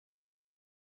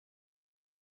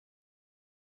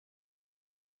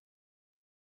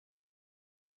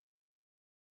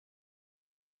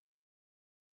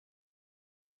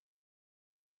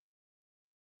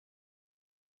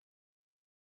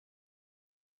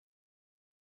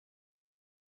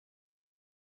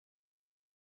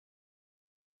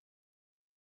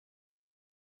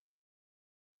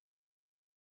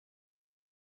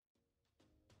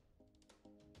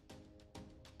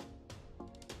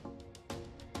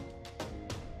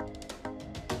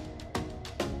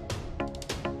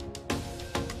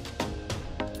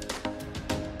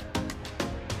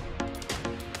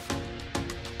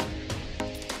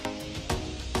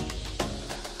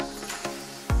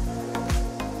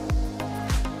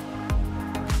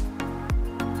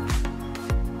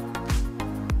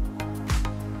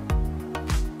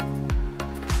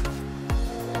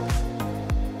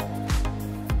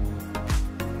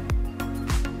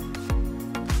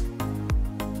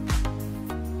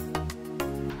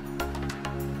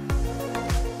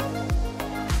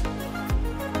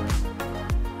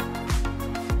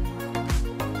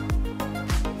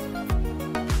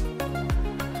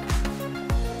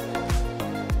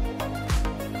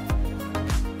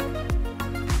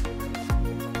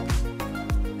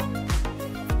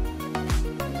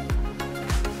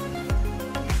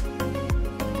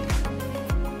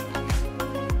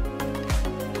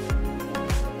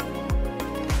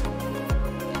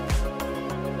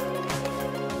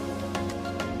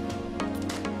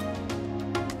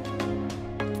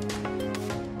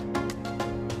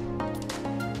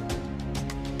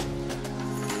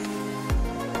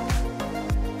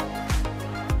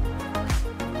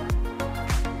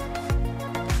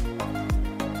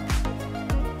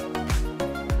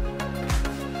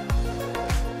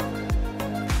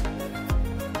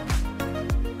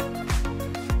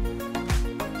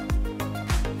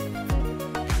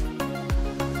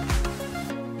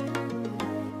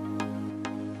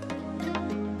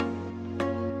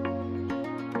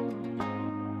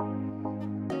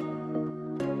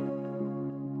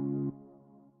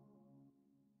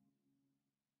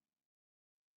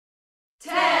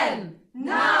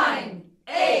9,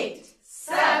 8,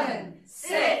 7,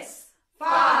 6,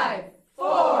 5,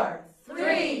 4,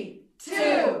 3,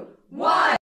 2,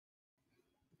 1.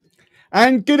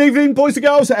 And good evening, boys and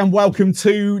girls, and welcome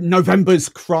to November's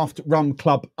Craft Rum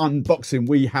Club unboxing.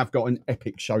 We have got an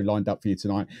epic show lined up for you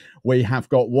tonight. We have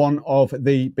got one of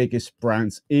the biggest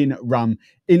brands in rum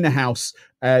in the house,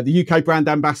 the UK brand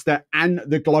ambassador and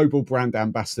the global brand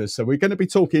ambassador. So we're going to be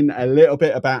talking a little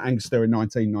bit about Angostura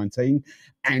 1919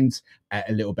 and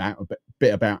a little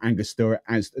bit about Angostura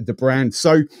as the brand.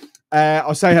 So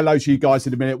I'll say hello to you guys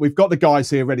in a minute. We've got the guys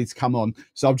here ready to come on.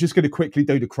 So I'm just going to quickly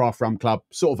do the Craft Rum Club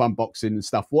sort of unboxing and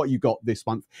stuff. What you got this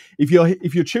month. If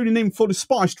you're tuning in for the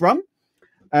spiced rum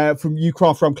from you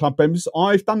Craft Rum Club members,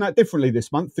 I've done that differently this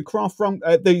month.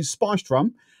 The spiced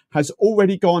rum has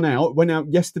already gone out. Went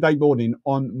out yesterday morning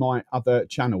on my other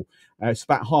channel. It's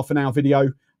about half an hour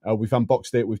video. We've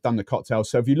unboxed it. We've done the cocktail.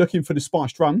 So if you're looking for the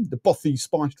spiced rum, the bothy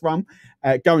spiced rum,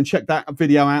 go and check that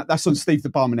video out. That's on Steve the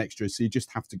Barman Extras. So you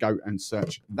just have to go and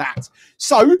search that.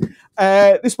 So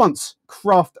this month's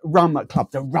Craft Rum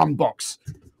Club, the rum box.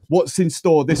 What's in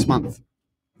store this month?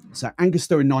 So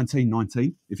Angostura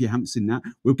 1919, if you haven't seen that.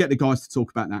 We'll get the guys to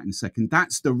talk about that in a second.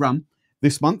 That's the rum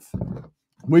this month.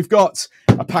 We've got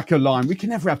a pack of lime. We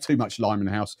can never have too much lime in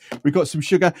the house. We've got some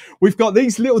sugar. We've got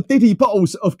these little diddy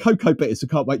bottles of cocoa bitters. I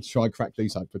can't wait to try and crack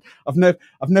these open. I've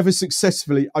never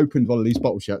successfully opened one of these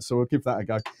bottles yet, so we'll give that a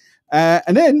go.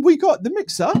 And then we got the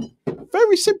mixer.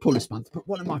 Very simple this month, but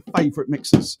one of my favourite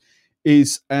mixers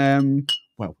is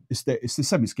well, it's the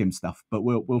semi-skim stuff, but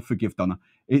we'll forgive Donna.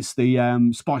 It's the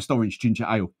spiced orange ginger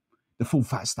ale. The full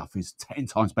fat stuff is 10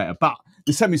 times better, but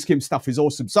the semi-skim stuff is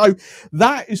awesome. So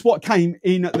that is what came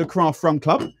in the Craft Rum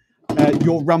Club,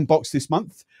 your rum box this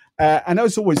month. And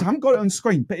as always, I haven't got it on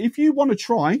screen, but if you want to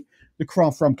try the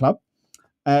Craft Rum Club,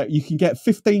 you can get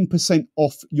 15%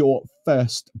 off your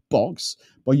first box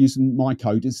by using my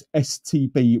code. It's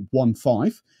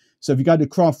STB15. So if you go to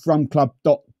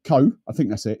craftrumclub.co, I think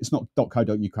that's it. It's not .co.uk,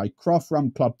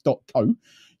 craftrumclub.co.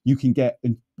 You can get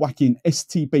whack in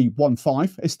STB15,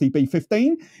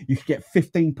 STB15. You can get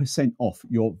 15% off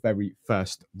your very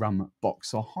first rum box.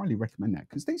 So I highly recommend that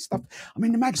because these stuff, I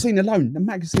mean, the magazine alone, the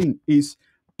magazine is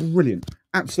brilliant,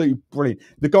 absolutely brilliant.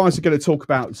 The guys are going to talk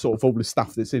about sort of all the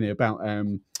stuff that's in here about,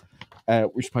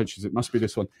 which page is it? Must be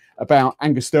this one, about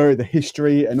Angostura, the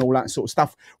history and all that sort of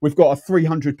stuff. We've got a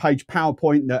 300-page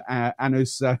PowerPoint that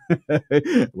Anna's,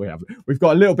 we've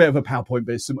got a little bit of a PowerPoint,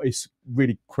 but it's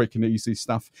really quick and easy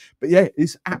stuff. But yeah,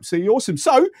 it's absolutely awesome.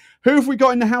 So who have we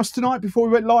got in the house tonight before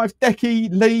we went live? Decky,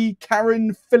 Lee,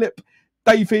 Karen, Philip,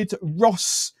 David,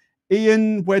 Ross,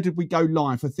 Ian. Where did we go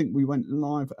live? I think we went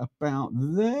live about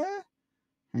there.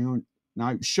 Hang on.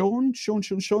 No, Sean.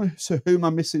 So who am I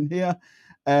missing here?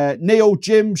 Neil,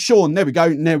 Jim, Sean, there we go.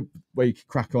 Now we can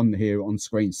crack on here on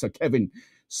screen. So Kevin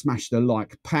smashed a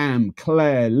like, Pam,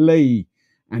 Claire, Lee,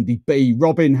 Andy B,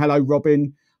 Robin, hello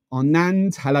Robin,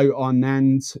 Arnand, hello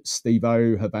Arnand,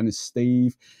 Steve-O, Havana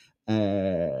Steve,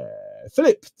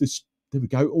 Philip, there we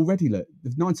go, already look,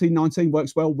 the 1919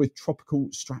 works well with tropical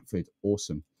Stratford,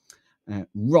 awesome.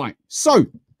 Right, so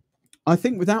I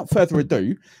think without further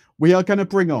ado, we are going to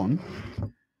bring on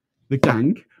the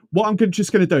gang. What I'm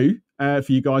just going to do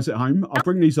for you guys at home, I'll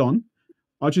bring these on.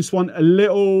 I just want a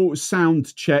little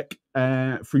sound check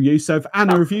from you. So if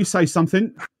Anna, if you say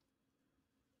something.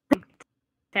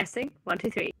 Testing, 1,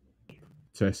 2, 3.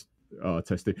 Test. Oh,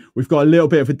 testing. We've got a little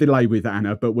bit of a delay with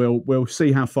Anna, but we'll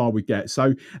see how far we get.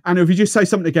 So Anna, if you just say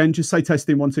something again, just say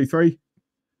testing, 1, 2, 3.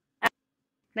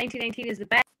 1918 is the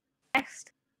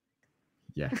best.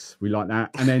 Yes, we like that.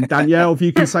 And then Danielle, if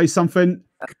you can say something.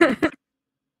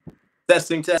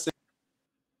 Testing.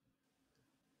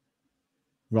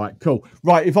 Right, cool.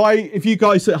 Right, if you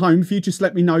guys at home, if you just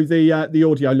let me know the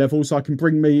audio levels, I can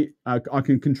I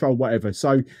can control whatever.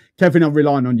 So Kevin, I'm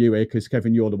relying on you here because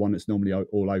Kevin, you're the one that's normally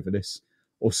all over this,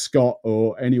 or Scott,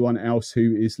 or anyone else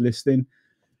who is listening.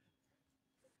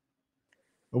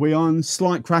 Are we on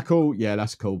slight crackle? Yeah,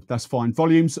 that's cool. That's fine.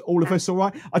 Volumes, all of us, all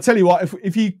right. I tell you what,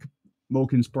 if you.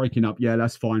 Morgan's breaking up. Yeah,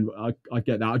 that's fine. I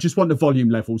get that. I just want the volume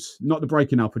levels, not the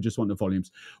breaking up. I just want the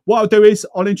volumes. What I'll do is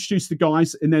I'll introduce the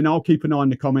guys and then I'll keep an eye on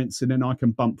the comments and then I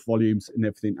can bump volumes and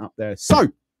everything up there. So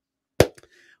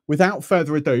without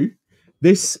further ado,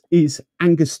 this is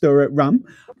Angostura Rum.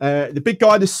 The big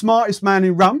guy, the smartest man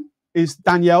in rum is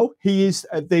Danielle. He is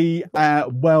the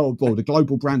the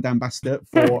global brand ambassador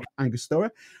for Angostura.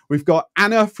 We've got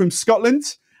Anna from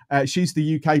Scotland. She's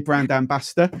the UK brand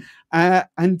ambassador.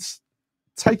 And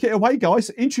take it away, guys.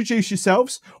 Introduce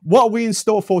yourselves. What are we in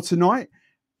store for tonight?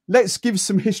 let's give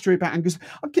some history about Angostura.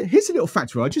 Okay, here's a little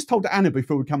fact. I just told Anna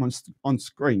before we come on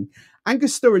screen.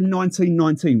 Angostura in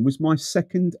 1919 was my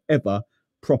second ever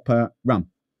proper rum.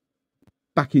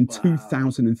 Back in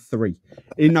 2003,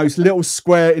 in those little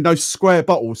square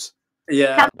bottles.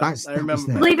 Yeah, I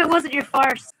remember. I believe it wasn't your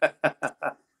first.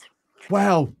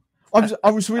 Well,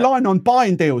 I was relying on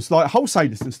buying deals like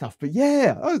wholesalers and stuff. But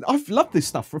yeah, I've loved this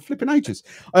stuff for flipping ages.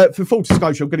 For full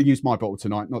disclosure, I'm going to use my bottle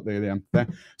tonight, not the there.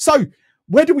 So,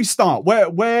 where do we start?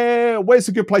 Where's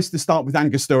a good place to start with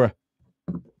Angostura?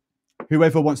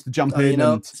 Whoever wants to jump in.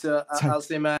 I'll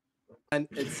say, man,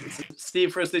 it's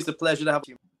Steve. Firstly, it's a pleasure to have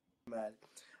you, man.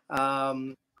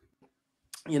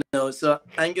 So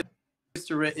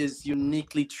Angostura is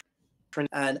uniquely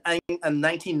and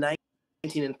 1919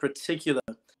 in particular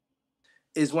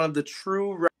is one of the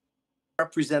true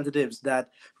representatives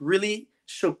that really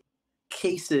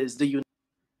showcases the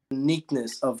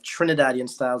uniqueness of Trinidadian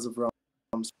styles of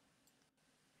rums.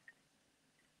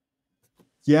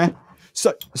 Yeah,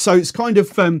 so it's kind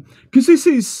of because this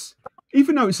is,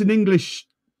 even though it's an English.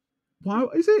 Well,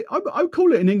 is it? I would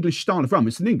call it an English style of rum.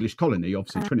 It's an English colony,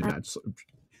 obviously, Trinidad.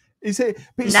 Is it?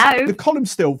 But no. The column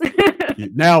still.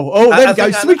 Now, there we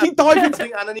go. So we can dive into. I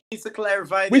think Anna needs to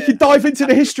clarify. We can dive into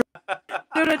the history.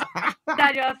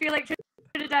 Daniel, I feel like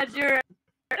Trinidad's Europe.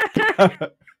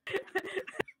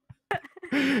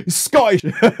 Scottish.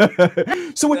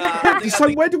 So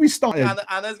where do we start?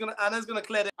 Anna's gonna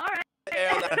clear it. All right.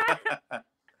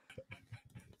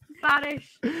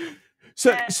 Spanish.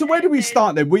 So where do we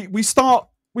start then? We start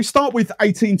with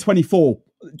 1824,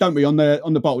 don't we? On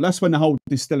the bottle. That's when the whole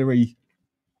distillery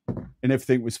and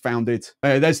everything was founded.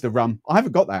 There's the rum. I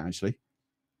haven't got that actually.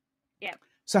 Yeah.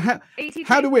 So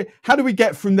how do we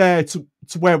get from there to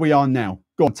where we are now?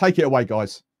 Go on, take it away,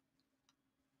 guys.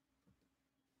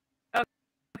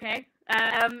 Okay.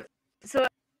 So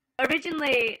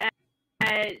originally,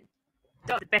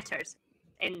 Dr. Bitters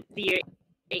in the year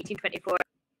 1824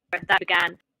 that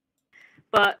began,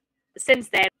 but since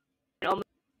then, almost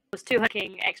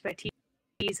 200 expertise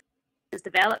has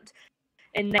developed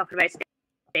in the about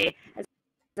today as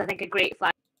I think a great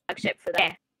flagship for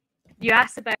that. You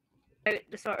asked about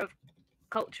the sort of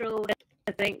cultural.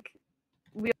 I think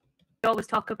we always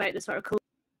talk about the sort of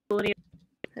colonial,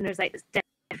 and there's like this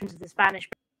difference with the Spanish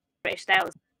British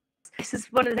styles. This is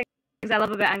one of the things I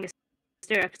love about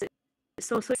Angostura because it's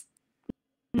so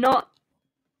not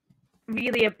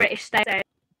really a British style,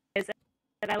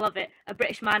 and I love it. A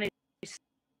British managed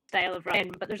style of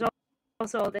rum, but there's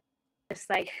also this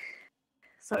like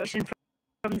sort of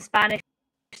from the Spanish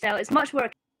style. It's much more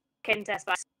akin to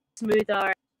a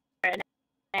smoother and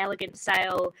elegant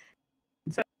style,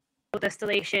 sort of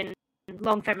distillation,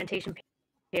 long fermentation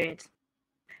periods.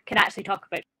 Can actually talk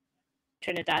about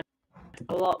Trinidad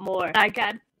a lot more than I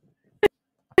can.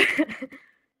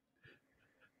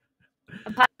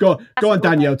 Go on,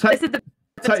 Danielle. Take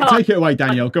it away,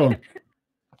 Danielle. Go on.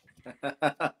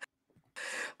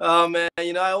 Oh man,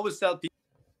 I always tell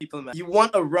people, man, you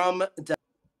want a rum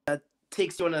that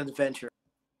takes you on an adventure.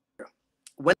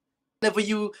 Whenever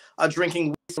you are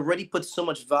drinking, it's already put so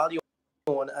much value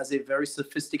on as a very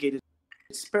sophisticated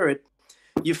spirit.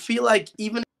 You feel like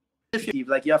even if you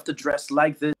have to dress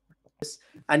like this,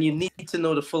 and you need to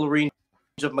know the full range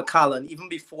of Macallan even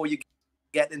before you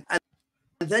get in. And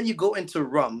then you go into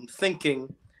rum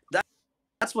thinking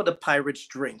that's what the pirates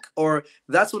drink, or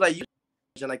that's what I use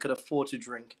and I could afford to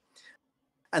drink.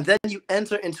 And then you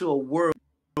enter into a world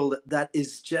that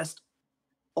is just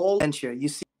all adventure. You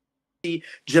see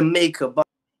Jamaica,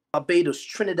 Barbados,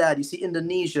 Trinidad, you see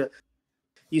Indonesia,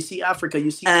 you see Africa,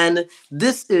 and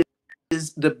this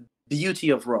is the beauty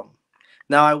of rum.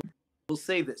 Now I will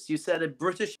say this. You said a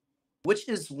British, which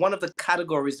is one of the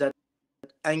categories that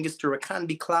Angostura can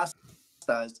be classed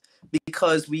as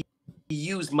because we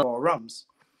use more rums.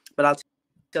 But I'll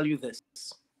tell you this.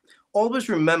 Always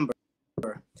remember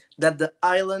that the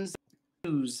islands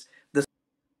use the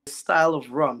style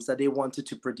of rums that they wanted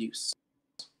to produce.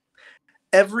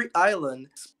 Every island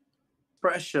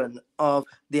expression of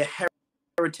their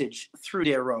heritage through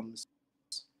their rums.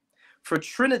 For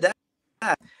Trinidad,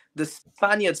 the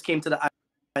Spaniards came to the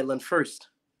island first.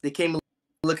 They came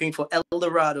looking for El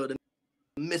Dorado, the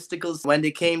mysticals. When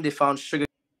they came, they found sugar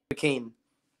cane.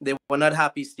 They were not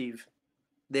happy, Steve.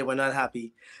 They were not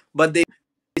happy.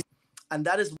 And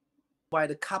that is why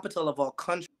the capital of our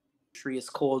country is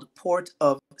called Port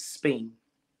of Spain.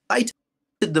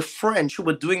 The French who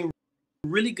were doing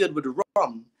really good with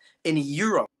rum in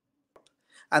Europe.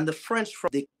 And the French,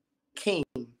 they came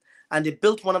and they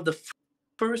built one of the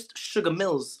first sugar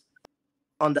mills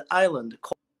on the island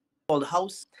called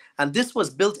House. And this was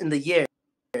built in the year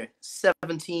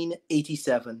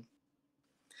 1787.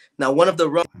 Now, one of the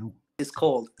rum is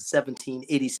called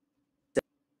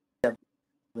 1787,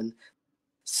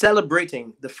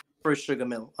 celebrating the first sugar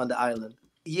mill on the island.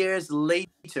 Years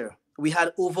later, we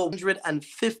had over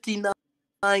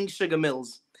 159 sugar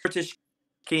mills. British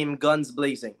came guns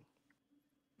blazing.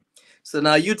 So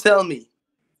now you tell me,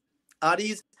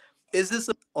 is this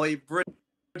a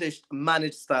British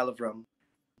managed style of rum?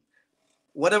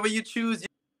 Whatever you choose,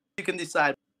 you can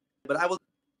decide. But I will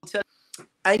tell you,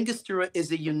 Angostura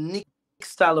is a unique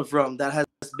style of rum that has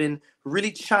been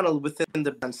really channeled within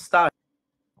the brand style.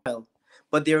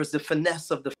 But there is the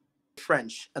finesse of the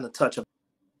French and a touch of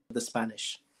the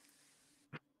Spanish.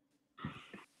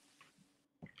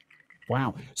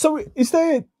 Wow. So is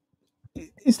there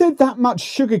that much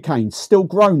sugarcane still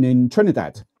grown in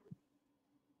Trinidad?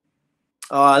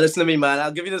 Listen to me, man.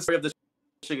 I'll give you the story of the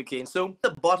sugarcane. So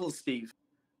the bottle, Steve,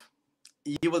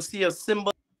 you will see a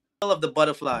symbol of the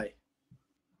butterfly.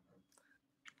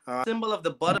 Symbol of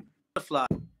the butterfly.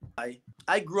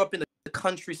 I grew up in the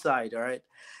countryside, all right?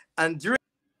 And during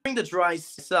the dry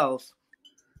itself,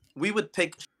 we would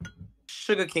pick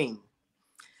sugarcane.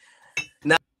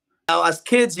 Now, as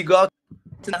kids, you go out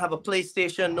to have a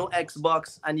PlayStation, no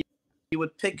Xbox, and you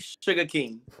would pick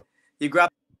sugarcane. You grab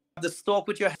the stalk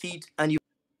with your feet and you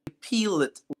peel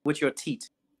it with your teeth.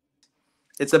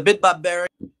 It's a bit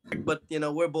barbaric, but you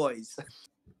know, we're boys.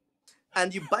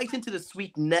 And you bite into the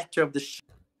sweet nectar of the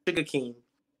sugarcane.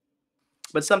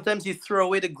 But sometimes you throw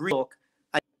away the green stalk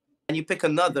and you pick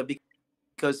another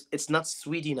because it's not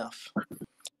sweet enough.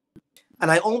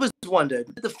 And I always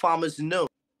wondered, did the farmers know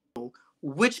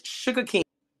which sugarcane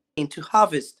to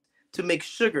harvest to make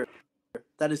sugar?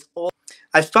 That is all.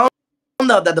 I found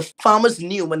out that the farmers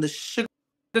knew when the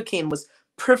sugarcane was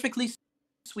perfectly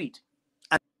sweet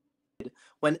and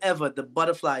whenever the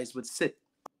butterflies would sit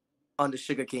on the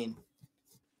sugarcane.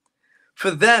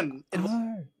 For them,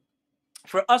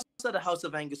 for us at the House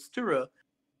of Angostura,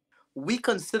 we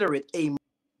consider it a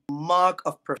mark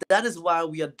of perfection. That is why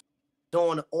we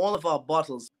adorn all of our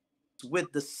bottles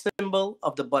with the symbol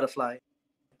of the butterfly.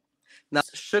 Now,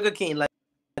 sugarcane, like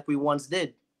we once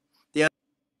did, there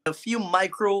are a few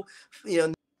micro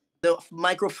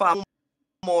farms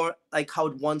more like how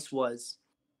it once was.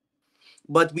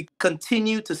 But we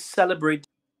continue to celebrate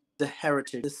the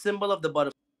heritage. The symbol of the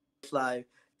butterfly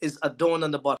is adorned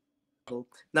on the bottle.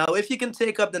 Now, if you can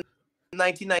take up the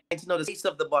 1919 or the base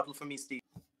of the bottle for me, Steve.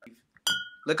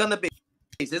 Look on the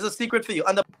base. There's a secret for you.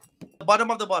 On the bottom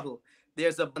of the bottle,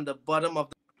 there's on the bottom of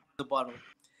the bottle.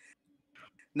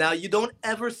 Now, you don't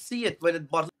ever see it when the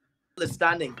bottle is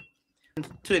standing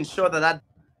to ensure that that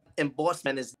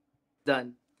embossment is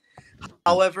done.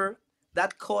 However,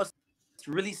 that costs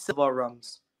really silver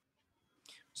rums.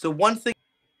 So one thing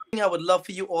I would love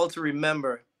for you all to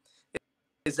remember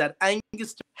is that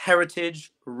Angostura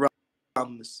heritage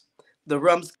rums. The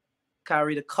rums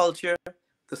carry the culture,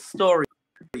 the story,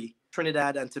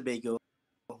 Trinidad and Tobago,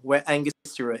 where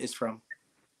Angostura is from.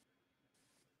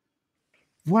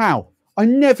 Wow, I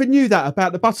never knew that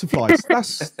about the butterflies.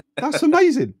 That's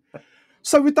amazing.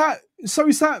 So with that,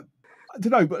 is that, I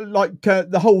don't know, but like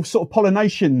the whole sort of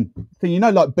pollination thing, you know,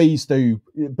 like bees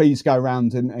go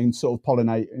around and sort of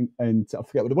pollinate and I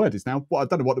forget what the word is now. Well, I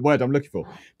don't know what the word I'm looking for,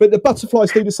 but the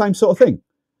butterflies do the same sort of thing.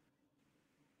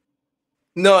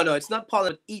 No, it's not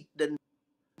pollen. Eat the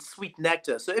sweet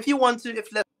nectar. So if you want to, let's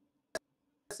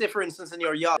say for instance in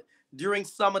your yard during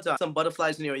summertime, some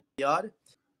butterflies in your yard,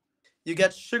 you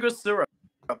get sugar syrup.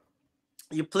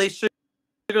 You place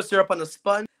sugar syrup on a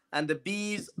sponge, and the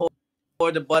bees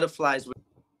or the butterflies would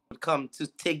come to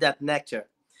take that nectar.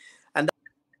 And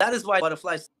that is why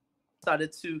butterflies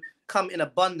started to come in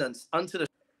abundance onto the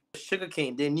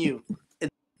sugarcane. They knew it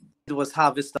was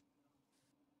harvest.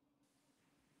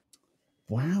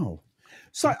 Wow.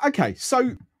 So, okay.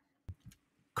 So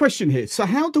question here. So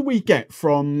how do we get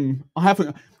from,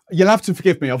 you'll have to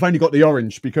forgive me, I've only got the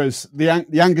orange because the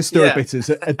Angostura bitters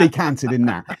are decanted in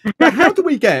that. But how do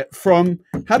we get from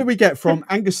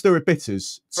Angostura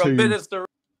bitters to from bitters to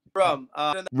rum?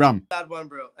 Rum. That one,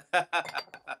 bro.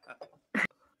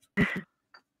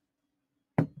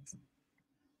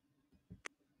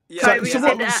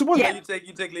 So what? Yeah.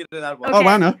 You take lead in that one. Okay. Oh,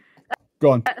 Anna,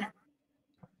 go on.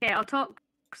 Okay, I'll talk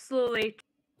slowly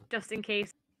just in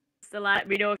case let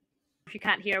me know if you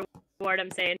can't hear a word I'm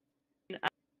saying.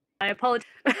 I apologize.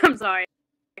 I'm sorry.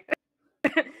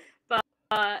 But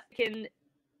in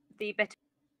the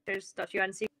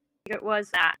bitters.un secret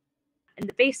was that, and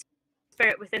the base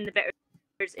spirit within the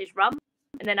bitters is rum,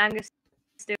 and then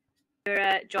Angostura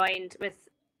joined with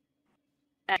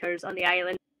on the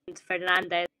island,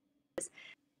 Fernandez,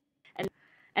 and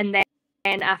and then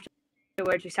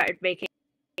afterwards we started making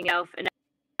Elf, and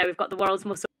now we've got the world's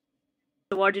most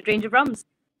awarded range of rums.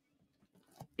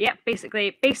 Yeah,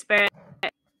 basically base spirit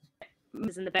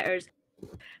and the bitters,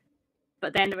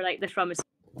 but then they were like, this rum is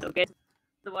so good,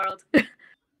 the world.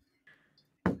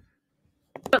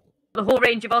 But the whole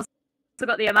range. You've also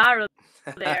got the Amaro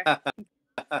there.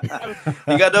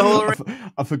 You got the whole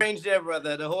range there,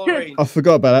 brother. The whole range. I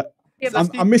forgot about that. Yeah,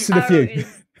 I'm missing a few.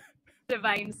 is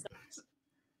divine.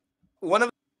 One of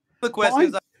the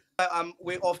questions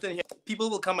we often hear, people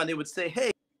will come and they would say,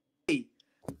 hey,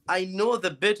 I know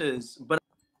the bitters, but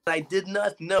I did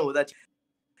not know that.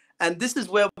 And this is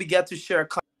where we get to share a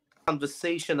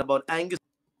conversation about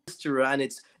Angostura and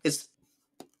its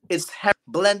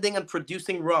blending and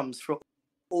producing rums for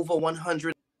over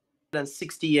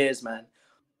 160 years, man.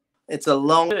 It's a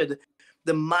long,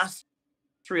 the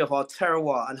mastery of our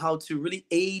terroir and how to really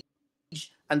age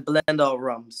and blend our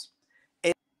rums.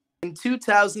 In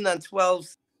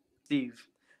 2012, Steve,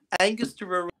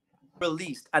 Angostura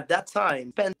released at that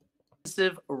time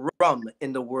expensive rum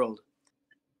in the world,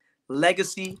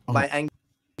 Legacy by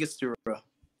Angostura.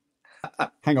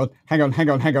 Hang on.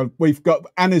 We've got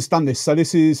Anna's done this. So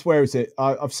this is, where is it?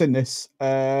 I've seen this.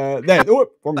 There. Oh,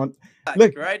 wrong one.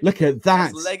 Look, right? Look at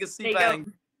that. That's Legacy by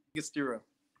Angostura.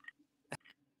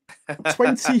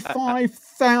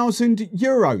 25,000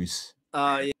 euros.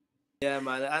 Yeah,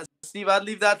 man. Steve, I'd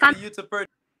leave that for you to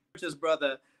purchase,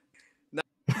 brother. Now,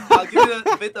 I'll give you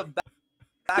a bit of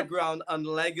background on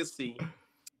Legacy.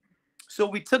 So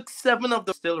we took 7 of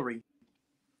the distillery.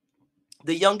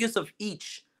 The youngest of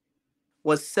each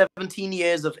was 17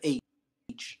 years of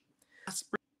age.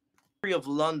 Asprey of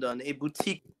London, a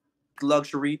boutique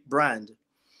luxury brand.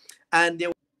 And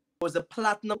there was a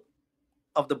platinum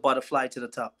of the butterfly to the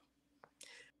top.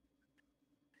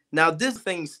 Now this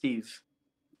thing, Steve,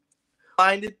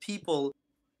 reminded people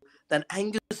that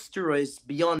Angostura is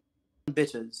beyond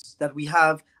bitters, that we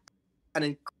have an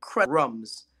incredible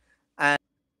rums.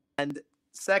 And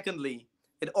secondly,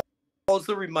 it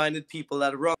also reminded people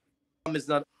that rum is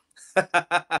not...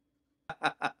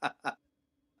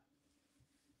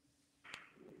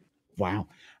 Wow.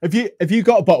 Have you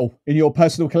got a bottle in your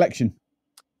personal collection?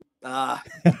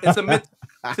 It's a myth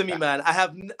to me, man.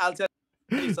 I'll tell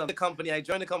you something. I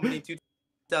joined the company in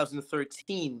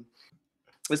 2013.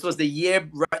 This was the year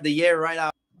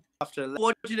right after.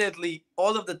 Fortunately,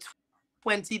 all of the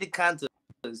 20 decanters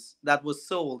that was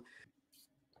sold,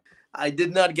 I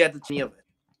did not get any of it.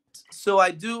 So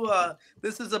I do.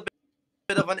 This is a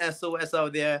bit of an SOS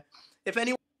out there. If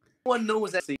anyone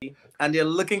knows Etsy and they're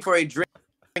looking for a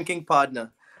drinking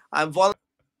partner, I'm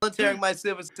volunteering my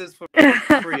services for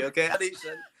free. Okay,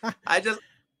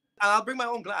 I'll bring my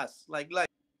own glass.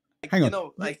 Hang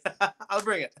on. I'll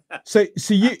bring it. So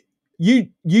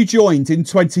you joined in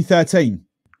 2013.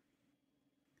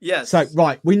 Yes. So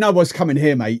right, we know what's coming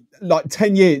here, mate. Like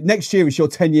 10 years. Next year is your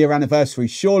 10-year anniversary.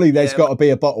 Surely there's got to be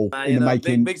a bottle in the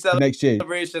making big next year.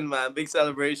 Celebration, man. Big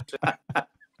celebration.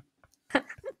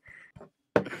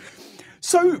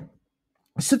 So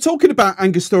talking about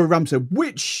Angostura Rums,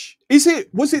 which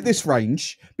was it this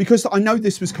range? Because I know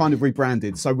this was kind of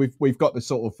rebranded. So we've got the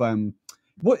sort of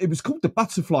what it was called, the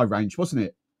butterfly range, wasn't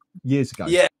it? Years ago.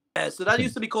 Yeah. So that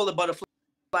used to be called the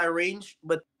butterfly range,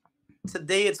 but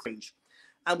today it's range.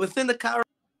 And within the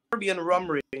Caribbean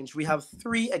rum range, we have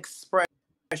 3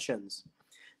 expressions.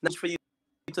 That's for you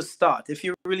to start. If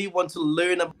you really want to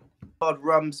learn about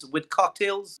rums with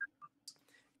cocktails,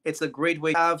 it's a great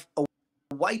way to have a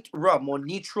white rum or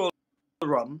neutral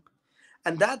rum.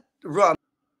 And that rum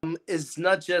is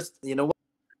not just,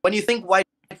 when you think white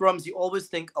rums, you always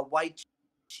think a white,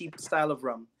 cheap style of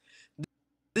rum.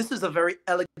 This is a very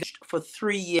elegant for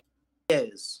 3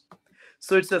 years.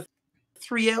 So it's a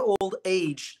 3-year-old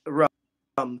aged rum.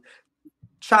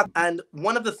 And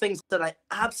one of the things that I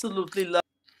absolutely love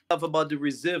about the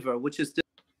Reserva, which is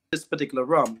this particular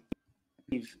rum,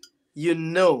 you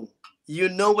know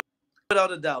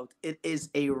without a doubt, it is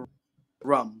a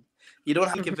rum. You don't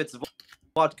have to if it's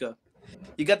vodka.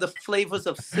 You get the flavors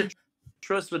of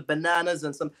citrus with bananas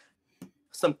and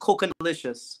some coconut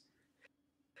delicious.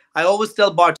 I always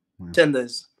tell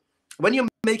bartenders, when you're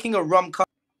making a rum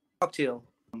cocktail,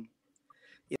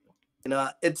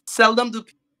 it's seldom do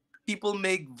people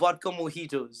make vodka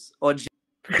mojitos or gin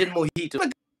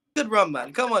mojitos. Good rum,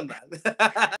 man. Come on, man.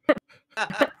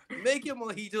 Make your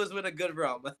mojitos with a good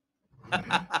rum.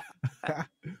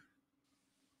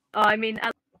 I mean,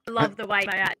 I love the white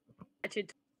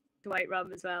attitude to white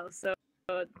rum as well. So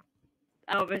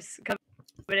I was coming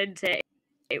into it.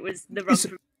 It was the rum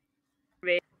for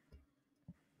me.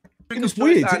 It was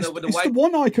weird. It's the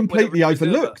one I completely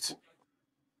overlooked.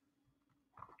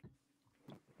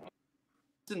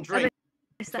 drink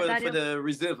Is that for Daniel? the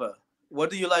reserver? What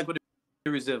do you like with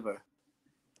the reserver?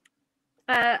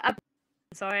 I'm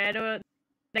sorry, I know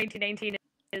 1919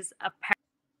 is a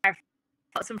perfect.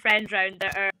 Got some friends round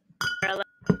that are a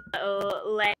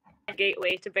little less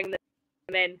gateway to bring them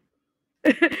in.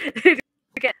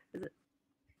 Get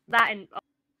that and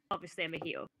obviously a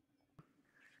mojito.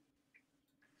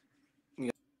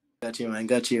 Got you, man.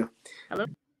 Got you. Hello?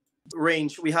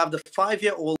 Range. We have the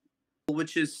 5-year-old,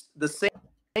 which is the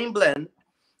same blend,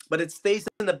 but it stays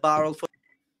in the barrel for.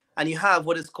 And you have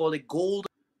what is called a gold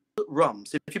rum.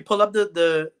 So if you pull up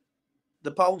the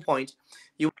PowerPoint,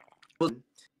 you will,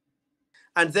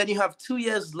 and then you have 2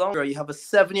 years longer. You have a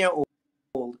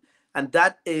 7-year-old, and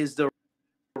that is the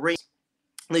range.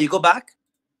 Now you go back.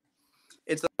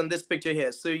 It's on this picture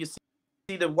here. So you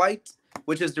see the white,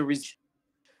 which is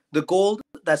the gold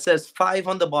that says 5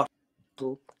 on the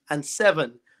bottle, and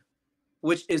 7,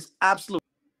 which is absolutely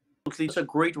a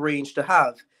great range to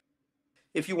have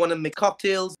if you want to make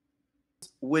cocktails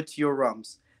with your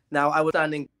rums. Now I was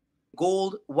standing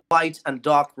gold, white, and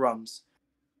dark rums,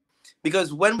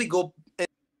 because when we go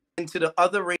into the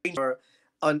other range,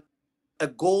 on a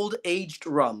gold aged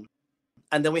rum,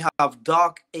 and then we have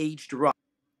dark aged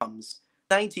rums.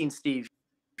 19, Steve,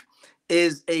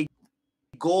 is a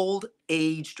gold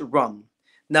aged rum.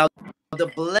 Now the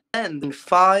blend in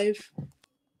 5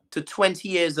 to 20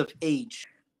 years of age.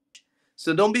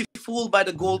 So don't be fooled by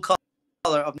the gold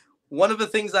color. One of the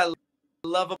things I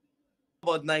love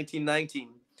about 1919,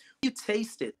 you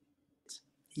taste it.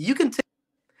 You can taste it,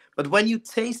 but when you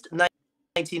taste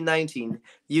 1919,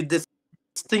 you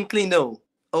distinctly know,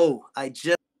 oh, I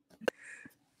just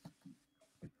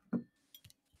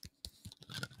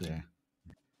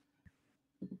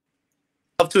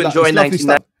love to enjoy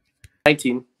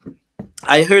 1919.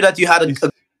 I heard that you had a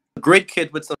great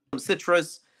kit with some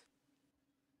citrus.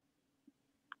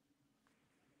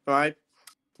 All right.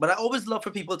 But I always love for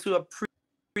people to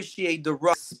appreciate the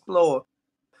raw, explore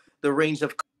the range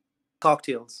of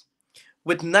cocktails.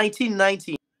 With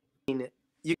 1919,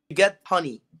 you get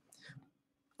honey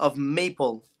of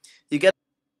maple. You get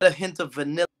a hint of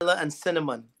vanilla and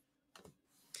cinnamon.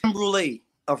 Creme brulee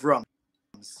of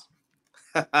rums.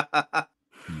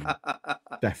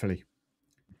 Definitely.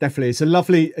 It's a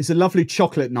lovely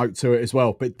chocolate note to it as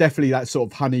well, but definitely that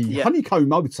sort of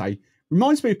honeycomb, I would say.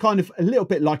 Reminds me of kind of a little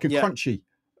bit like a crunchy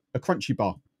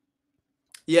bar.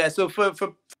 Yeah, so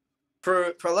for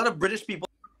a lot of British people,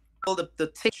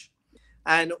 the taste,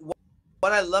 and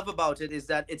what I love about it is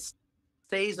that it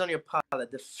stays on your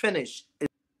palate. The finish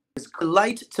is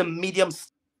light to medium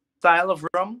style of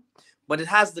rum, but it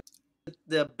has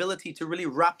the ability to really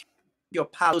wrap your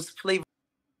palate, those flavors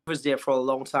there for a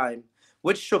long time,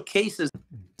 which showcases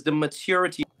the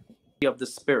maturity of the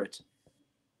spirit.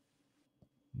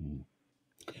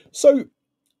 So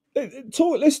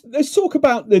let's talk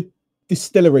about the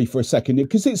distillery for a second,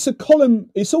 because it's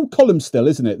all column still,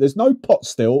 isn't it? There's no pot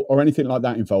still or anything like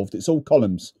that involved. It's all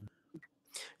columns.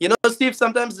 You know, Steve,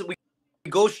 sometimes we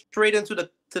go straight into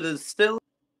the still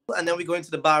and then we go into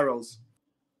the barrels.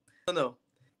 No.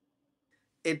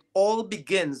 It all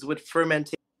begins with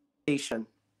fermentation.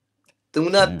 Do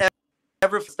not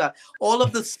ever start. All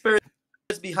of the spirits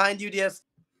behind you there,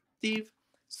 Steve,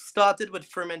 started with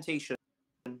fermentation.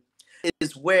 It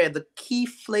is where the key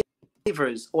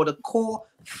flavors or the core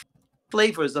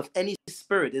flavors of any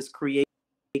spirit is created.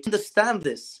 Understand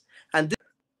this. And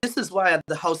this is why at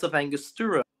the House of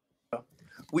Angostura,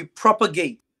 we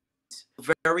propagate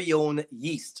very own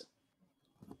yeast.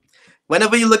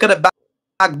 Whenever you look at a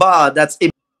back bar that's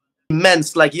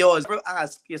immense like yours,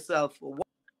 ask yourself,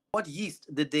 what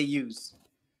yeast did they use?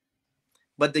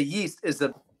 But the yeast is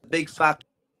a big factor.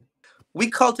 We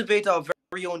cultivate our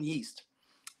very own yeast,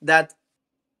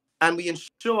 and we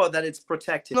ensure that it's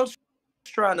protected. The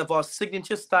strand of our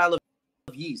signature style of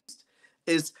yeast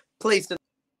is placed in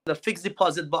a fixed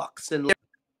deposit box, and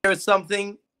there is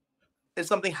something, if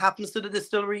something happens to the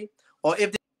distillery, or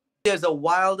if there's a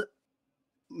wild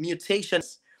mutation,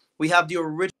 we have the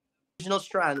original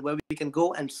strand where we can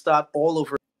go and start all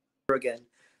over again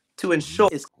to ensure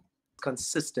it's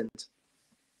consistent.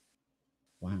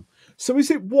 Wow. So is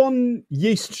it one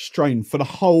yeast strain for the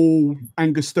whole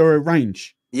Angostura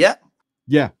range? Yeah.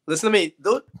 Yeah. Listen to me.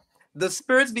 The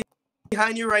spirits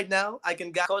behind you right now, I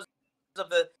can get because of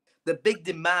the big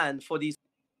demand for these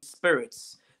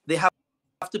spirits. They have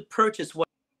to purchase what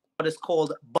is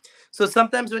called bulk. So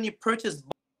sometimes when you purchase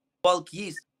bulk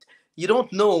yeast, you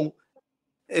don't know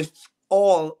if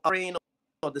all strain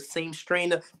or the same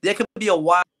strain. There could be a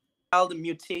wild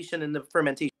mutation in the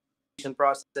fermentation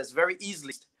process very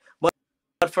easily. But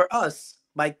for us,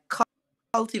 by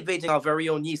cultivating our very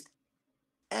own yeast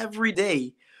every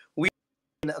day. We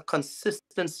have a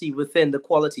consistency within the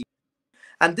quality,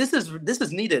 and this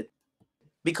is needed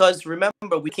because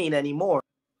remember we can't anymore.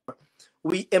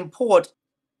 We import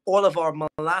all of our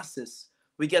molasses.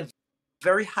 We get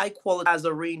very high quality as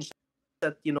a range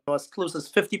that as close as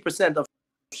 50% of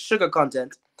sugar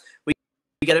content. We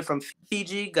get it from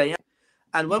Fiji, Guyana,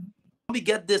 and when we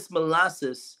get this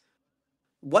molasses,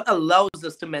 what allows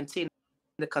us to maintain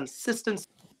the consistency.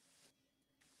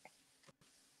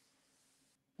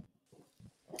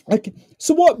 Okay,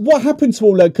 so what happened to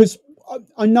all that? Because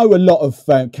I know a lot of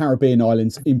Caribbean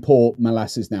islands import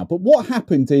molasses now, but what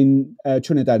happened in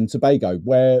Trinidad and Tobago?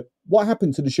 What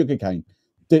happened to the sugarcane?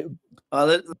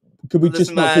 Could we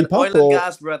just not keep up? Oil and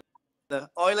gas, brother. The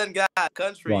oil and gas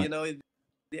country, right.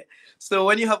 So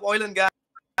when you have oil and gas,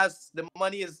 the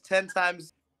money is 10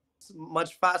 times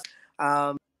much fast.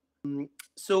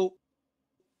 So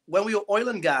when we were oil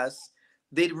and gas,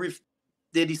 they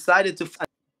decided to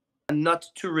not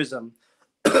tourism.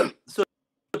 So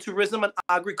tourism and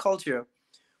agriculture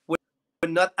were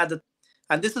not at the,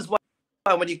 and this is why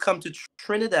when you come to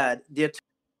Trinidad, there are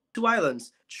two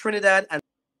islands, Trinidad and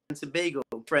Tobago.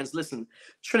 Friends, listen,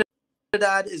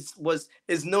 Trinidad is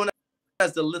known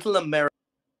as the Little America.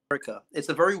 It's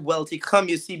a very wealthy.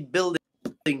 You see buildings,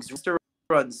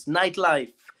 restaurants,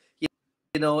 nightlife.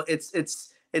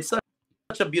 It's such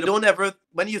a beautiful. Don't ever,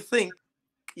 when you think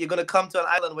you're gonna come to an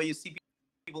island where you see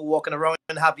people walking around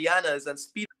in Havianas and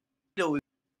speedos,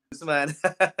 man.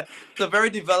 It's a very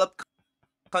developed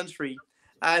country,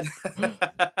 and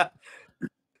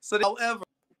so however,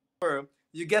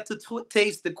 you get to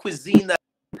taste the cuisine that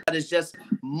is just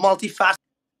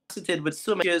multifaceted with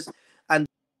so much, and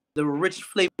the rich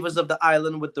flavors of the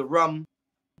island with the rum,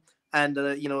 and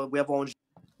we have our own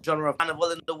genre of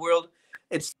carnival in the world.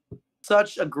 It's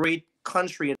such a great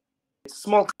country. It's a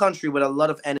small country with a lot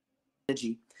of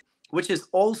energy, which is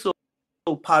also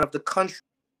part of the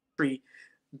country.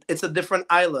 It's a different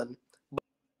island,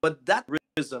 but that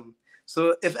rhythm.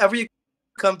 So if ever you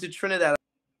come to Trinidad,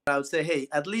 I would say, hey,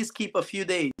 at least keep a few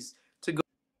days to go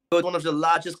to one of the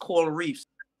largest coral reefs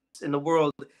in the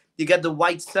world. You get the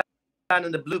white sand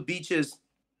and the blue beaches,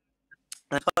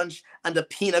 and punch and the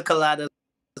pina coladas,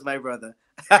 my brother.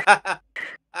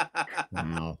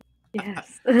 Wow.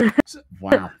 Yes.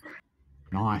 Wow.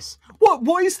 Nice.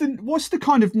 What's the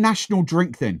kind of national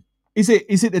drink then? Is it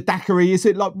the daiquiri? Is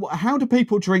it like, how do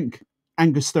people drink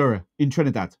Angostura in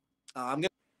Trinidad? I'm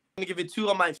gonna give you two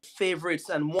of my favorites,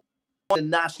 and one, the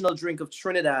national drink of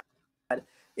Trinidad,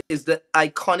 is the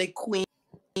iconic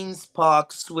Queen's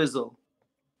Park Swizzle.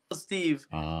 Steve,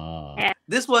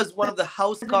 this was one of the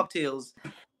house cocktails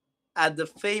at the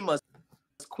famous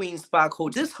Queen's Park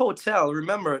Hotel. This hotel,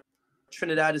 remember,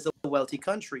 Trinidad is a wealthy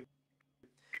country.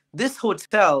 This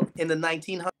hotel in the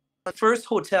 1900s, first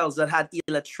hotels that had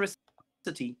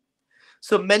electricity.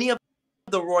 So many of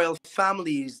the royal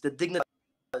families, the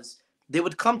dignitaries, they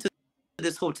would come to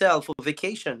this hotel for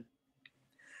vacation.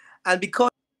 And because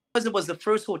it was the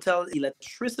first hotel with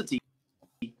electricity,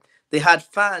 they had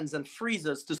fans and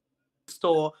freezers to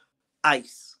store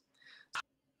ice.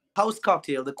 House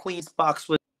cocktail, the Queen's Park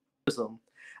Swizzle.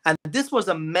 And this was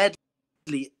a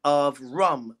medley of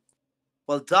rum,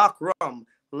 dark rum,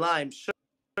 lime,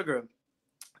 sugar,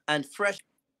 and fresh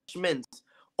mint,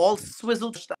 all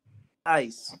swizzled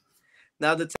ice.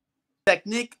 Now the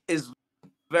technique is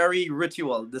very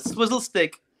ritual. The swizzle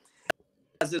stick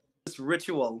has this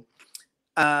ritual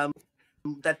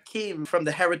that came from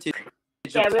the heritage.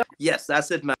 Yes,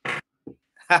 that's it, man.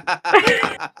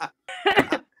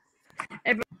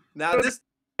 Now this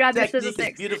technique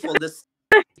is beautiful. This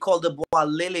is called the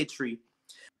boalele tree,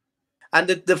 and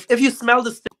if you smell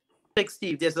the stick,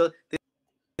 Steve, there's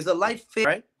a light fade,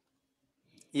 right?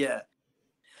 Yeah.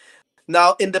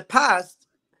 Now in the past,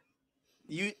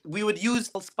 we would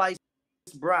use spice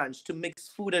branch to mix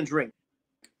food and drink,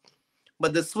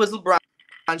 but the swizzle branch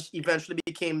eventually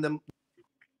became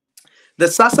the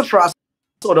sassafras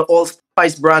or the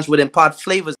allspice branch would impart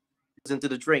flavors into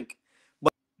the drink.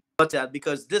 But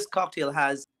because this cocktail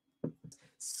has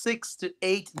 6 to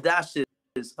 8 dashes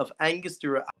of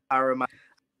Angostura aroma,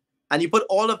 and you put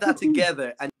all of that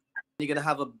together, and you're gonna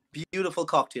have a beautiful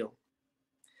cocktail.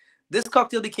 This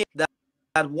cocktail became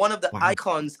that one of the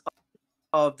icons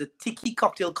of the tiki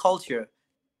cocktail culture.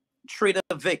 Trader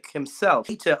Vic himself,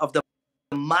 creator of the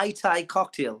Mai Tai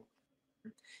cocktail,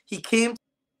 he came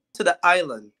to the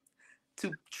island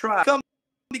to try. Come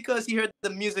because he heard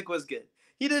the music was good.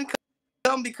 He didn't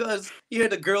come because he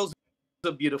heard the girls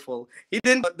were beautiful. He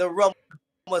didn't. The rum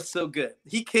was so good.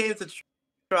 He came to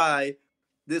try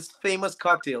this famous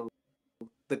cocktail,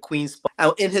 the Queen's Spark.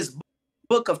 Now, in his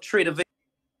book of Trade of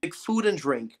Food and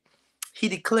Drink, he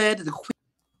declared the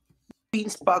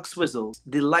Queen's Spark Swizzles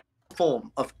the light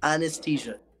form of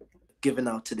anesthesia given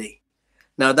out today.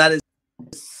 Now that is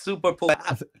super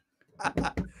potent.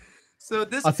 So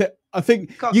this, I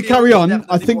think you carry on.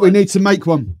 I think we need to make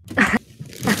one.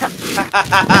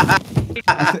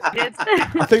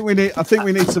 I think we need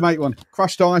to make one.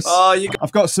 Crushed ice. Oh,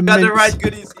 I've got some got mints. the right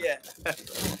goodies here.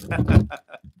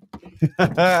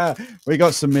 We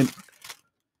got some mint.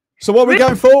 So what are we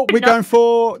going for? We're going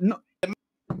for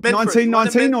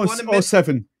 1919 or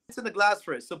 7? It's in the glass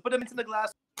first. So put them into the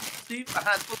glass. Steve, a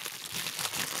handful.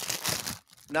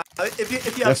 Now,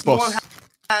 if you have small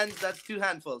hands, that's 2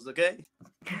 handfuls, okay?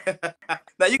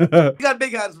 Now you got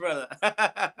big hands, brother.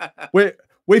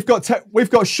 We've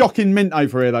got shocking mint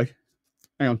over here though.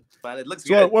 Hang on. Man, it looks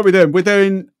so good. What are we doing? We're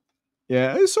doing.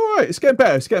 Yeah, it's all right. It's getting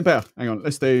better. It's getting better. Hang on.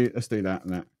 Let's do that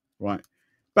and that. Right.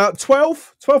 About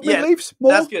 12 mint leaves.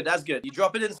 More. That's good. That's good. You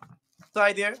drop it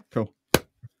inside there. Cool. I'm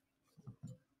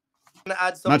gonna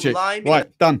add some Magic. lime.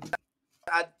 Right. Done.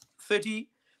 Add 30.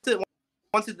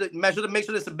 Once it measure it, make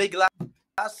sure it's a big glass.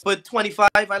 Put 25.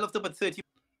 I love to put 30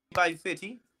 by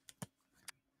 30.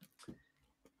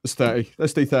 It's 30.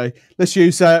 Let's do 30. Let's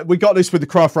use. We got this with the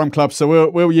Craft Rum Club, so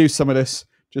we'll use some of this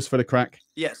just for the crack.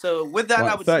 Yeah. So with that,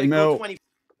 right, I would say go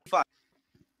 25.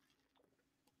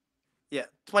 Yeah,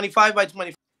 25 by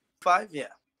 25. Yeah,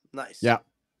 nice. Yeah,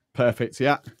 perfect.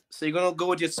 Yeah. So you're gonna go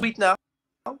with your sweet now.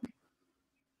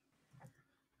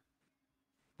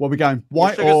 What are we going?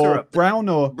 White or syrup. Brown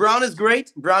or? Brown is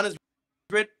great. Brown is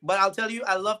great. But I'll tell you,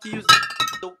 I love to use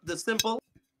the simple.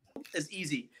 It's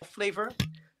easy. Flavor.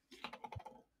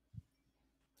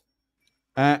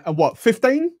 And what?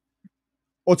 15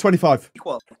 or 25?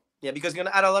 Equal. Yeah, because you're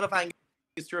gonna add a lot of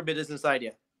Angostura bitters inside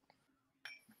here.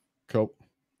 Cool.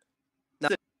 Now,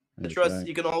 citrus,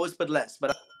 you can always put less,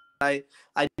 but I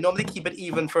normally keep it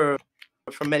even for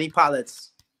many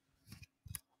palates.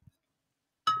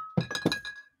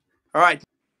 All right.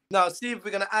 Now, Steve,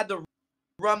 we're gonna add the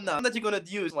rum now that you're gonna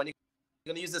use. You're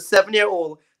gonna use the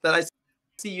 7-year-old that I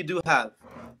see you do have.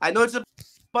 I know it's about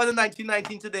the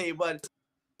 1919 today, but it's a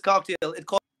cocktail. It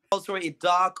calls for a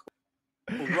dark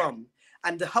rum.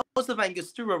 And the House of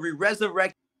Angostura, we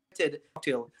resurrected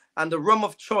cocktail, and the rum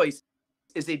of choice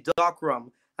is a dark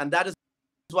rum, and that is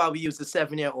why we use the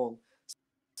 7-year-old.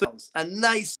 So a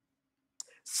nice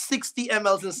 60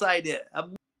 mLs inside there, a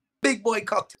big boy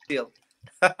cocktail.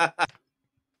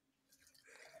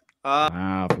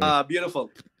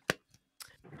 Beautiful.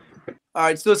 All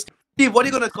right, so Steve, what are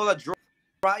you gonna call a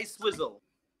dry swizzle?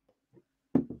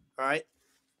 All right.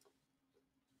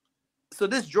 So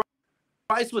this dry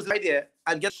swizzle right there,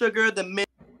 and get sugar, the mint,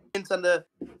 and the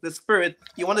spirit.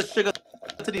 You want the sugar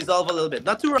to dissolve a little bit,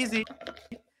 not too easy.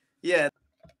 Yeah,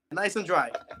 nice and dry.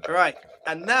 All right,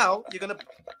 and now you're gonna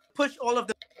push all of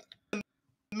the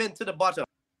mint to the bottom.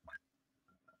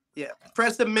 Yeah,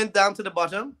 press the mint down to the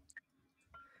bottom.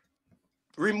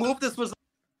 Remove the swizzle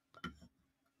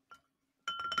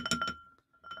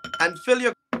and fill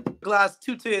your glass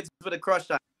 2/3 with a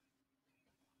crushed ice.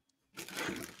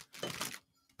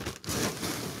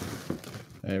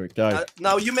 There we go.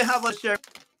 Now you may have us share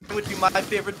with you my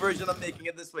favorite version of making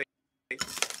it this way.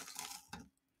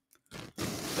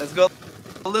 Let's go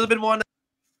a little bit more.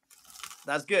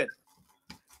 That's good.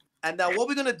 And now what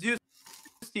we're gonna do,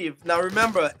 Steve. Now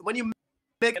remember, when you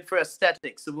make it for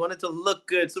aesthetics, so we want it to look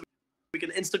good, so we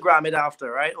can Instagram it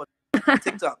after, right? Or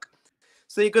TikTok.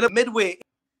 So you're gonna midway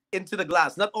into the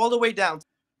glass, not all the way down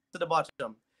to the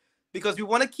bottom, because we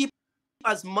want to keep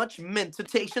as much mint. The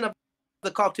taste of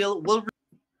the cocktail will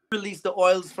release the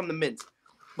oils from the mint,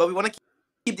 but we want to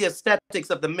keep the aesthetics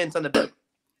of the mint on the bottom.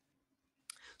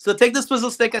 So take the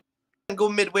swizzle stick and go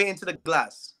midway into the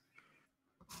glass.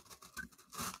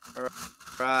 All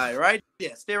right,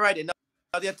 yeah, stay right in.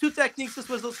 Now there are 2 techniques to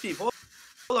swizzle, Steve. Hold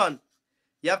on.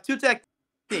 You have 2 techniques.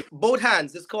 Both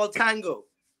hands. It's called tango.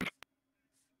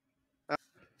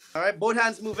 All right, both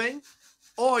hands moving,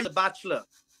 or the bachelor.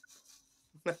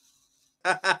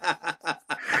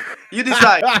 You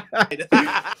decide. Oh, I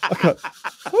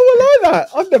like that.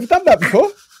 I've never done that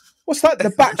before. What's that?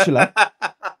 The Bachelor?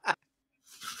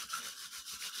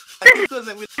 We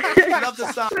love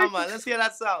the sound, man. Let's hear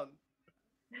that sound.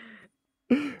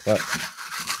 Right.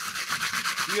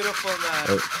 Beautiful, man.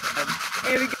 Oh.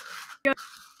 Here we go.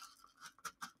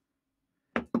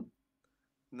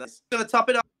 Nice. Gonna top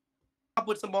it up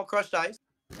with some more crushed ice.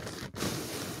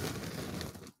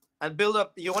 And build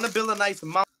up. You want to build a nice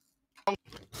mountain. All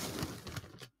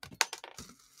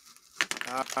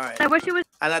right. I wish it was.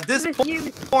 And at this with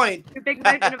you, point, your big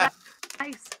mountain of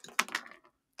ice.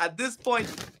 At this point,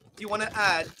 you want to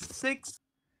add 6.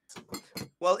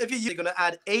 Well, if you're going to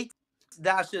add 8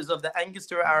 dashes of the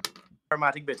Angostura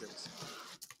aromatic bitters.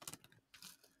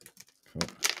 Cool.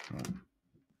 Right.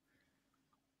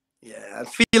 Yeah,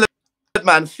 feel it,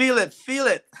 man. Feel it. Feel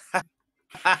it.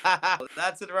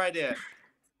 That's it right there.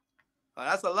 Oh,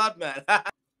 that's a lot, man.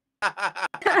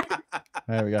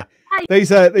 There we go.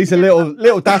 These are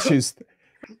little dashes.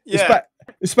 Yeah.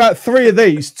 It's about 3 of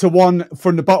these to 1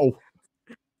 from the bottle.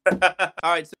 All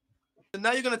right. So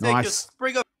now you're gonna take your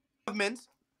sprig of mint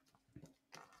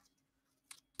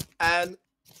and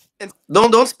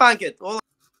don't spank it. Hold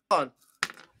on.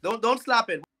 Don't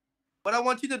slap it. What I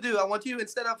want you to do, I want you to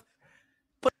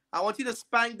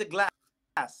spank the glass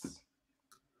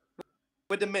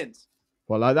with the mint.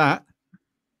 What, like that?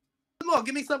 More,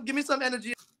 give me some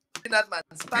energy in that, man.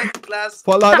 Spank the glass.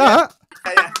 What, like that?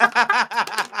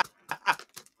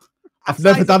 I've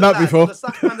never done that before.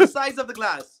 On the sides of the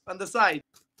glass, on the sides.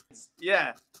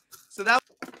 Yeah. So that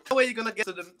way you're gonna get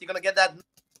that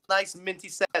nice minty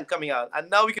scent coming out, and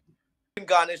now we can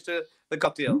garnish the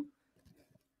cocktail.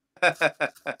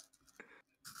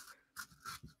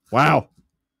 Wow.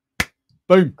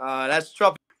 Boom. That's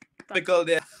tropical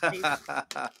there.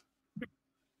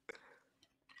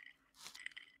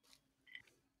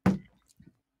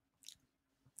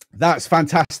 That's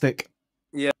fantastic.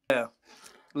 Yeah.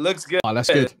 Looks good. Oh, that's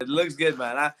good. It looks good,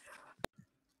 man.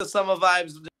 The summer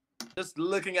vibes, just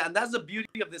looking at, and that's the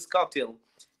beauty of this cocktail.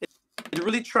 It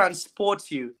really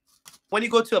transports you. When you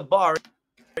go to a bar,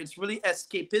 it's really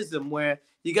escapism, where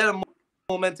you get a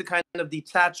moment to kind of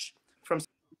detach from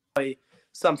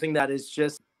something that is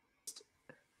just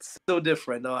so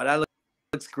different. Oh, that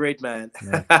looks great, man.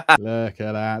 Look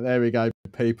at that. There we go,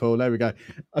 people. There we go.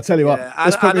 I'll tell you what.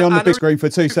 Let's put me on the big screen for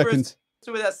 2 seconds.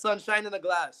 With that sunshine in the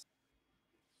glass.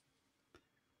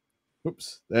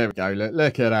 Oops. There we go.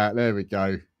 Look at that. There we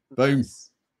go. Boom. Nice.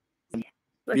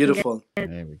 Beautiful.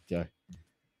 There we go.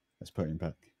 Let's put him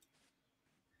back.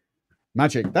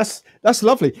 Magic. That's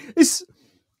lovely.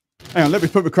 Hang on. Let me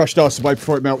put the crushed ice away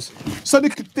before it melts. So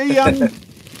because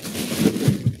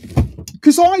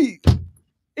I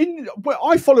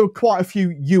follow quite a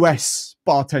few US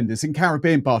bartenders and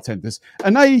Caribbean bartenders,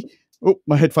 and my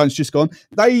headphones just gone.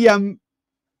 They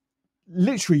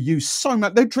literally use so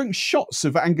much. They drink shots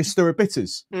of Angostura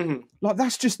bitters. Mm-hmm. Like,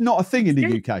 that's just not a thing in the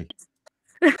UK.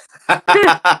 Good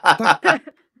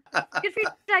for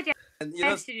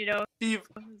digestion, you know, Steve.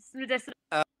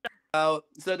 So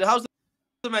the House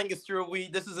of Angostura,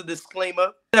 this is a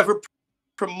disclaimer. Never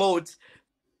promote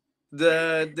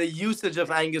the usage of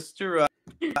Angostura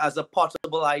as a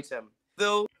potable item,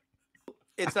 though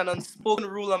it's an unspoken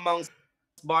rule amongst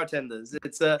bartenders.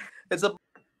 It's a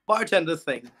bartender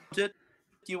thing.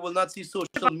 You will not see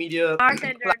social media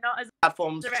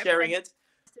platforms sharing it.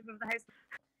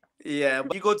 Yeah,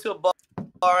 but you go to a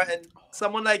bar and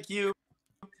someone like you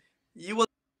will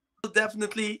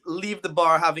definitely leave the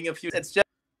bar having a few. It's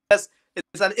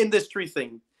an industry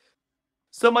thing.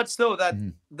 So much so that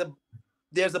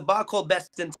there's a bar called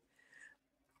Best in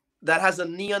that has a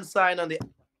neon sign on the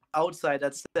outside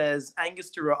that says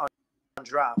Angostura on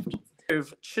draft.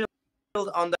 Serve chilled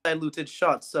undiluted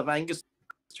shots of Angostura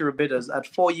bitters at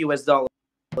 $4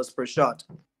 per shot.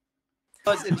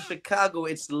 Because in Chicago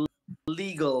it's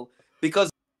legal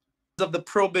because of the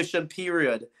Prohibition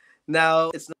period. Now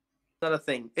it's not a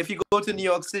thing. If you go to New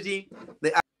York City,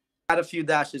 they add a few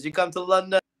dashes. You come to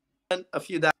London, a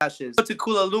few dashes. Go to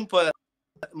Kuala Lumpur,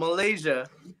 Malaysia,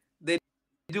 they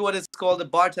do what is called the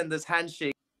bartender's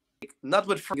handshake. Not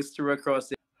with Angostura across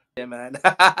there, man.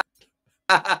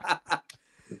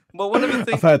 But one of the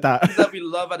things that we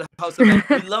love at the House of we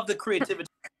love the creativity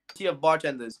of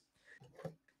bartenders.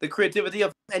 The creativity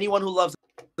of anyone who loves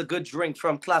a good drink,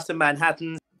 from classic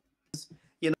Manhattans,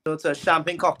 you know, to a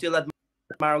champagne cocktail that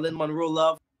Marilyn Monroe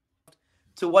loved,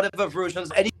 to whatever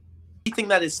versions, anything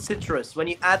that is citrus. When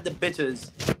you add the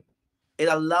bitters, it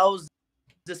allows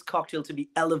this cocktail to be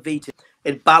elevated.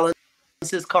 It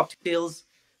balances cocktails.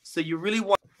 So you really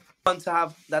want to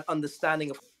have that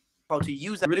understanding of how to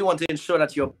use it. You really want to ensure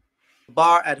that your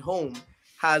bar at home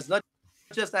has not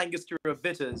just Angostura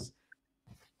bitters,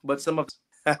 but some of.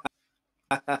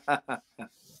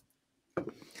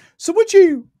 So would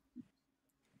you,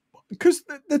 because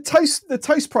the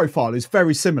taste profile is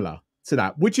very similar to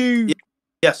that, would you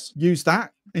use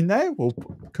that in there, or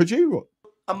could you?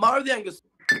 Amara the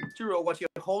Angostura, what you're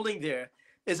holding there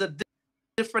is a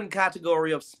different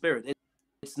category of spirit.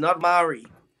 It's not Mari.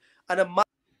 And a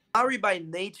Mari by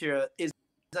nature is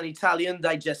an Italian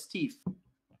digestif.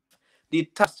 The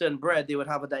Tuscan bread, they would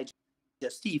have a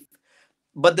digestif.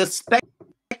 But the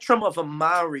spectrum of a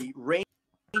Mari ranges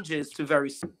ranges to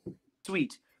very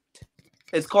sweet.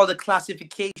 It's called the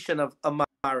classification of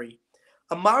Amari.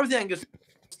 Amari the Angostura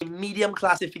is the medium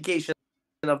classification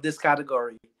of this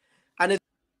category, and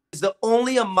it's the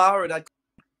only Amari that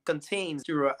contains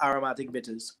pure aromatic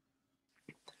bitters.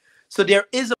 So there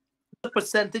is a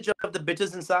percentage of the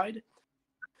bitters inside,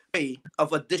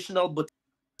 of additional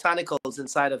botanicals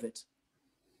inside of it.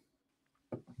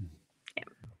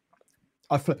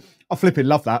 I flipping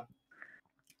love that.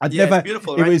 I'd Yeah, never. it's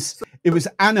beautiful, It right? was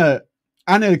Anna.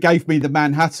 Anna gave me the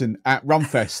Manhattan at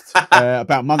Rumfest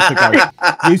about a month ago.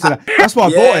 Using that. That's why I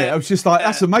bought it. I was just like,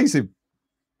 that's amazing.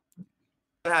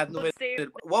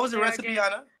 What was the recipe,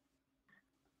 Anna?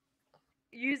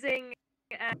 Using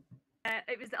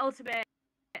it was the ultimate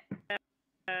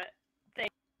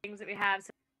things that we have.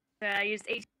 So I used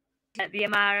the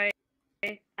Amari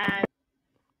and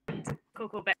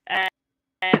cocoa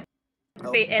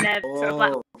in a sort of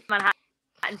like Manhattan.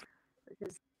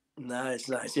 Nice.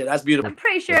 Yeah, that's beautiful. I'm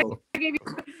pretty sure I gave you.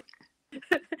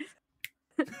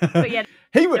 But yeah,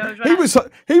 he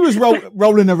was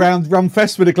rolling around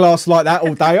Rumfest with a glass like that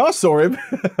all day. I saw him.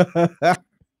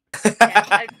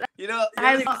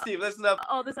 Steve, listen up,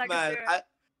 man.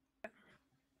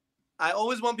 I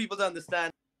always want people to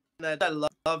understand that I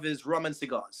love is rum and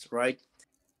cigars, right?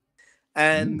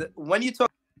 And when you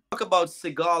talk about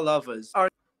cigar lovers, are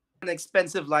an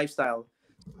expensive lifestyle.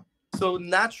 So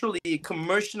naturally,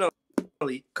 commercially,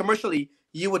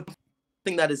 you would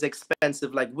think that is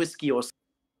expensive, like whiskey or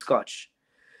scotch.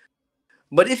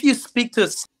 But if you speak to a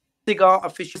cigar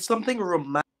official, something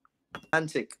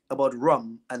romantic about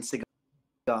rum and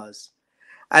cigars.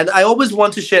 And I always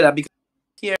want to share that because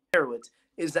here it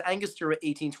is the Angostura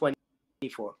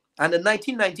 1824. And the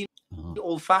 1919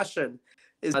 Old Fashioned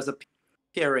is as a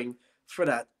pairing for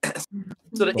that.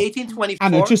 So the 1824.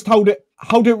 Anna, just hold it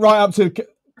right up to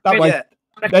that way. Yeah.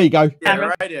 There you go. Yeah,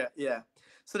 right there. Yeah.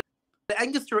 So the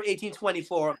Angostura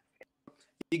 1824,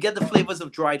 you get the flavors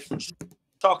of dried fruit,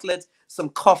 chocolate, some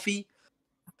coffee,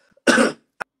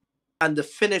 and the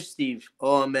finish, Steve.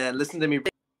 Oh man, listen to me. It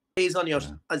stays on your,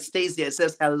 it stays there. It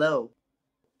says hello.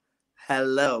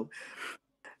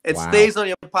 It stays on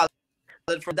your palate.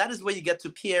 That is where you get to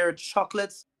pair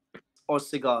chocolates or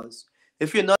cigars.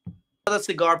 If you're not a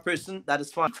cigar person, that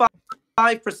is fine.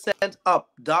 5%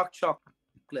 up dark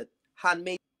chocolate,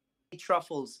 handmade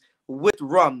truffles with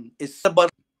rum is a bottle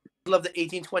of the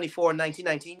 1824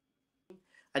 1919,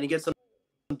 and you get some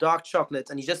dark chocolate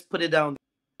and you just put it down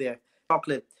there.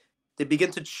 Chocolate, they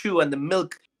begin to chew and the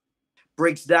milk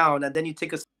breaks down, and then you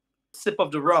take a sip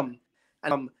of the rum,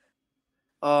 and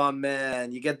oh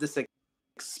man, you get this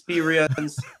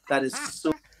experience that is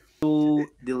so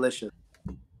delicious.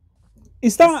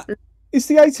 Is the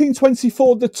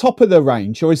 1824 the top of the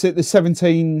range, or is it the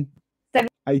 1787?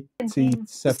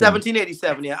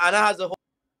 1787, yeah. Anna has a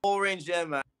whole range there,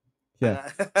 man. Yeah.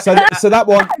 So that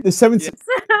one, the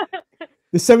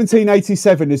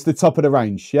 1787 is the top of the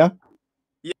range, yeah?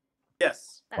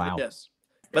 Yes. Wow. Yes.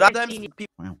 But sometimes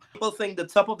people think the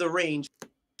top of the range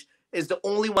is the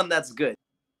only one that's good.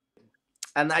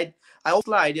 And I also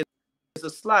slide. There's a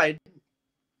slide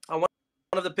on one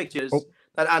of the pictures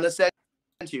that Anna sent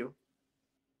you.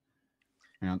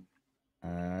 Hang on.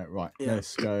 Right. Yeah.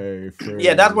 Let's go through.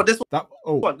 Yeah, that's what this one. That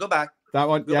one. Go back. That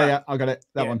one. Yeah, I got it.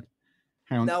 That one.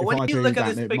 Hang on. Now, when you look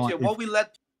at this picture, what we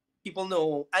let people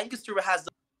know, Angostura has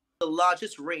the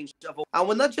largest range of, and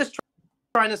we're not just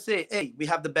trying to say, hey, we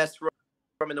have the best rum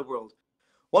in the world.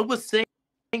 What we're saying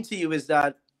to you is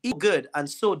that it's good and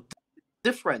so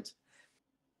different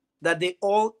that they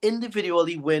all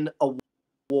individually win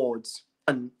awards,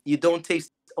 and you don't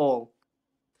taste all.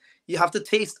 You have to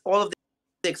taste all of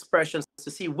the expressions to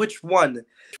see which one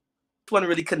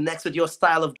really connects with your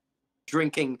style of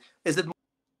drinking. Is it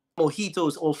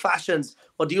mojitos, old fashions,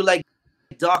 or do you like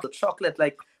dark chocolate?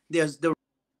 Like, there's the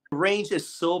range is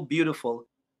so beautiful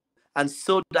and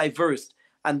so diverse,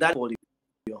 and that.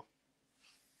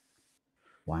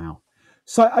 Wow.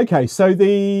 So okay, so if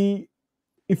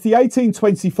the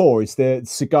 1824 is the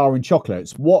cigar and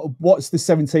chocolates, what's the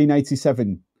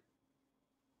 1787?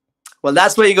 Well,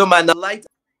 that's where you go, man. The light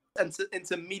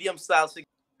into medium style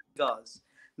cigars.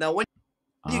 Now, when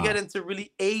you get into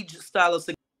really aged style of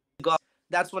cigars,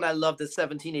 that's when I love the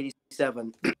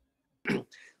 1787.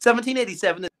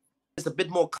 1787 is a bit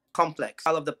more complex.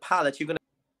 Out of the palate, you're going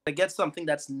to get something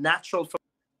that's natural from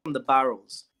the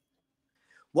barrels.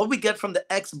 What we get from the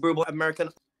ex-bourbon American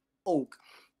oak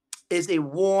is a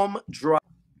warm, dry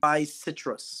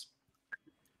citrus.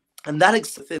 And that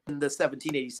exists in the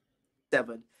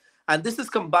 1787. And this is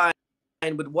combined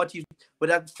with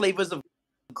that flavors of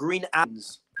green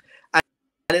apples.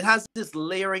 it has this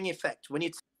layering effect. When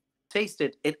you taste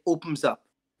it, it opens up.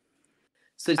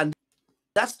 So, and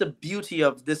that's the beauty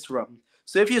of this rum.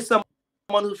 So if you're someone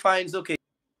who finds, okay,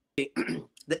 the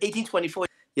 1824,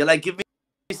 you're like, give me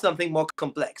something more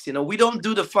complex. You know, we don't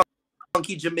do the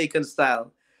funky Jamaican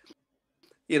style.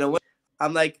 You know,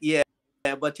 I'm like, yeah,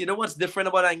 but you know what's different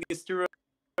about Angostura?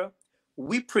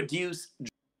 We produce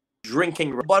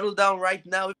drinking rum. Bottle down right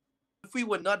now. If we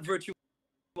were not virtual,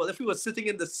 if we were sitting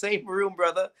in the same room,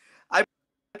 brother, I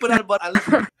put out a bottle and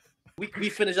listen, we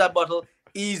finish that bottle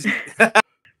easy.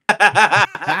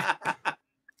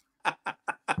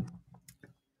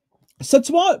 So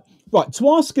to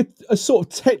ask a sort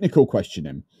of technical question,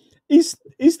 then, is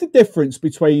the difference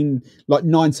between like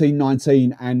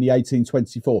 1919 and the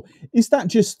 1824, is that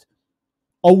just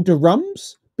older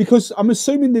rums? Because I'm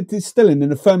assuming the distilling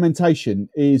and the fermentation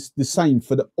is the same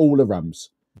for all the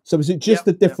rums. So is it just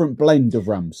a different blend of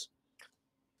rums?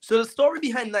 So the story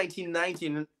behind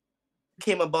 1919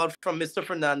 came about from Mr.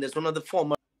 Fernandez, one of the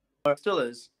former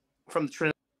distillers from the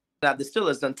Trinidad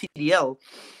Distillers, and TDL.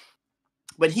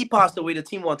 When he passed away, the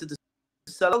team wanted to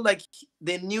sell it. Like,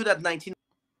 they knew that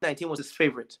 1919 was his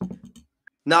favorite.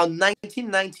 Now,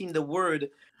 1919, the word,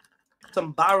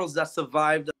 some barrels that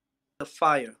survived the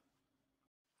fire.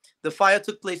 The fire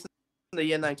took place in the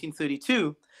year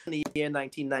 1932, in the year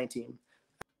 1919.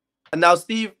 And now,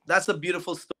 Steve, that's a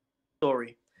beautiful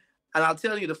story. And I'll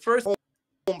tell you, the first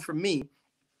home for me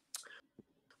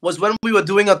was when we were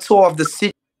doing a tour of the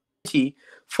city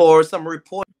for some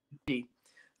reporting.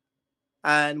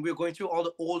 And we were going through all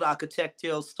the old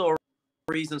architectural stories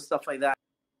and stuff like that.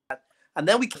 And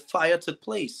then fire took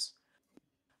place.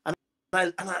 And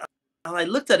I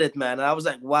looked at it, man, and I was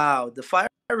like, wow, the fire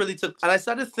really took. And I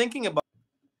started thinking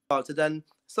about it, and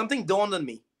something dawned on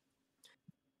me.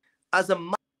 As a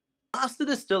master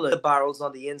distiller, the barrels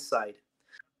on the inside,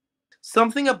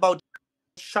 something about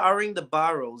charring the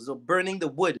barrels or burning the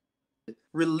wood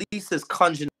releases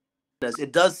congeners.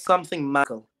 It does something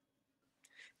magical.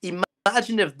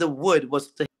 Imagine if the wood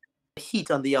was the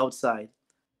heat on the outside.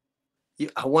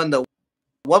 I wonder,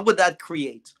 what would that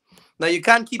create? Now, you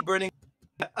can't keep burning.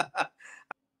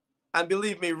 And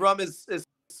believe me, rum is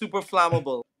super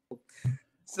flammable.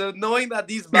 So knowing that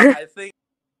these barrels, I think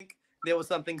there was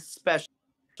something special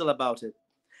about it.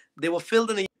 They were filled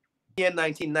in the year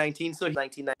 1919, so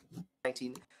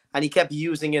 1919, and he kept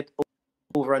using it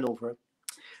over and over.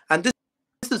 And this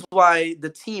is why the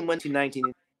team went to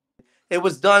 1919. It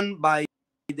was done by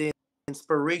the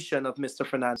inspiration of Mr.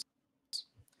 Fernandez.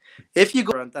 If you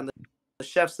go and the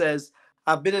chef says,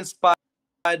 I've been inspired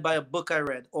by a book I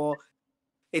read or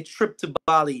a trip to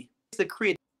Bali, it's the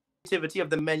creativity of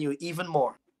the menu even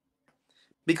more.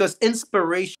 Because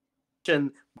inspiration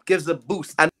gives a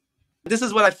boost. And this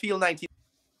is what I feel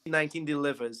 1919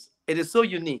 delivers. It is so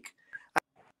unique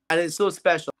and it's so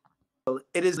special.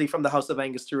 It is from the House of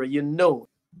Angostura. You know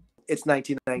it's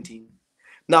 1919.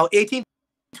 Now,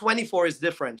 1824 is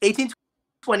different.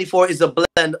 1824 is a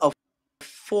blend of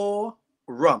 4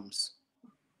 rums.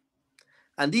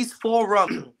 And these 4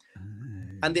 rums,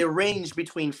 and they range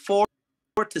between 4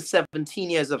 to 17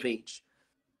 years of age.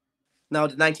 Now,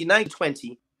 the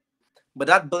 1920, but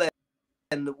that blend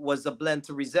was a blend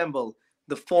to resemble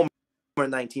the former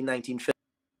 1919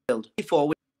 field,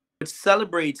 which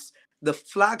celebrates the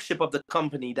flagship of the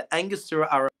company, the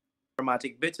Angostura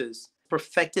aromatic bitters,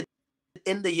 perfected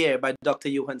in the year by Dr.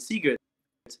 Johann Siegert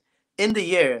in the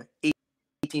year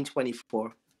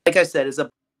 1824. Like I said, it's a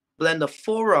blend of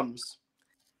 4 rums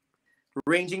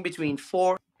ranging between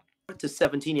 4 to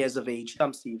 17 years of age.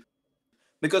 Come, Steve,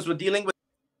 because we're dealing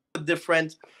with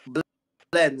different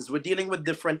blends. We're dealing with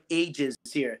different ages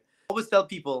here. I always tell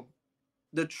people,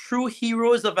 the true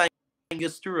heroes of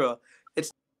Angostura,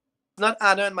 it's not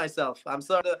Anna and myself. I'm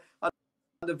sorry, on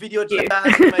the video chat,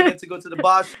 I get to go to the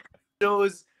bar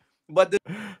shows, but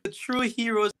the true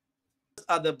heroes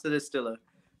are the distiller,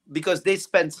 because they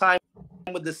spend time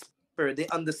with the spirit. They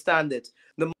understand it.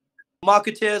 The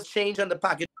marketers change on the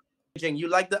packaging. You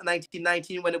like the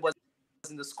 1919 when it was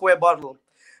in the square bottle,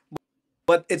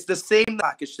 but it's the same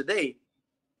package today.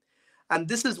 And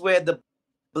this is where the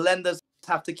blenders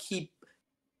have to keep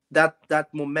that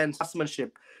momentum,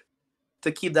 craftsmanship,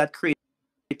 to keep that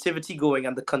creativity going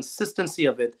and the consistency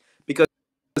of it, because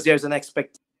there's an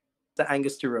expectation to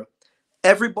Angostura.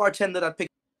 Every bartender that picks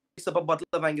up a bottle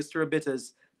of Angostura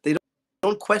bitters, they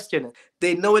don't question it.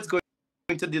 They know it's going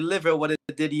to deliver what it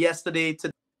did yesterday,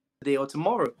 today, or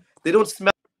tomorrow. They don't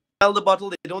smell the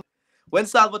bottle. They don't. When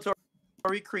Salvatore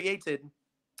created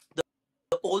the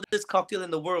oldest cocktail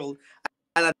in the world,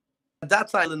 and at that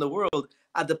time in the world,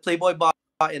 at the Playboy Bar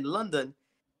in London,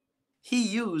 he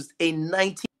used a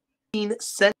 19th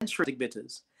century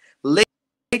bitters.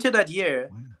 Later that year,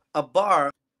 a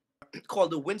bar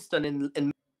called the Winston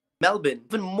in Melbourne,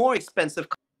 even more expensive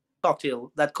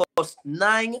cocktail that cost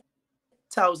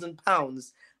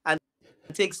 £9,000 and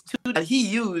takes two. And he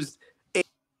used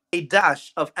a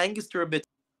dash of Angostura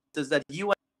bitters that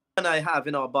you and I have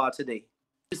in our bar today.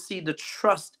 You see the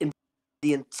trust in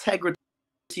the integrity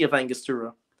of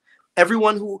Angostura.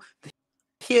 Everyone who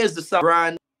hears the sound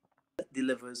brand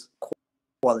delivers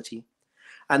quality.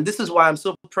 And this is why I'm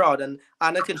so proud, and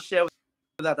Anna can share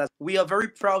that. As we are very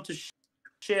proud to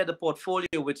share the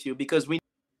portfolio with you, because we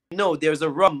know there's a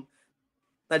rum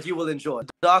that you will enjoy.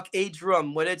 Dark aged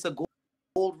rum, whether it's a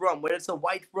gold rum, whether it's a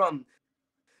white rum,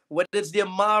 whether it's the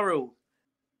Amaro,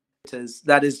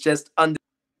 that is just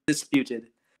undisputed.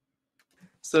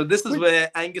 So this is where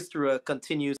Angostura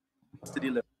continues to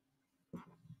deliver.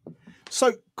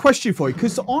 So, question for you,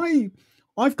 because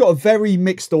I've got a very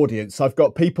mixed audience. I've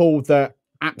got people that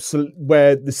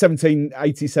where the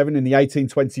 1787 and the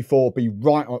 1824 be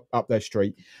right up their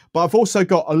street, but I've also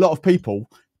got a lot of people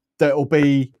that will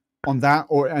be on that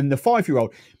and the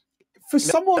 5-year-old. For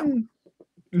someone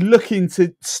looking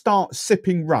to start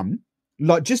sipping rum,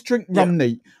 like just drink rum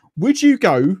neat, would you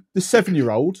go the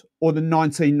 7-year-old or the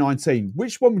 1919?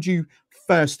 Which one would you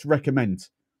first recommend?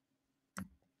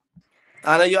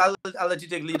 Anna, I'll let you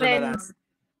take lead on that.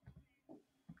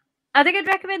 I think I'd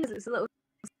recommend it's a little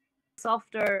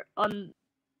softer on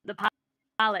the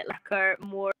palate, like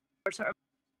more sort of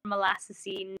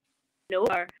molassesy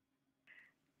note.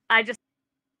 I just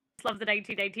love the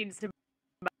 1919s to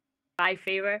my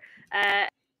favour. That's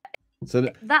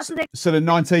the thing. So the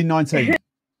 1919.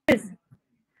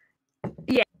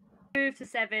 Yeah, move to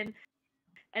 7,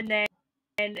 and then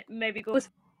maybe go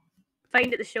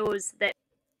find at the shows that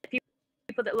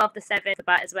people that love the 7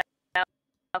 about as well,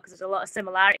 because there's a lot of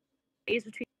similarities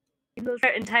between those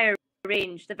entire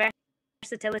range. The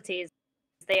versatility is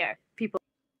there. People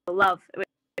love,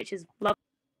 which is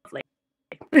lovely.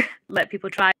 Let people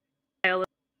try all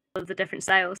of the different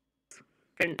styles,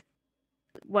 different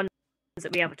ones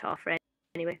that we have to offer.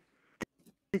 Anyway,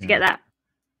 did you get that?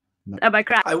 No. Am I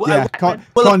correct? I will have to.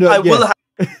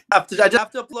 I just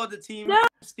have to applaud the team,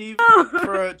 Steve,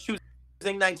 for choosing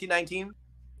 1919.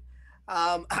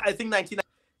 I think 19.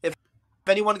 If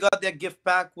anyone got their gift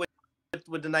back with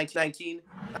the 1919,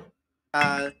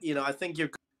 I think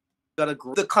you've got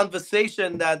the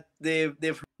conversation that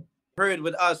they've heard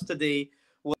with us today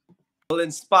will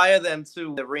inspire them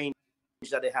to the range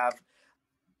that they have.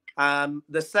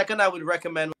 The second I would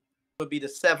recommend would be the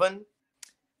 7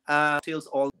 cocktails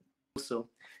also.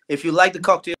 If you like the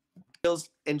cocktails,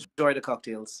 enjoy the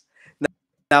cocktails.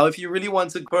 Now, if you really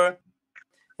want to go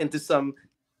into some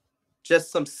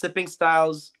sipping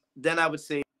styles, then I would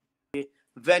say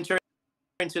venture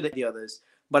into the others.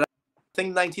 But I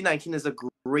think 1919 is a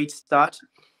great start.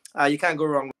 You can't go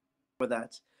wrong with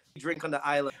that. Drink on the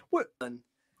island with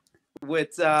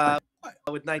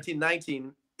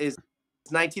 1919 is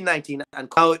 1919, and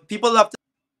people love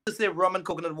to say rum and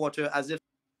coconut water as if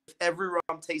every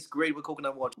rum tastes great with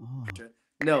coconut water.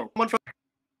 No, someone from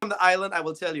the island, I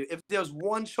will tell you, if there's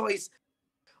one choice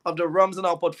of the rums in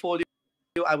our portfolio,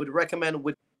 I would recommend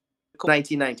with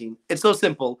 1919. It's so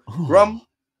simple. Rum,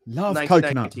 love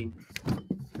coconut.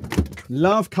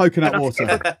 Love coconut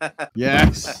water.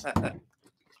 Yes.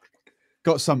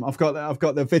 Got some. I've got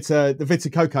the Vita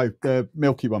Coco, the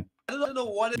milky one. I don't know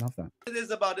what it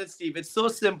is about it, Steve. It's so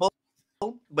simple,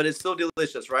 but it's so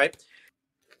delicious, right?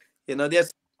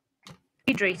 There's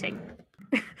hydrating.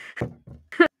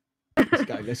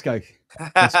 Let's go.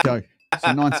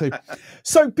 So 19.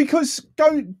 So because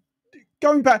going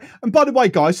back, and by the way,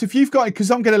 guys, if you've got,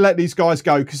 because I'm going to let these guys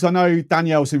go, because I know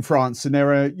Danielle's in France, and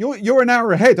you're an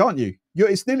hour ahead, aren't you?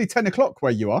 It's nearly 10 o'clock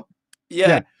where you are.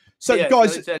 Yeah. So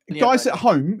guys at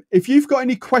home, if you've got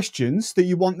any questions that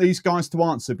you want these guys to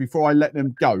answer before I let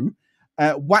them go,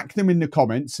 whack them in the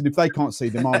comments, and if they can't see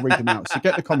them, I'll read them out. So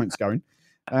get the comments going.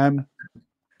 I'm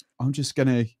just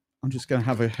gonna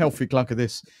have a healthy glug of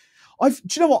this. Do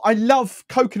you know what? I love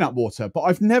coconut water, but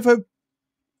I've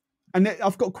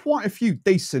got quite a few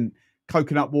decent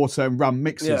coconut water and rum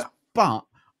mixes, but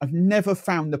I've never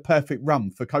found the perfect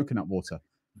rum for coconut water.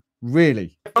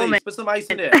 Really? Put some ice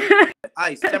in there.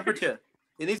 Ice temperature.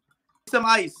 You need some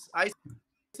ice. Ice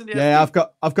in there. Yeah, I've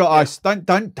got ice.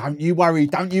 Don't you worry.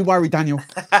 Don't you worry, Daniel.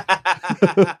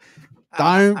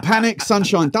 Don't panic,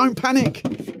 sunshine. Don't panic.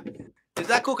 Is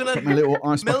that coconut little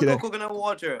ice milk bucket or coconut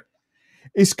water?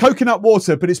 It's coconut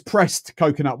water, but it's pressed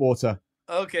coconut water.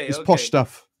 Okay. It's posh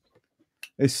stuff.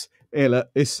 It's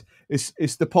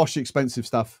the posh, expensive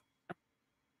stuff.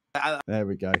 There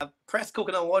we go. Pressed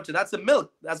coconut water. That's a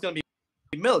milk. That's gonna be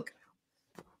milk.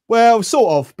 Well,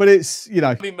 sort of, but it's, you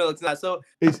know, Be milk now. So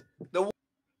it's the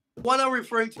one I'm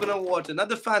referring to coconut water, not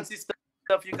the fancy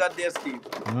stuff you got there, Steve.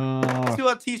 You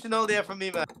are teaching all there for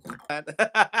me, man.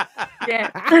 Yeah.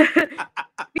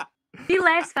 Be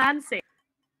less fancy.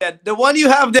 Yeah, the one you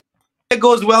have there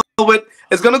goes well with.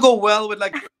 It's gonna go well with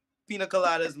like pina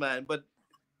coladas, man. But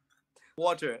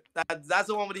water. That's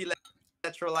the one with the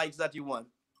electrolytes that you want.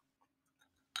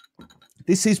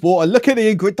 This is water. Look at the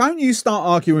ingredient. Don't you start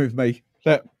arguing with me.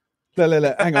 Look.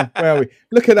 Hang on. Where are we?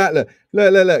 Look at that.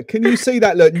 Look. Can you see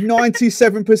that? Look,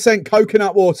 97%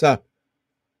 coconut water.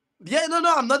 Yeah, no,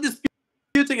 I'm not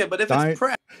disputing it. But if it's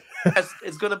pressed,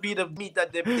 it's gonna be the meat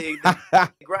that they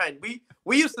grind.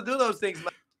 We used to do those things,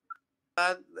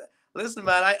 man. Listen,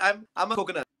 man, I'm a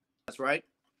coconut, right?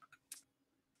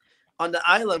 On the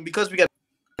island, because we get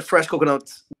fresh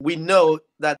coconuts, we know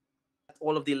that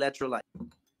all of the electrolytes.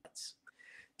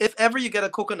 If ever you get a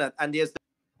coconut and there's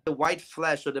the white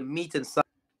flesh or the meat inside,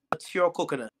 pure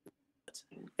coconut,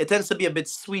 it tends to be a bit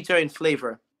sweeter in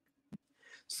flavor.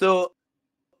 So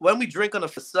when we drink on a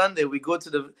Sunday, we go to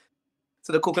the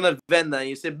coconut vendor and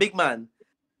you say, "Big man,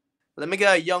 let me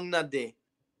get a young nut day.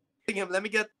 Let me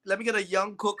get a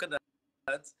young coconut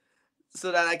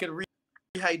so that I can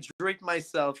rehydrate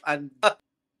myself." And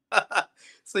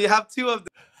so you have two of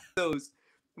those.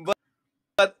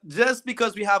 But just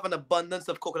because we have an abundance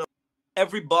of coconut,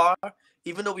 every bar,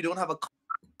 even though we don't have a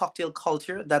cocktail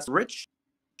culture that's rich,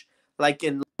 like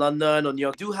in London or New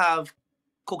York, do have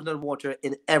coconut water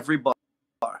in every bar.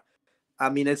 I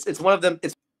mean, it's one of them.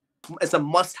 It's a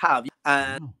must-have,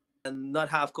 and not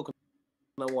have coconut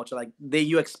water like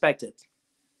you expect it.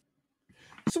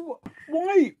 So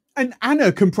why? And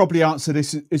Anna can probably answer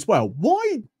this as well.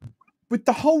 Why, with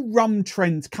the whole rum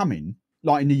trend coming,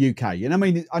 like in the UK, and I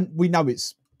mean, we know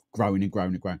it's growing and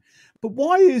growing and growing, but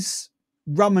why is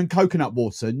rum and coconut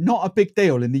water not a big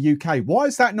deal in the UK? Why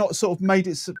has that not sort of made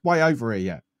its way over here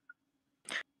yet?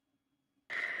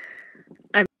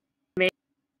 I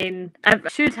mean, I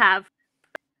should have,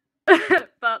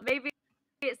 but maybe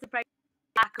it's the price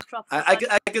of tropical.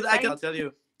 I can tell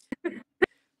you.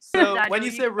 So when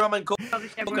you say rum and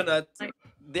coconut,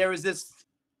 there's this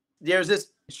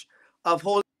of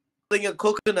holding a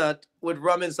coconut with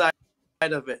rum inside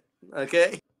of it.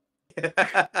 Okay.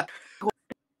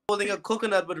 Holding a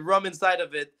coconut with rum inside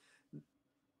of it,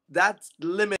 that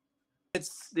limits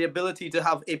the ability to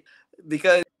have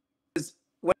because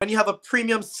when you have a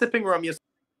premium sipping rum, you're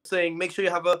saying make sure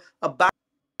you have a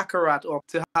baccarat or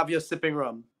to have your sipping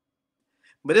rum.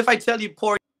 But if I tell you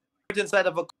pour it inside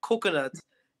of a coconut,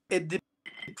 it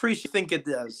depreciates. You think it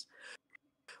does.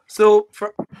 So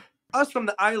for us from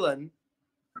the island,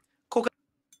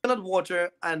 coconut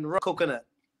water and rum coconut,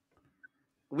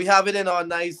 we have it in our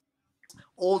nice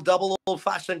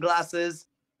old-fashioned glasses.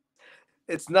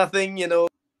 It's nothing,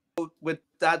 with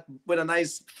a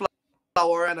nice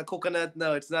flower and a coconut.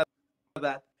 No, it's not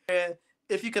that.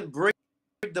 If you can break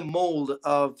the mold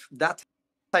of that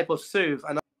type of serve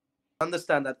and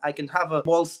understand that I can have a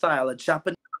small style, a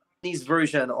Japanese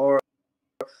version or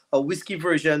a whiskey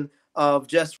version of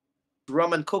just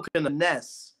rum and coconut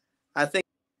ness, I think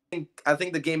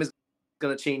the game is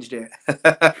gonna change there.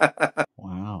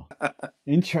 Wow,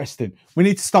 interesting. We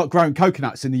need to start growing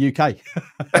coconuts in the UK.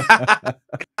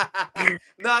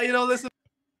 No, listen,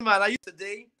 man.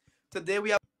 Today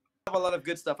we have a lot of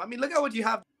good stuff. I mean, look at what you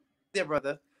have there,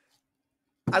 brother.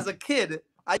 As a kid,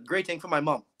 I grating for my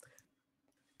mom.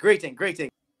 Grating.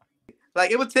 Like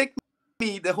it would take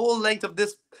me the whole length of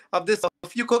this a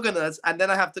few coconuts, and then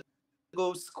I have to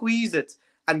go squeeze it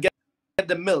and get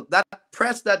the milk. That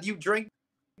press that you drink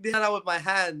that out with my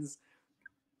hands,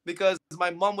 because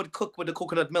my mom would cook with the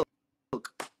coconut milk.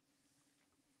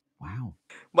 Wow.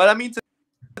 But I mean,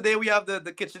 today we have the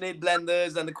KitchenAid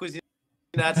blenders and the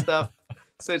Cuisinart stuff,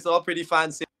 so it's all pretty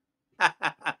fancy.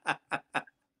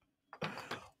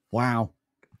 Wow.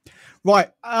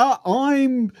 Right,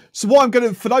 so what I'm going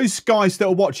to, for those guys that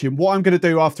are watching, what I'm going to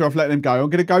do after I've let them go, I'm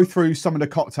going to go through some of the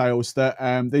cocktails that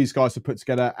these guys have put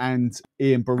together, and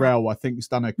Ian Burrell, I think, has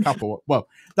done a couple. Well,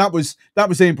 that was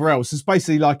Ian Burrell. So it's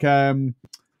basically like a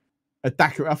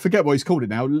daiquiri. I forget what he's called it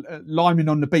now. Liming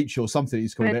on the beach or something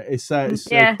he's called it. It's a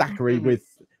daiquiri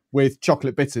with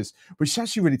chocolate bitters, which is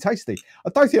actually really tasty. I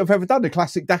don't think I've ever done a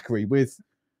classic daiquiri with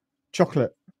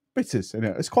chocolate bitters in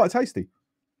it. It's quite tasty.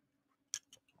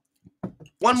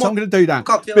 One more. So I'm going to do that.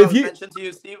 Cocktail but if you mentioned to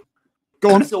you, Steve.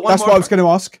 Go on. So That's what I was going to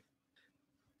ask.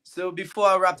 So before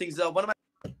I wrap things up, one of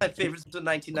my favorites was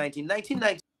 1919.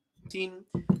 1919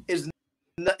 is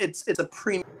it's a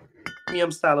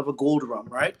premium style of a gold rum,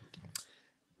 right?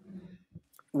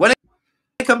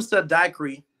 comes to a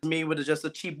daiquiri, me with just a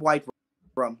cheap white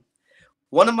rum.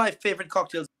 One of my favorite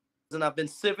cocktails, and I've been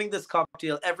serving this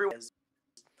cocktail everywhere,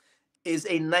 is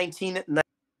a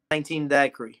 1919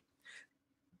 daiquiri.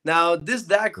 Now, this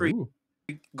daiquiri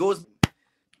goes.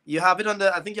 You have it on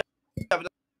the. I think you have it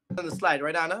on the slide,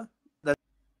 right, Anna? Does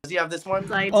he have this one?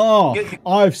 Slide. Oh,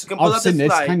 I've seen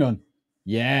this. Slide. Hang on.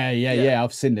 Yeah.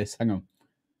 I've seen this. Hang on.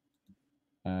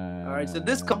 All right. So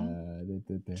this comes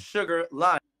sugar,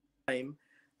 lime,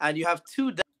 and you have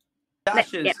 2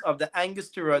 dashes of the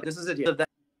Angostura. This is it here. The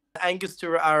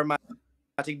Angostura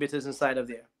aromatic bitters inside of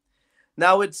there.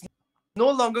 Now it's no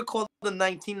longer called the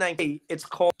 1990. It's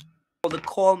called the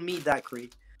Call Me Daiquiri.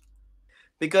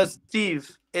 Because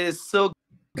Steve, it is so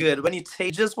good when you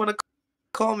taste. Just want to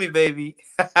call me, baby.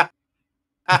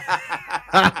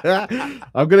 I'm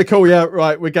gonna call you out.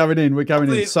 Right, we're going in. We're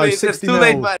going in. So please, 60 it's too mil.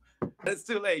 late, man. It's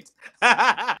too late.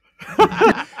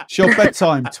 It's your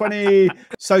bedtime. 20.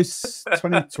 So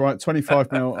 20. Right,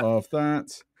 25 mil of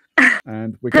that.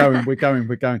 And we're going.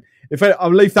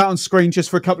 I'll leave that on screen just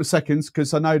for a couple of seconds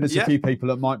because I know there's a few people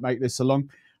that might make this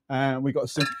along. We got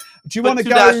some. Do you want to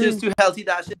go? 2 healthy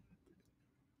dashes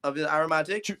of the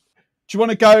aromatic. Do you want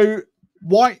to go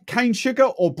white cane sugar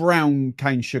or brown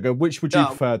cane sugar? Which would you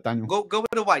prefer, Daniel? Go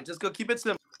with the white. Just go. Keep it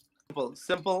simple.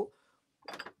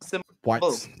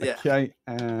 White. Yeah. Okay.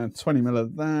 20 mil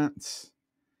of that.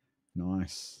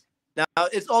 Nice. Now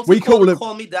it's also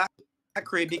call me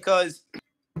daiquiri because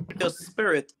your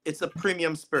spirit. It's a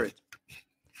premium spirit.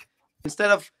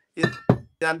 Instead of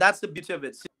and that's the beauty of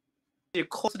it. So you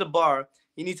call to the bar.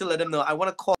 You need to let them know. I want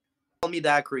to call me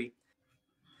daiquiri.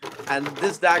 And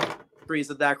this daiquiri is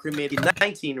a daiquiri made in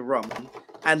 19 rum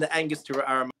and the Angostura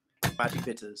aromatic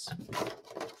bitters.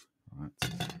 Right.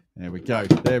 There we go.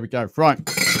 Right.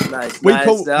 Nice. We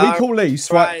call these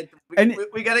right.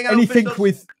 We're getting anything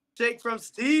with shake from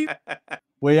Steve.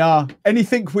 We are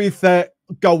anything with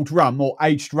gold rum or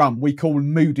aged rum. We call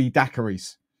moody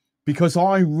daiquiris because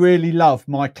I really love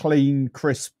my clean,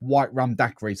 crisp white rum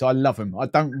daiquiris. I love them. I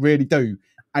don't really do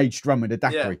aged rum with a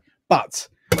daiquiri, but.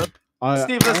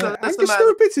 Steve, listen,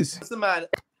 man.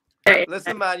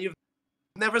 Listen, man. You've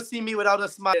never seen me without a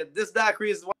smile. This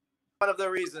daiquiri is one of the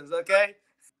reasons. Okay.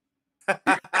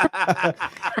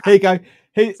 Here you go.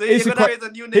 Here's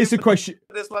a question.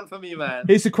 This one for me, man.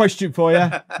 Here's a question for you.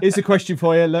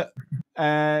 Look,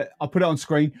 I'll put it on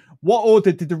screen. What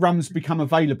order did the rums become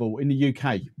available in the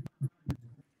UK?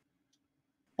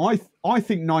 I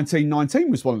think 1919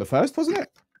 was one of the first, wasn't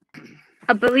it?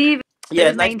 I believe.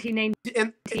 Yeah,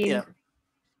 1919.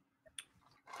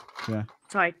 Yeah.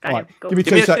 Sorry, right. go.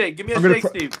 Give me a shake. Give me a shake,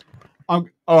 Steve. All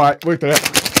right, we'll do it.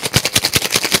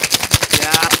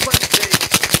 Yeah.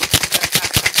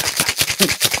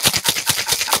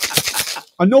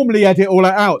 I normally edit all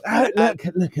that out.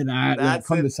 Look at that. That's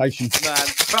conversation. Man,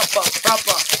 proper.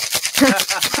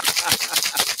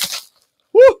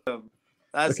 Woo!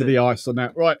 That's Look at the ice on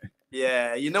that. Right.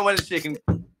 Yeah, you know when it's shaking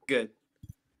good.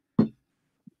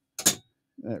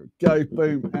 There we go,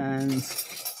 boom, and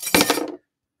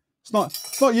it's not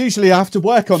usually I have to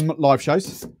work on live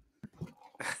shows.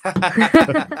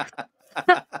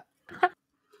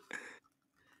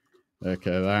 Look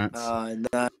at that. Oh,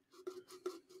 no.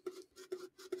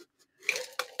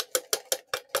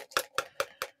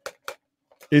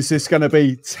 Is this going to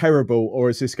be terrible or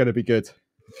is this going to be good?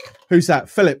 Who's that?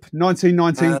 Philip,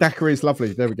 1919 daiquiri is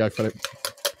lovely. There we go, Philip.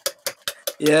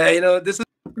 Yeah, you know, this is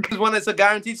one that's a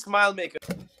guaranteed smile maker.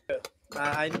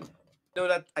 I know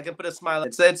that I can put a smile.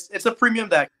 It's a premium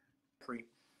daiquiri.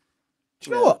 Do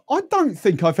you know what? I don't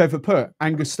think I've ever put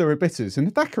Angostura bitters in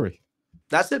a daiquiri.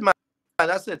 That's it, man.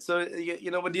 That's it. So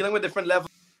you know, we're dealing with different levels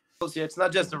here. It's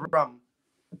not just the rum.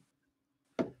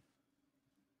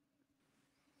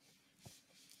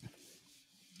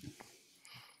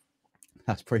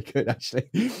 That's pretty good, actually.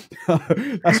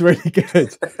 That's really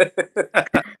good.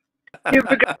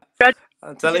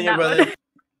 I'm telling you, brother.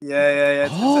 Yeah.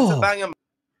 It's a banger,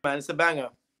 man. It's a banger.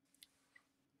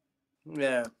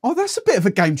 Yeah. Oh, that's a bit of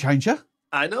a game changer.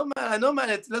 I know, man.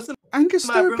 Listen,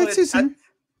 Angostura bitters.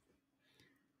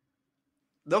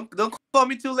 Don't call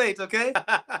me too late, okay?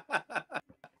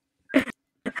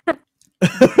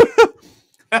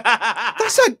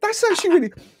 That's actually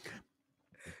really.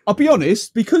 I'll be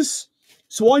honest, because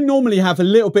I normally have a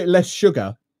little bit less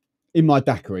sugar in my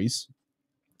daiquiris,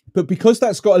 but because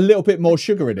that's got a little bit more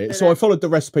sugar in it, so I followed the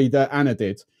recipe that Anna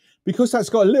did. Because that's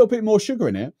got a little bit more sugar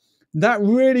in it, that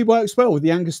really works well with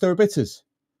the Angostura bitters.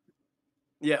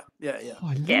 Yeah. Oh,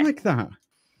 I like that.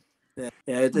 Yeah.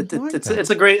 It's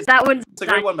a great. That one's a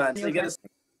great one, man. So you get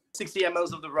 60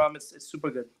 mLs of the rum. It's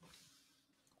super good.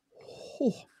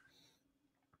 Oh.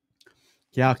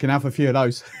 Yeah, I can have a few of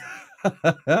those.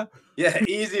 Yeah,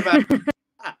 easy, man.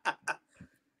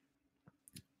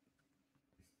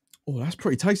 Oh, that's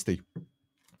pretty tasty.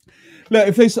 Look,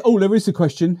 if there's there is a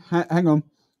question. Hang on.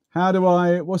 How do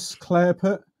I? What's Claire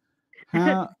put?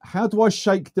 How do I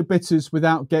shake the bitters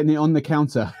without getting it on the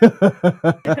counter?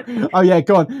 Oh yeah,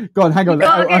 go on. Hang on.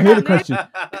 I hear the question.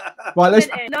 Right,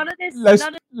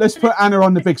 let's put Anna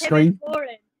on the big screen.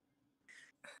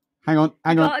 Hang on,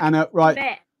 Anna.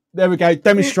 Right, there we go.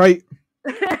 Demonstrate.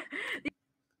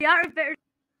 The art of bitter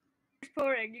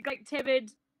pouring. You got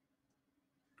timid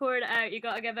pouring it out. You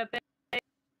got to give a bit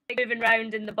moving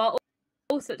round in the bottle,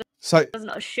 so it does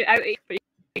not shoot out. But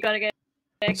you got to get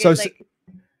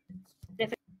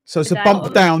so it's a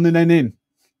bump down and then in.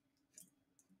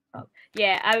 Oh,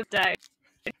 yeah, out down.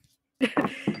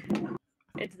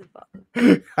 Into the bottom.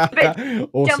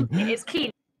 Awesome. Jumpy, it's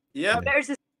keen. Yeah. Bitter's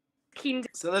is keen.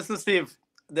 So listen, Steve.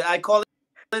 I call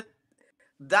it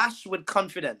dash with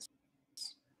confidence.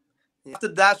 You have to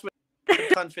dash with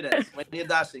confidence when you're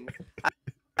dashing.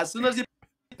 As soon as you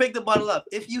pick the bottle up,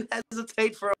 if you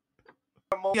hesitate for a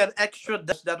moment, an extra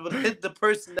dash that would hit the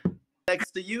person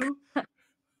next to you,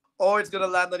 or it's gonna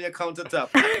land on your countertop.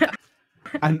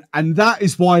 And that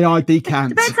is why I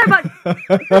decant. Depends how much.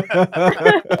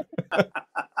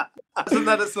 That's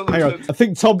another solution. Hang on. I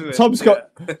think Tom's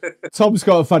got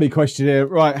a funny question here.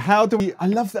 Right, how do we? I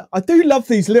love that. I do love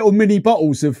these little mini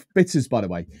bottles of bitters, by the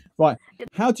way. Right,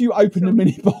 how do you open the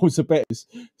mini bottles of bitters?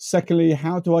 Secondly,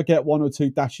 how do I get 1 or 2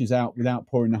 dashes out without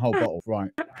pouring the whole bottle? Right,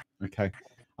 okay.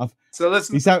 So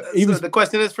listen. The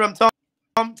question is from Tom.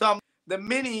 Tom, the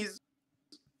minis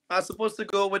are supposed to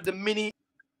go with the mini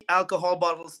alcohol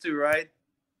bottles too, right?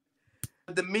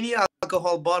 The mini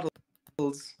alcohol bottles,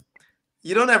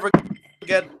 you don't ever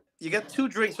get 2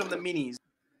 drinks from the minis.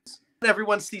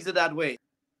 Everyone sees it that way.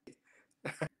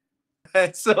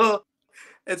 So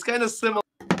it's kind of similar.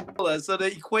 So the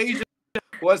equation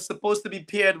was supposed to be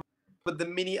paired with the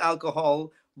mini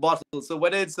alcohol bottle. So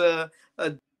whether it's a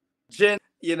gin,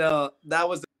 that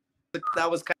was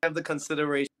kind of the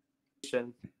consideration.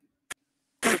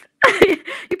 You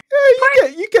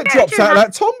get drops out of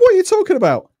that, Tom. What are you talking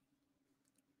about?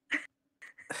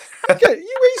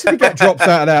 You easily get drops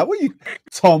out of that.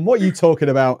 Tom? What are you talking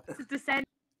about? This is descended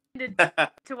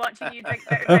to watching you drink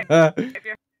better.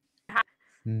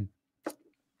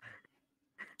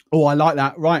 Oh, I like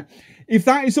that. Right. If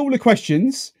that is all the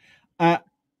questions, I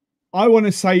want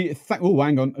to say oh,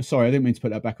 hang on. Sorry, I didn't mean to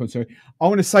put that back on. Sorry. I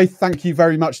want to say thank you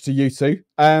very much to you two.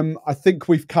 I think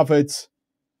we've covered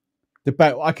the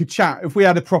bet. I could chat if we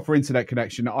had a proper internet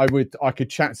connection. I could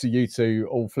chat to you two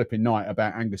all flipping night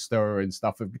about Angostura and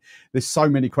stuff. There's so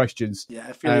many questions. Yeah,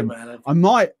 I feel you, man.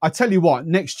 I tell you what,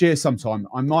 next year sometime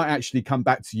I might actually come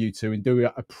back to you two and do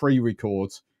a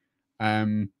pre-record,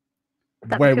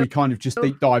 where we kind of just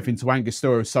deep dive into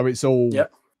Angostura. So it's all.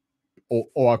 Yep.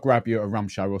 Or I'll grab you at a rum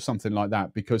show or something like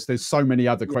that, because there's so many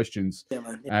other questions. Yeah,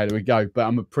 man. There we go. But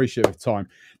I'm appreciative of time.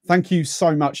 Thank you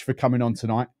so much for coming on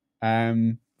tonight.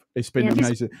 It's been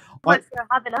amazing. Thanks for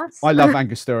having us. I love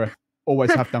Angostura.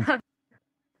 Always have done.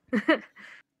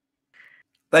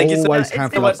 Thank you so much. Always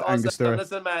have loved Angostura.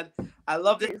 Listen, man, I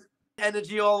love the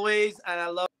energy always, and I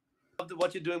love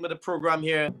what you're doing with the program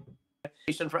here.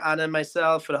 For Anna and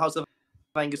myself, for the House of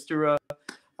Angostura.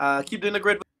 Keep doing the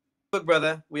great work,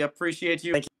 brother. We appreciate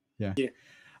you. Thank you. Yeah.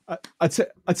 I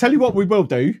tell you what we will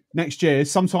do next year,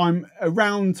 sometime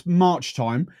around March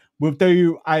time. We'll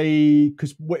do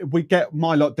because we get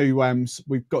my lot do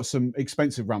we've got some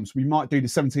expensive rums. We might do the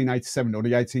 1787 or the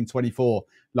 1824,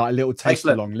 like a little taste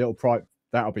along, little private.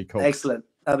 That'll be cool. Excellent.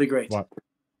 That'll be great. Right.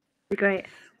 Be great.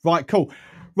 Right, cool.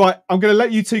 Right, I'm going to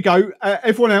let you two go.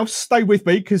 Everyone else, stay with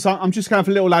me, because I'm just going to have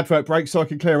a little advert break so I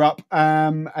can clear up.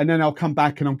 And then I'll come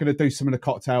back and I'm going to do some of the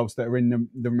cocktails that are in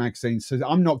the magazine. So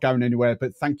I'm not going anywhere,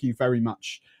 but thank you very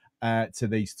much to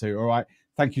these two. All right.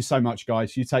 Thank you so much,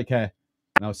 guys. You take care.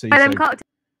 And I'll see you soon.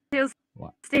 Cocktails,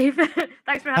 right. Steve.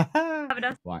 Thanks for having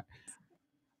us. Right.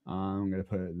 I'm going to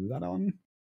put that on.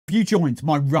 Have you joined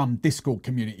my Rum Discord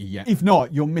community yet? If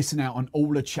not, you're missing out on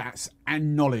all the chats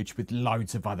and knowledge with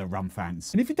loads of other rum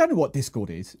fans. And if you don't know what Discord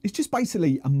is, it's just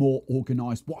basically a more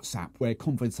organised WhatsApp where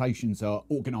conversations are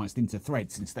organised into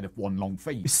threads instead of one long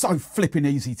feed. It's so flipping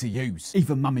easy to use.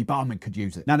 Even Mummy Barman could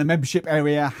use it. Now, the membership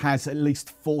area has at least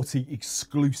 40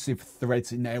 exclusive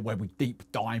threads in there where we deep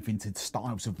dive into the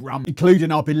styles of rum,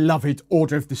 including our beloved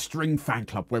Order of the String fan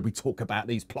club where we talk about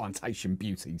these plantation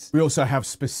beauties. We also have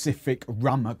specific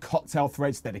rum cocktail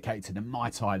threads dedicated to the Mai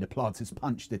Tai, the Planter's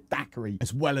Punch, the daiquiri,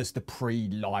 as well as the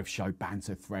pre-live show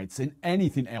banter threads and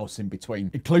anything else in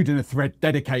between, including a thread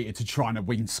dedicated to trying to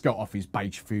wean Scott off his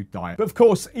beige food diet. But of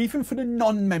course, even for the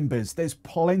non-members, there's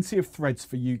plenty of threads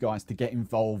for you guys to get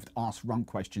involved, ask rum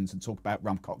questions and talk about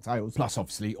rum cocktails, plus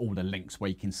obviously all the links where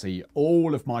you can see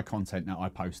all of my content that I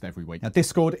post every week. Now,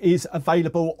 Discord is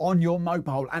available on your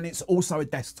mobile and it's also a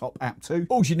desktop app too.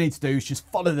 All you need to do is just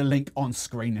follow the link on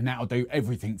screen and that'll do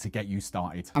everything to get you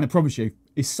started. And I promise you,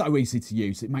 it's so easy to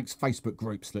use. It makes Facebook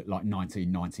groups look like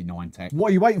 1999 tech. What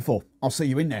are you waiting for? I'll see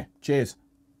you in there. Cheers.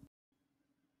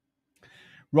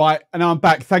 Right, and I'm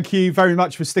back. Thank you very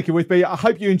much for sticking with me. I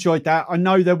hope you enjoyed that. I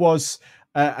know there was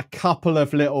a couple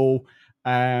of little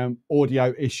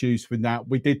audio issues with that.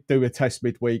 We did do a test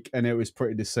midweek and it was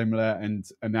pretty dissimilar and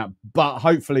that, but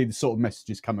hopefully the sort of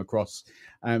messages come across.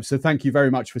 So thank you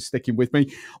very much for sticking with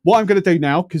me. What I'm going to do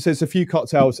now, because there's a few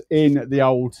cocktails in the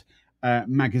old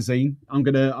magazine, I'm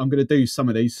gonna do some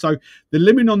of these. So the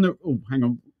lemon on the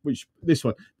this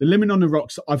one, the lemon on the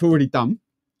rocks, I've already done.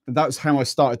 That's how I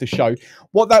started the show.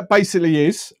 What that basically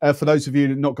is, for those of you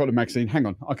that not got the magazine, hang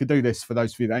on, I could do this for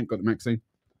those of you that ain't got the magazine.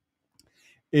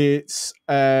 It's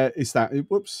that,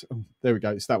 whoops, oh, there we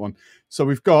go, it's that one. So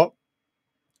we've got,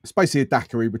 it's basically a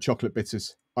daiquiri with chocolate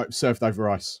bitters served over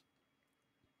ice.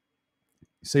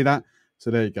 See that?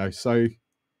 So there you go. So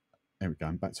there we go,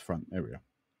 and back to front, there we go.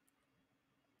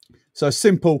 So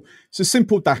it's a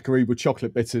simple daiquiri with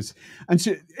chocolate bitters. And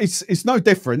it's no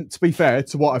different, to be fair,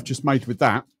 to what I've just made with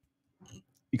that,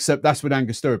 except that's with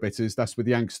Angostura bitters. That's with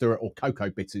the Angostura or cocoa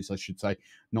bitters, I should say,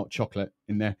 not chocolate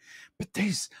in there. But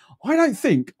this, I don't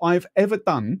think I've ever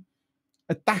done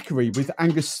a daiquiri with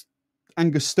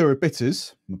Angostura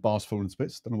bitters. My bar's fallen to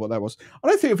bits, don't know what that was. I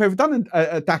don't think I've ever done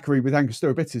a daiquiri with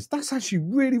Angostura bitters. That's actually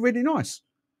really, really nice.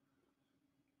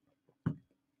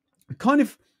 Kind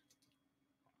of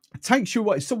takes you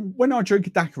away. So when I drink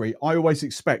a daiquiri, I always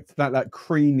expect that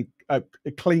clean,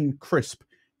 crisp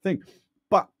thing.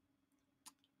 But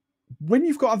when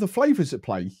you've got other flavors at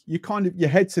play, you kind of, your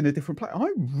head's in a different place. I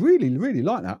really, really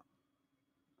like that.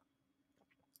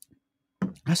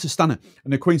 That's a stunner.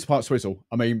 And the Queen's Park Swizzle,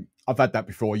 I mean, I've had that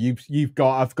before.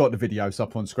 I've got the videos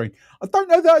up on screen. I don't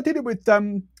know that I did it with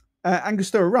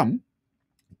Angostura Rum,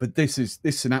 but this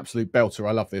is an absolute belter.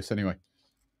 I love this anyway.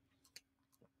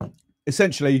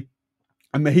 Essentially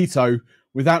a mojito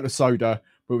without the soda,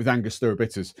 but with Angostura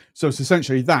bitters. So it's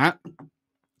essentially that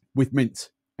with mint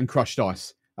and crushed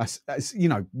ice. That's you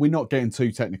know, we're not getting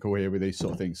too technical here with these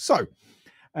sort of things. So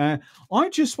I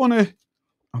just want to,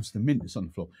 the mint is on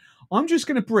the floor. I'm just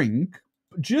going to bring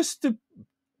this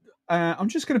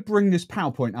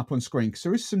PowerPoint up on screen because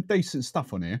there is some decent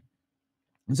stuff on here.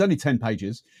 There's only 10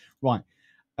 pages. Right.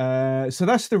 So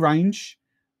that's the range.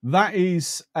 That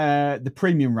is the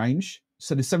premium range.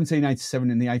 So the 1787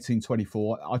 and the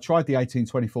 1824. I tried the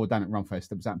 1824 down at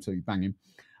Rumfest. It was absolutely banging.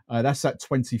 That's at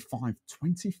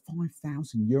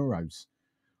 25,000 euros.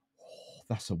 Oh,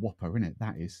 that's a whopper, isn't it?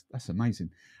 That's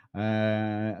amazing.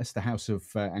 That's the House of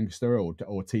Angostura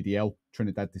or TDL,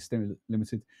 Trinidad Distillery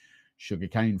Limited.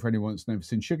 Sugarcane, for anyone that's never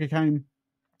seen sugarcane.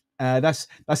 That's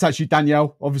actually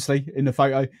Danielle, obviously, in the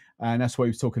photo. And that's what he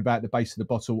was talking about, the base of the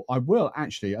bottle. I will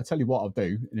actually, I'll tell you what I'll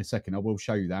do in a second. I will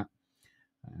show you that.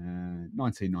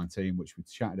 1919, which we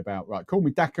chatted about. Right, Call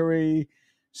Me Daiquiri,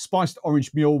 Spiced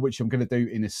Orange Mule, which I'm going to do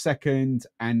in a second,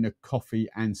 and the Coffee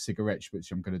and Cigarettes,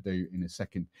 which I'm going to do in a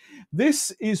second.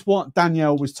 This is what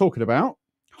Danielle was talking about.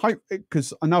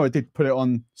 Because I know I did put it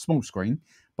on small screen,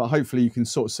 but hopefully you can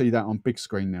sort of see that on big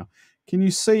screen now. Can you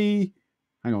see?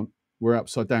 Hang on. We're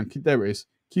upside down. There it is.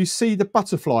 Can you see the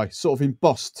butterfly sort of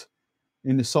embossed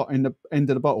in the end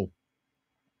of the bottle?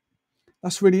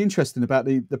 That's really interesting about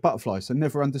the butterflies. I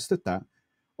never understood that.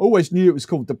 Always knew it was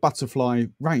called the butterfly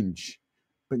range,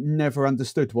 but never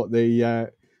understood what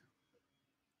the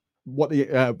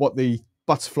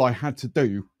butterfly had to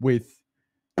do with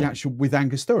the actual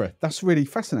Angostura. That's really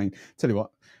fascinating. Tell you what,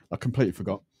 I completely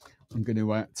forgot. I'm going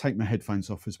to take my headphones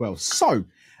off as well. So,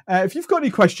 if you've got any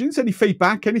questions, any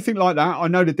feedback, anything like that, I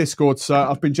know the Discord's,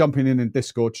 I've been jumping in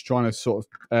Discord trying to sort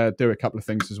of do a couple of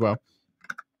things as well.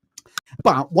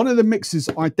 But one of the mixes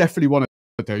I definitely want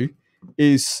to do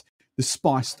is the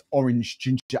spiced orange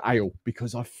ginger ale,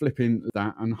 because I flip in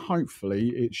that and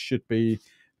hopefully it should be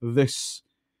this.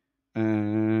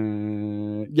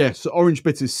 Yes, orange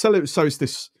bitters. So it's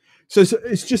this. So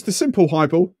it's just a simple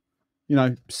highball. You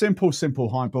know, simple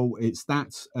highball. It's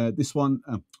that, this one,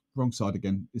 wrong side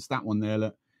again. It's that one there,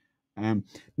 look.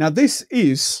 Now this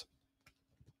is,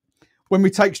 when we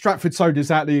take Stratford sodas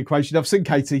out of the equation, I've seen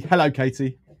Katie. Hello,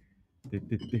 Katie.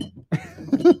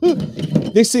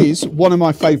 This is one of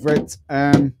my favourite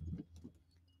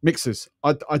mixers.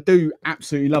 I do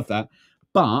absolutely love that,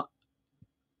 but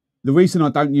the reason I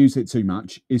don't use it too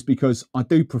much is because I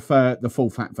do prefer the full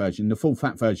fat version. The full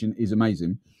fat version is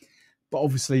amazing, but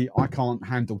obviously I can't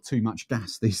handle too much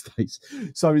gas these days.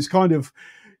 So it's kind of,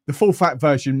 the full fat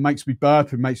version makes me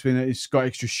burp and makes me, it's got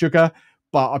extra sugar,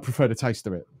 but I prefer the taste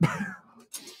of it.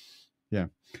 Yeah.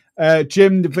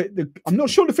 Jim, I'm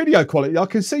not sure the video quality, I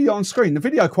can see it on screen. The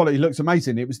video quality looks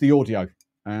amazing. It was the audio.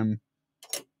 I'm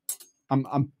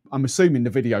assuming the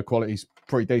video quality is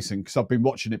pretty decent because I've been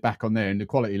watching it back on there and the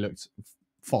quality looked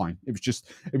fine. It was just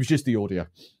the audio.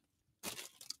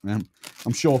 I'm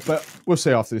sure, but we'll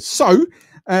see after this. So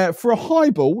for a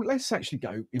highball, let's actually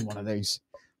go in one of these.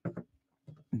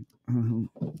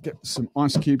 Get some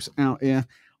ice cubes out here.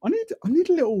 I need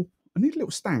a little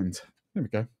stand. There we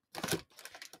go.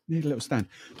 Need a little stand.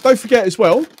 Don't forget as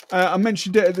well, I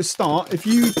mentioned it at the start, if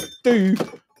you do,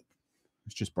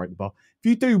 let's just break the bar. If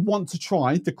you do want to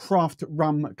try the Craft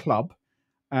Rum Club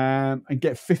and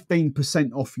get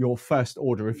 15% off your first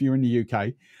order if you're in the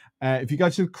UK, if you go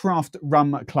to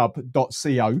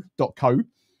craftrumclub.co,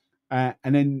 and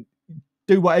then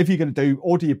do whatever you're going to do,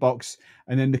 order your box,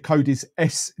 and then the code is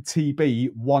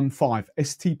STB15.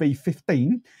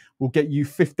 STB15 will get you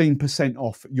 15%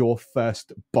 off your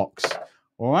first box.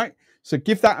 All right, so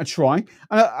give that a try. And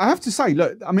I have to say,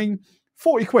 look, I mean,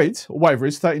 40 quid or whatever it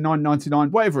is,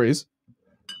 39.99, whatever it is,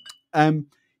 you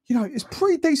know, it's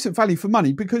pretty decent value for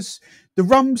money because the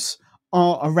rums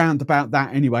are around about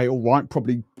that anyway. All right,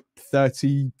 probably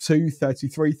 32,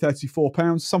 33, 34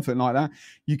 pounds, something like that.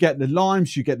 You get the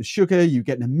limes, you get the sugar, you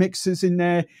get the mixers in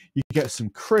there, you get some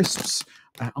crisps.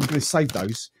 I'm going to save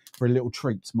those for a little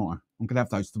treat tomorrow. I'm going to have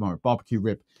those tomorrow, barbecue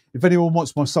rib. If anyone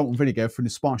wants my salt and vinegar from the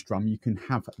spiced rum, you can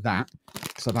have that,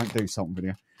 because I don't do salt and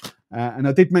vinegar. And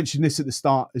I did mention this at the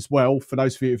start as well, for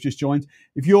those of you who've just joined.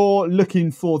 If you're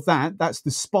looking for that, that's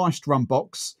the spiced rum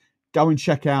box. Go and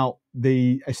check out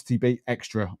the STB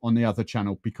Extra on the other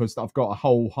channel, because I've got a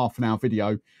whole half-an-hour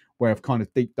video where I've kind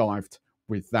of deep dived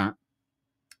with that.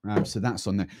 So that's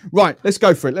on there. Right, let's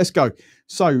go for it. Let's go.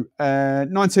 So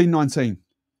 1919.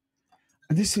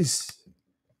 And this is,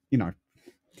 you know,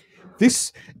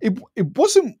 it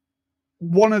wasn't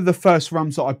one of the first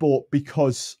rums that I bought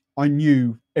because I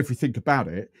knew everything about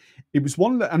it. It was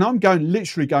one that, and I'm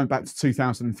literally going back to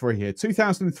 2003 here,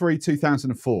 2003,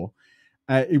 2004.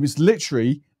 It was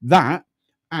literally that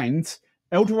and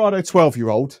Eldorado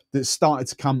 12-year-old that started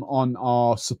to come on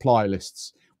our supply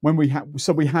lists. When we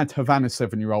had Havana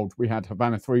 7-year-old, we had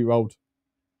Havana 3-year-old,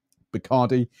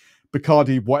 Bacardi,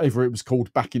 whatever it was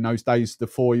called back in those days.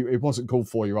 It wasn't called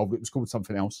 4-year-old, it was called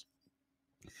something else.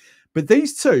 But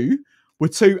these two were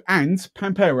two, and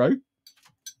Pampero.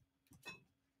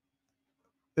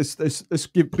 Let's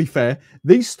be fair.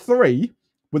 These three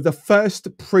were the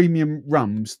first premium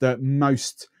rums that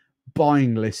most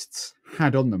buying lists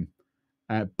had on them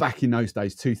back in those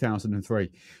days,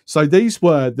 2003. So these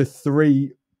were the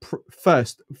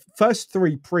first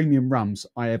three premium rums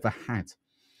I ever had,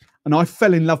 and I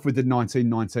fell in love with the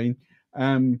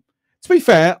 1919. To be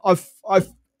fair, I've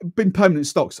been permanent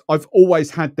stocks. I've always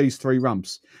had these three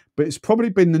rums, but it's probably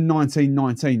been the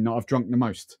 1919 that I've drunk the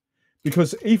most,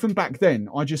 because even back then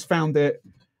I just found it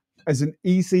as an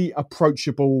easy,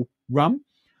 approachable rum.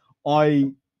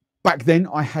 Back then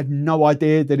I had no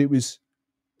idea that it was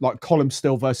like column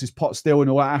still versus pot still and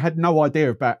all that. I had no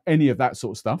idea about any of that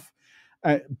sort of stuff.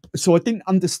 So I didn't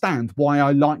understand why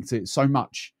I liked it so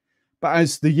much. But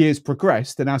as the years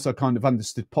progressed, and as I kind of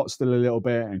understood pot still a little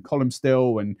bit and column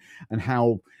still and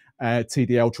how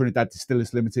TDL, Trinidad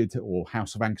Distillers Limited, or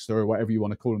House of Angostura, or whatever you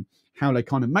want to call them, how they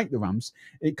kind of make the rums,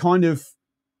 I kind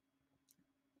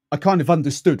of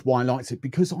understood why I liked it,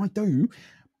 because I do,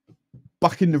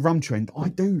 bucking the rum trend, I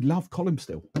do love column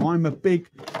still. I'm a big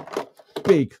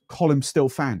column still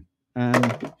fan.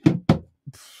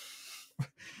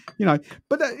 You know,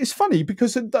 but it's funny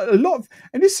because a lot of,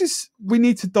 and this is, we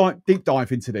need to deep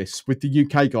dive into this with the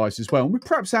UK guys as well. And we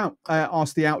perhaps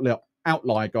ask the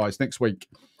outlier guys next week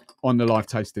on the live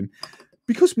tasting,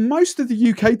 because most of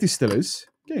the UK distillers,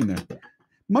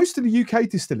 most of the UK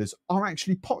distillers are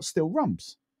actually pot still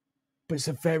rums, but it's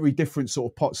a very different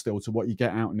sort of pot still to what you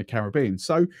get out in the Caribbean.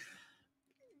 So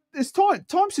there's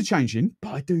times are changing, but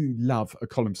I do love a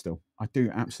column still. I do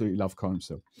absolutely love column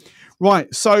still.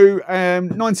 Right, so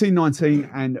 1919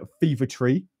 and Fever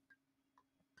Tree,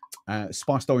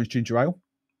 spiced orange ginger ale.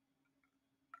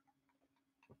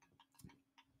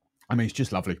 I mean, it's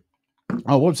just lovely.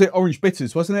 Oh, what was it? Orange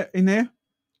bitters, wasn't it, in there?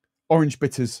 Orange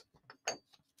bitters.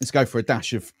 Let's go for a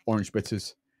dash of orange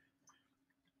bitters.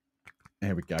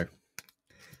 There we go.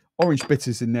 Orange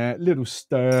bitters in there, little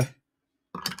stir.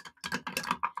 I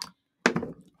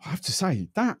have to say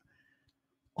that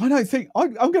I don't think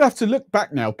I'm going to have to look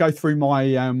back now, go through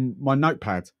my my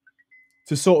notepad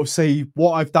to sort of see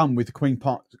what I've done with the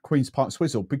Queen's Park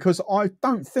Swizzle, because I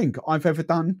don't think I've ever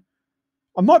done.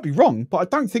 I might be wrong, but I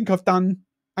don't think I've done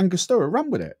Angostura rum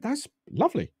with it. That's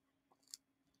lovely.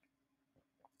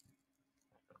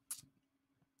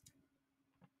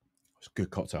 It's a good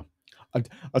cocktail.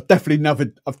 I've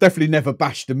definitely never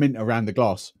bashed the mint around the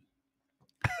glass.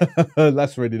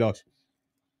 That's really nice.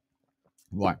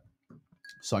 Right.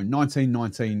 So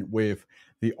 1919 with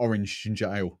the orange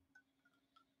ginger ale.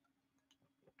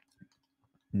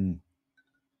 I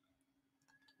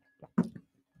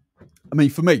mean,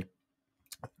 for me,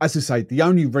 as I say, the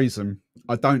only reason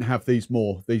I don't have these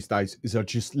more these days is I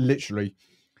just literally,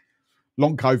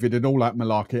 long COVID and all that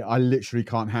malarkey, I literally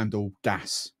can't handle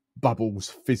gas,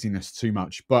 bubbles, fizziness too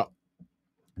much. But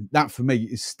that for me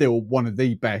is still one of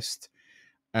the best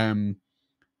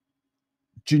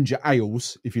ginger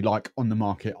ales, if you like, on the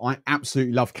market. I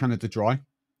absolutely love Canada Dry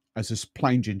as a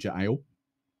plain ginger ale,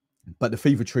 but the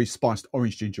Fever Tree spiced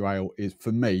orange ginger ale is,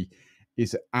 for me,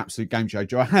 is an absolute game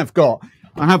changer. I have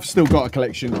still got a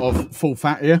collection of full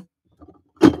fat here,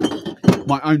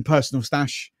 my own personal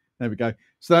stash. There we go.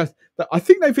 So that I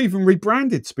think they've even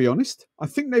rebranded, to be honest. I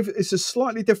think it's a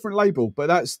slightly different label, but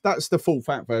that's the full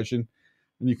fat version,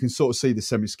 and you can sort of see the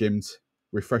semi-skimmed,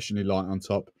 refreshingly light on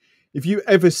top. If you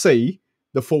ever see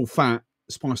the full fat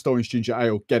spiced orange ginger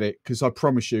ale, get it, because I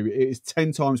promise you it is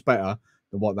 10 times better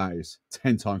than what that is.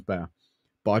 10 times better.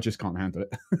 But I just can't handle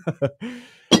it.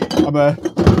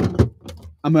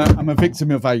 I'm a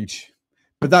victim of age.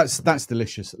 But that's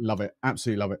delicious. Love it.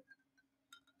 Absolutely love it.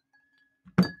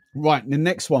 Right, the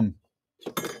next one.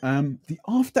 The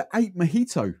After 8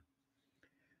 Mojito.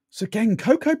 So again,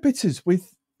 cocoa bitters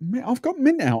with, I've got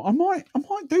mint out. I might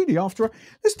do the After.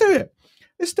 Let's do it.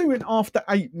 Let's do an After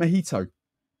 8 Mojito.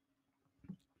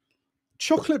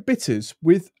 Chocolate bitters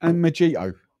with a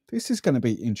mojito. This is going to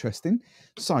be interesting.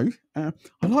 So, I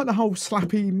like the whole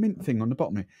slappy mint thing on the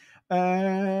bottom here.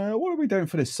 What are we doing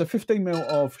for this? So 15 ml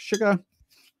of sugar.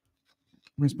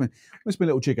 Where's my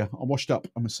little jigger? I washed up.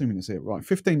 I'm assuming it's it. Right,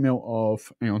 15 ml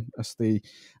of, hang on, that's the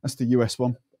US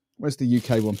one. Where's the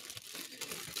UK one?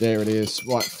 There it is.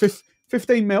 Right,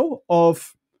 15 ml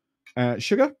of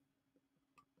sugar.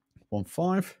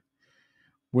 1.5.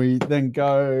 We then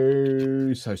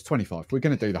go, so it's 25. We're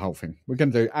going to do the whole thing. We're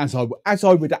going to do as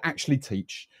I would actually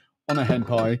teach on a hen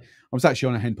party. I was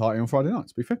actually on a hen party on Friday night,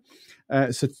 to be fair.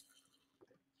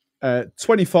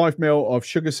 25 ml of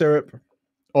sugar syrup,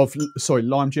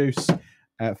 lime juice,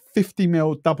 50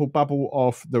 ml double bubble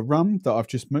of the rum that I've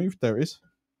just moved. There it is.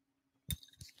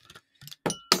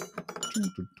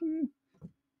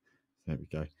 There we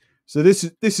go. So this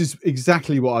is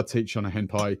exactly what I teach on a hen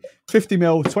pie. 50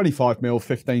 ml, 25 ml,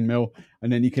 15 ml, and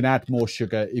then you can add more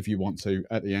sugar if you want to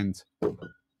at the end.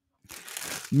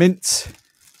 Mint.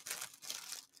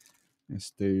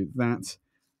 Let's do that.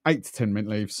 8 to 10 mint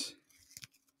leaves.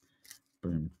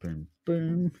 Boom, boom,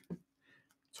 boom.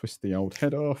 Twist the old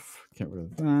head off. Get rid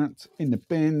of that. In the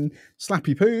bin.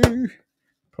 Slappy poo.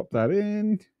 Pop that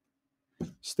in.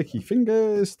 Sticky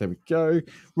fingers. There we go.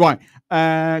 Right.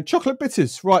 Chocolate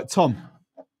bitters. Right, Tom.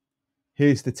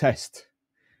 Here's the test.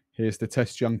 Here's the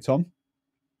test, young Tom.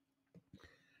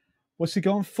 What's he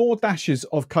gone? 4 dashes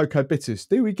of cocoa bitters.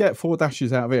 Do we get 4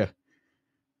 dashes out of here?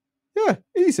 Yeah,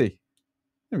 easy.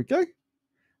 There we go.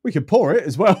 We can pour it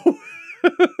as well.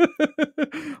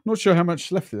 I'm not sure how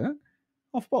much left of that.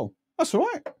 Half a bowl. That's all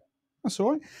right. That's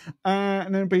all right.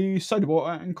 And then it'll be soda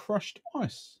water and crushed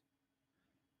ice.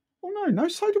 Oh, no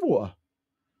soda water.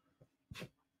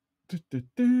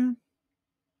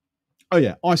 Oh,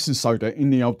 yeah, ice and soda in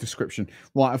the old description.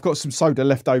 Right, I've got some soda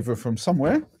left over from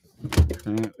somewhere.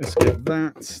 Let's get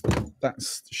that. That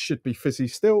should be fizzy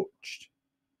still.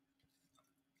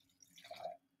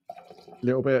 A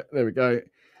little bit. There we go.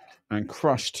 And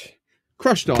crushed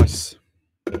ice.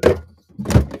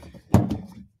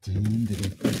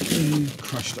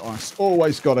 Crushed ice.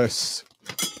 Always got us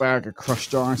a bag of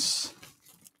crushed ice.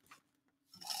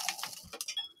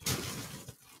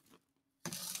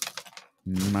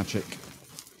 Magic.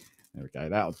 There we go.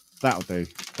 That'll do.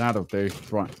 That'll do.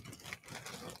 Right.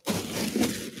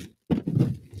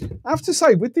 I have to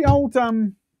say, with the old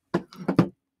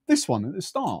this one at the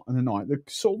start of the night, the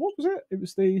sort of, what was it? It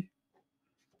was the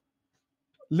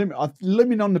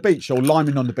lemon on the beach, or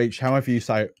liming on the beach, however you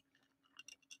say it.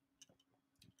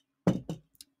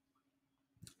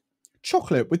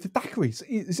 Chocolate with the daiquiris.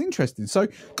 It's interesting. So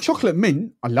chocolate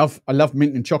mint. I love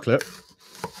mint and chocolate.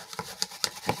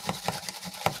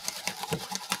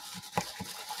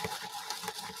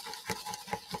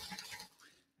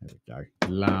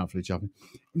 Lovely job.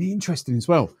 And interesting as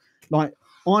well. Like,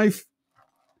 I've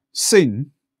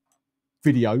seen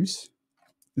videos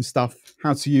and stuff,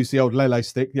 how to use the old lele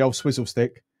stick, the old swizzle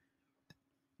stick.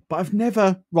 But I've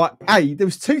never, right, there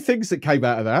was two things that came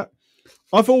out of that.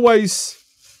 I've always,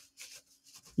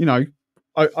 you know,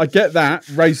 I get that,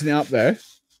 raising it up there.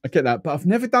 I get that. But I've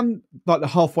never done like the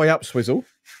halfway up swizzle,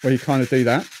 where you kind of do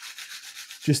that.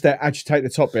 Just to agitate the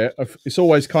top bit. It's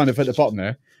always kind of at the bottom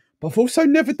there. But I've also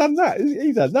never done that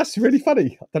either. That's really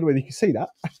funny. I don't know whether you can see that.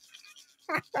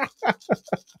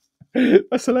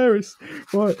 That's hilarious.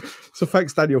 Right. So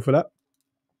thanks, Daniel, for that.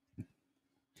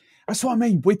 That's what I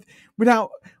mean.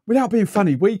 Without being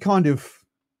funny, we kind of,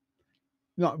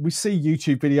 like, we see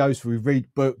YouTube videos, we read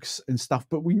books and stuff,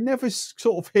 but we never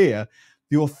sort of hear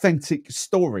the authentic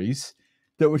stories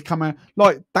that would come out.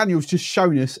 Like Daniel's just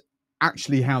shown us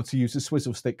actually how to use a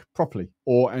swizzle stick properly,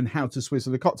 and how to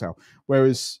swizzle a cocktail.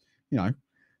 Whereas, you know,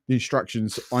 the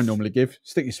instructions I normally give: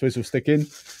 stick your swizzle stick in,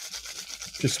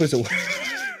 just swizzle.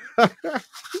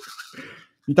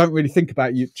 You don't really think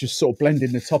about it, you just sort of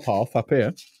blending the top half up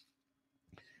here.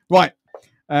 Right.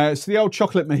 So the old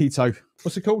chocolate mojito.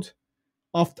 What's it called?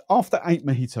 After 8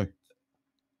 mojito.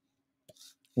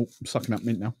 Oh, I'm sucking up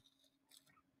mint now.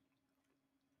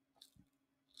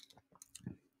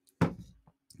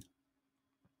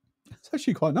 It's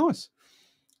actually quite nice.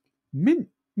 Mint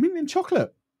and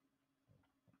chocolate.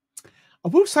 I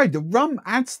will say the rum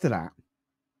adds to that.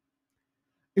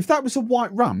 If that was a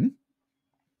white rum,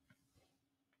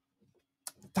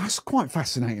 that's quite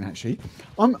fascinating, actually.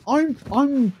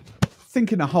 I'm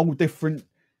thinking a whole different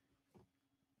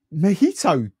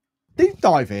mojito deep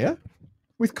dive here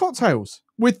with cocktails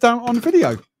on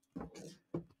video.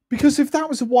 Because if that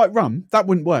was a white rum, that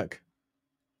wouldn't work.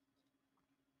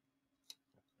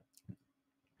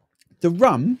 The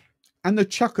rum and the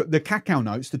cacao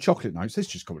notes, the chocolate notes, let's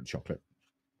just call it chocolate.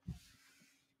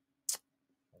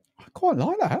 I quite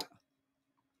like that.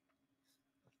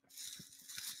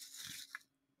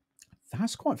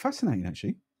 That's quite fascinating,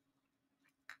 actually.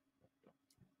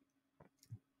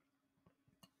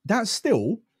 That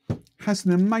still has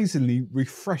an amazingly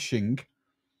refreshing,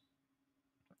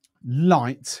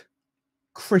 light,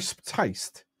 crisp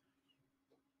taste.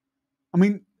 I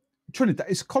mean, Trinidad,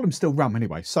 it's column still rum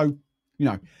anyway. So, you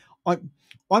know,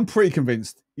 I'm pretty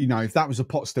convinced, you know, if that was a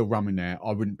pot still rum in there,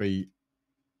 I wouldn't be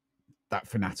that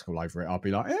fanatical over it. I'd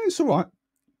be like, yeah, it's all right.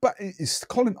 But it's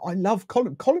column. I love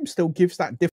column. Column still gives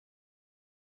that different.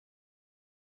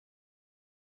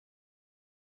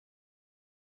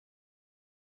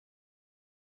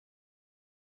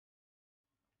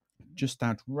 Just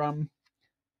add rum.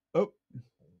 Oh,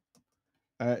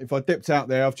 if I dipped out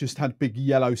there, I've just had big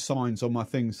yellow signs on my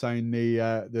thing saying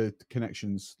the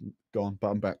connection's gone, but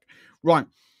I'm back. Right,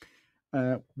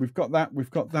 we've got that.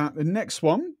 We've got that. The next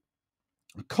one,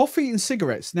 coffee and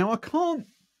cigarettes. Now I can't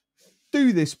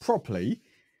do this properly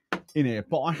in here,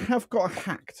 but I have got a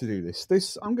hack to do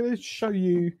this. I'm going to show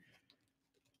you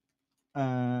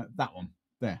that one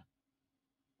there.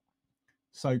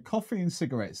 So coffee and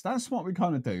cigarettes, that's what we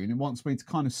kind of do. And it wants me to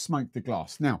kind of smoke the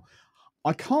glass. Now,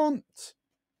 I can't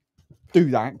do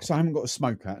that because I haven't got a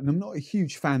smoker and I'm not a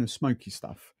huge fan of smoky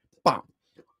stuff. But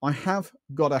I have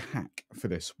got a hack for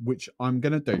this, which I'm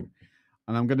going to do.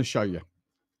 And I'm going to show you.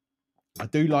 I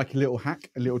do like a little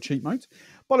hack, a little cheat mode.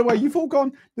 By the way, you've all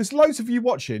gone, there's loads of you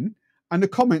watching and the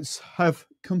comments have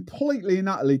completely and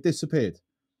utterly disappeared.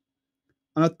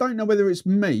 And I don't know whether it's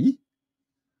me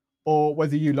or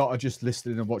whether you lot are just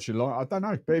listening and watching. Like, I don't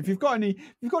know. But if you've got any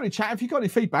chat, if you've got any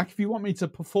feedback, if you want me to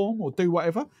perform or do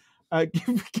whatever,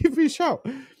 give me a shout.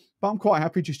 But I'm quite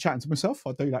happy just chatting to myself.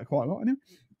 I do that quite a lot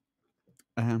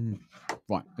anyway.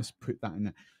 Right, let's put that in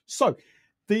there. So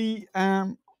the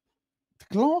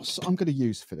glass I'm going to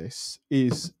use for this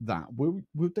is that. We'll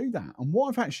do that. And what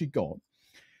I've actually got.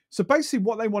 So basically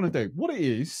what they want to do, what it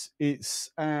is, it's,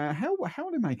 how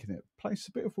are they making it? Place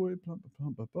a bit of wood, blah, blah,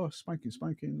 blah, blah, blah,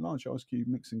 smoking, large ice cube,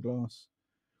 mixing glass.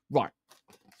 Right.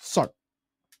 So,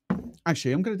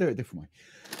 actually, I'm going to do it a different way.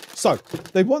 So,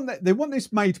 they want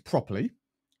this made properly.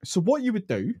 So what you would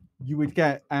do, you would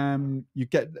get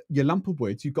your lump of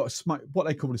wood, you've got a smoke, what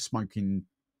they call a smoking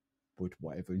wood,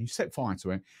 whatever, and you set fire to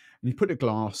it, and you put a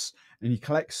glass, and you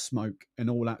collect smoke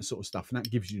and all that sort of stuff, and that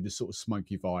gives you the sort of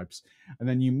smoky vibes. And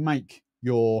then you make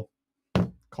your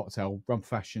cocktail, rum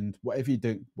fashioned, whatever you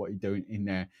do, what you're doing in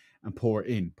there, and pour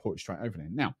it straight over there.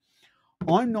 Now,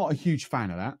 I'm not a huge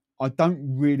fan of that. I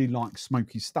don't really like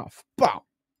smoky stuff, but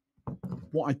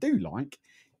what I do like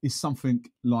is something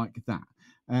like that.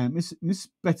 Miss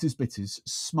Better's Bitters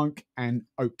Smoke and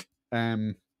Oak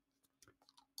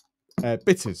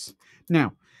bitters.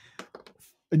 Now,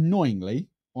 annoyingly,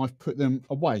 I've put them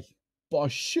away. But I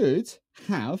should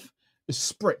have a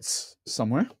spritz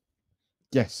somewhere.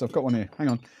 Yes, I've got one here. Hang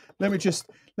on. Let me just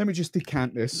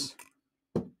decant this.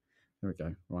 There we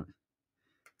go. Right.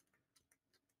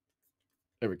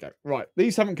 There we go. Right.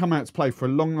 These haven't come out to play for a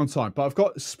long, long time, but I've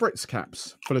got spritz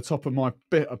caps for the top of my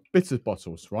bitters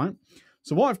bottles, right?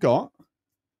 So what I've got,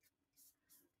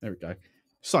 there we go.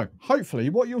 So hopefully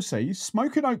what you'll see,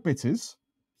 smoking oak bitters,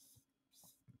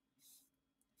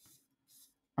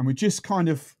 and we just kind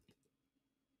of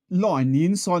line the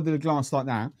inside of the glass like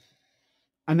that.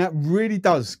 And that really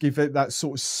does give it that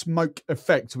sort of smoke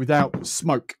effect without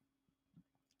smoke,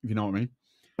 if you know what I mean.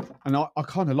 And I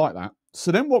kind of like that.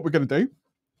 So then what we're going to do,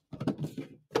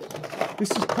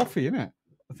 this is coffee, isn't it?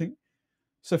 I think.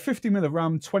 So 50 ml of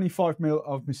rum, 25 ml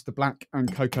of Mr. Black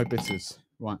and cocoa bitters.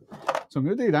 Right. So I'm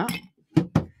going to do that.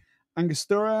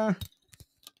 Angostura,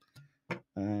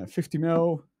 50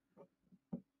 ml.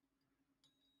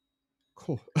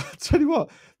 Cool. I tell you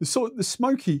what, the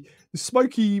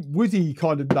smoky, woody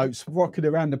kind of notes rocking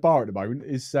around the bar at the moment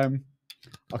is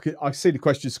I see the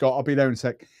question, Scott. I'll be there in a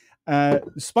sec.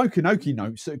 Smoking oaky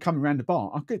notes that are coming around the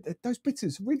bar. I get those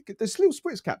bitters really good. There's little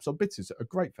spritz caps on bitters that are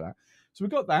great for that. So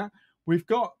we've got that. We've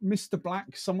got Mr.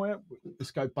 Black somewhere.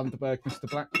 Let's go Bundaberg, Mr.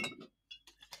 Black.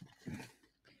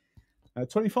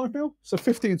 25 ml. So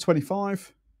 50 and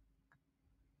 25.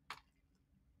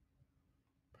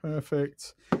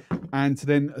 Perfect. And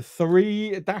then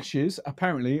 3 dashes,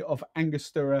 apparently, of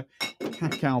Angostura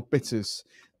cacao bitters.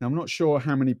 Now, I'm not sure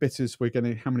how many dashes we're going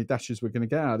to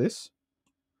get out of this.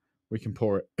 We can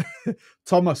pour it.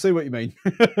 Tom, I see what you mean.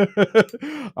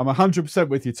 I'm 100%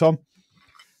 with you, Tom.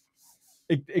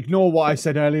 Ignore what I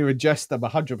said earlier in jest. I'm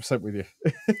 100% with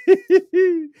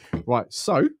you. Right,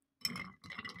 so.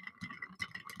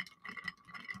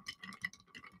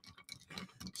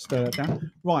 Stir that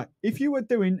down. Right, if you were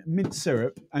doing mint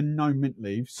syrup and no mint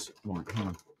leaves, right, hang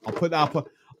on. I'll put that up.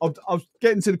 I'll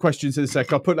get into the questions in a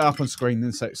sec. I'll put that up on screen in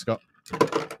a sec, Scott.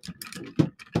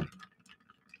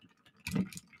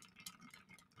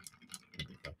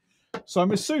 So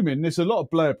I'm assuming there's a lot of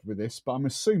blurb with this, but I'm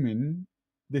assuming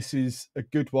this is a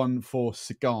good one for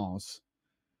cigars.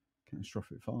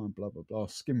 Catastrophic fire, blah, blah, blah.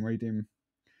 Skim reading.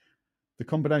 The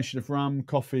combination of rum,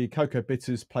 coffee, cocoa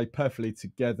bitters play perfectly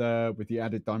together with the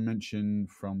added dimension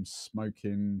from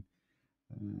smoking.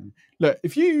 Look,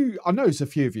 I know there's a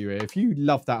few of you here, if you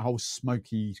love that whole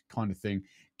smoky kind of thing,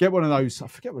 get one of those, I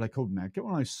forget what they call them now, get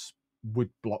one of those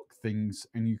wood block things,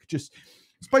 and you could just,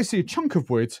 it's basically a chunk of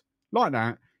wood like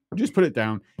that, you just put it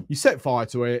down, you set fire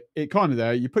to it, it kind of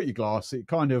there, you put your glass, it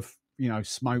kind of,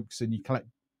 smokes and you collect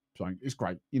something. It's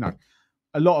great.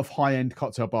 A lot of high-end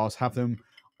cocktail bars have them.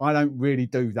 I don't really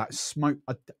do that smoke.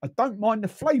 I don't mind the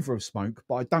flavour of smoke,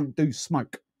 but I don't do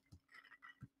smoke.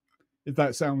 If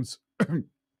that sounds, if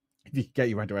you can get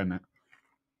your head around that.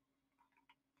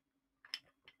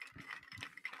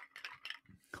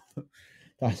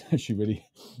 That's actually really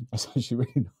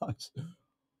nice.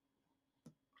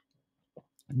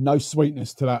 No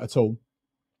sweetness to that at all,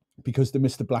 because the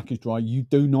Mr. Black is dry. You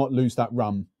do not lose that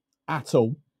rum at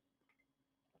all.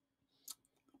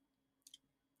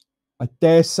 I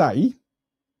dare say,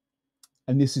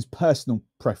 and this is personal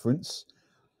preference,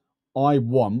 I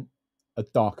want a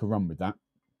darker rum with that.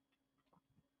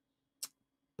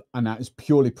 And that is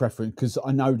purely preference, because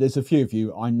I know there's a few of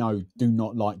you I know do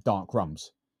not like dark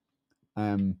rums.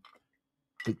 But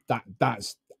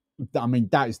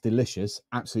that is delicious,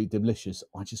 absolutely delicious.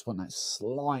 I just want that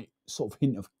slight sort of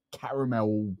hint of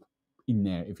caramel in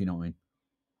there, if you know what I mean.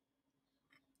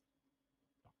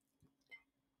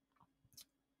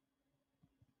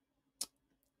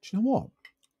 Do you know what?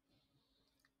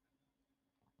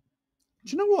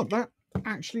 Do you know what that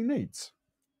actually needs?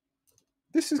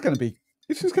 This is going to be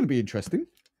interesting.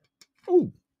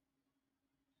 Oh,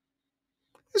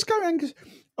 let's go, Angus.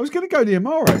 I was going to go the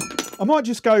Amaro. I might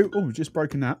just go. Oh, just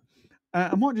broken that.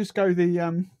 I might just go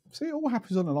the. See, it all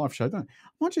happens on a live show, don't it? I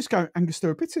might just go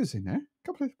Angostura bitters in there.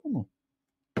 One more.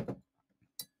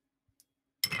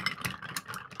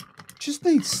 Just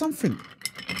needs something.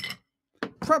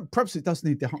 Perhaps it does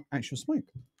need the actual smoke.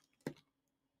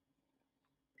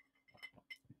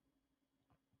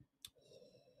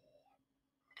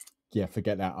 Yeah,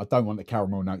 forget that. I don't want the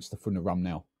caramel notes from the rum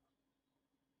now.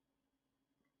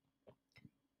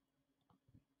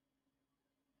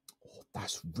 Oh,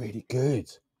 that's really good.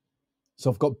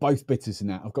 So I've got both bitters in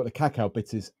that. I've got the cacao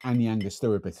bitters and the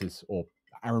Angostura bitters, or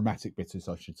aromatic bitters,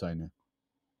 I should say now.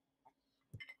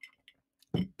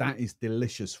 That is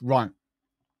delicious. Right.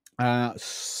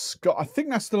 Scott, I think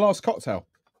that's the last cocktail.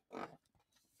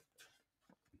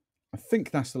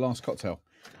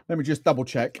 Let me just double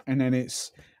check, and then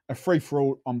it's a free for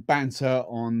all on banter,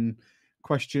 on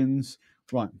questions.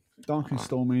 Right, dark and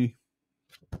stormy.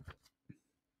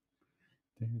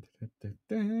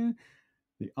 The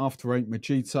after 8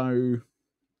 mojito.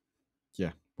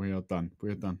 Yeah, we are done.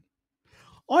 We are done.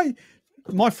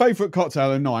 My favourite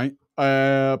cocktail at night.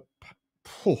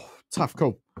 Tough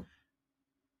call.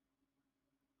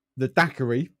 The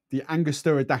daiquiri, the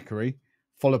Angostura daiquiri,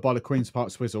 followed by the Queen's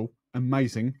Park Swizzle.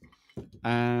 Amazing.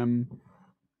 And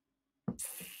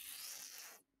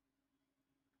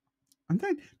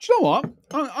then, do you know what?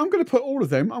 I'm going to put all of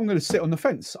them. I'm going to sit on the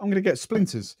fence. I'm going to get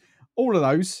splinters. All of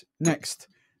those next.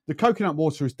 The coconut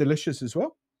water is delicious as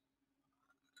well.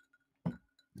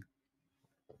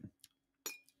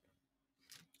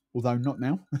 Although not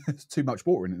now. There's too much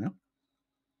water in it now.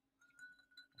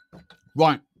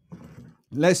 Right.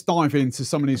 Let's dive into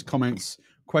some of these comments,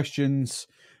 questions.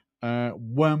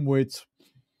 Wormwood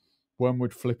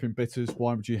flipping bitters.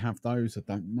 Why would you have those? I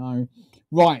don't know.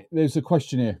 Right. There's a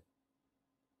question here.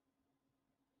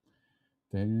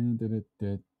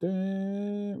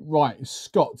 Right.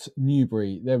 Scott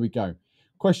Newbury. There we go.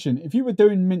 Question. If you were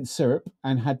doing mint syrup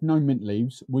and had no mint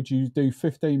leaves, would you do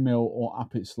 15 ml or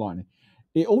up it slightly?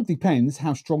 It all depends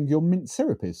how strong your mint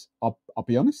syrup is. I'll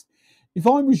be honest. If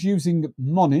I was using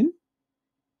Monin,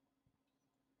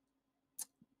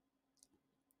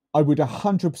 I would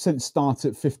 100% start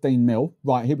at 15 ml.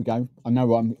 Right, here we go. I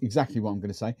know exactly what I'm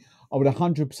going to say. I would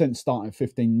 100% start at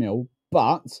 15 ml,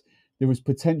 but there was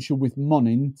potential with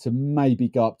Monin to maybe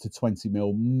go up to 20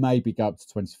 ml, maybe go up to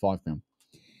 25 ml.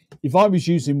 If I was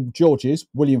using George's,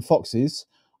 William Fox's,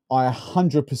 I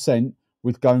 100%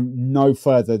 would go no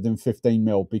further than 15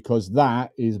 ml because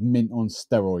that is mint on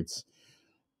steroids.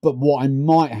 But what I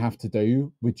might have to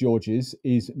do with George's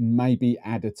is maybe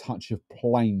add a touch of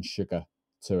plain sugar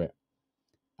to it,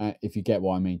 if you get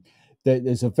what I mean.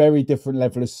 There's a very different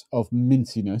level of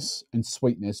mintiness and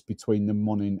sweetness between the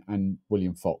Monin and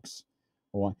William Fox.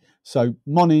 All right. So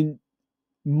Monin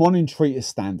treat as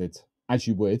standard, as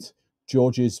you would.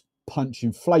 George's punch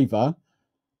in flavour,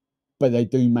 but they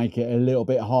do make it a little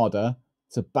bit harder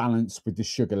to balance with the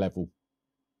sugar level.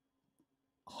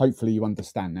 Hopefully you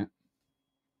understand that.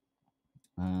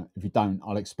 If you don't,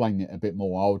 I'll explain it a bit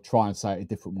more. I'll try and say it a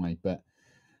different way, but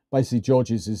basically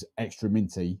George's is extra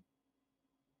minty,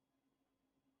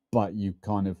 but you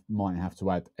kind of might have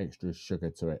to add extra sugar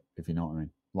to it, if you know what I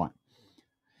mean. Right.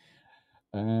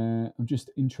 I'm just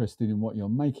interested in what you're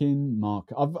making, Mark.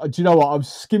 Do you know what? I was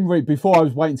skim read before I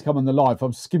was waiting to come on the live. I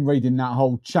was skim reading that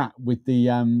whole chat with the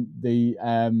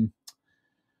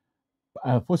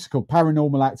what's it called,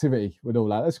 paranormal activity with all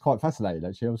that. That's quite fascinating,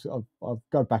 actually. I'll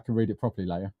go back and read it properly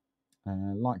later.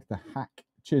 Like the hack.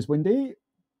 Cheers, Wendy.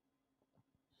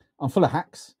 I'm full of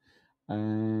hacks.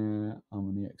 I'm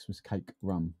on the Xmas cake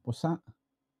rum. What's that?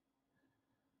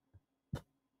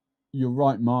 You're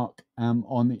right, Mark.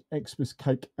 On the Xmas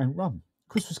cake and rum.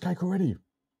 Christmas cake already.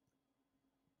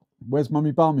 Where's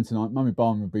Mummy Barman tonight? Mummy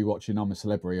Barman will be watching I'm a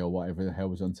Celebrity or whatever the hell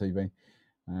was on TV.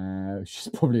 She's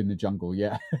probably in the jungle,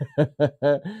 yeah.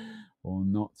 Or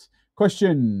not.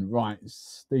 Question, right,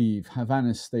 Steve,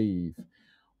 Havana Steve.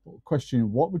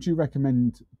 Question, what would you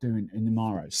recommend doing in the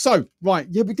Amaro? So, right,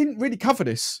 yeah, we didn't really cover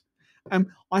this.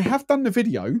 I have done the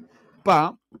video,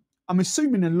 but I'm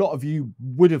assuming a lot of you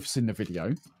would have seen the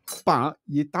video, but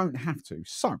you don't have to.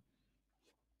 So,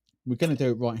 we're going to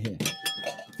do it right here.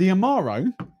 The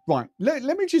Amaro, right,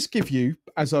 let me just give you,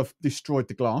 as I've destroyed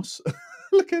the glass.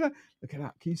 Look at that. Look at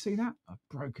that. Can you see that? A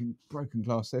broken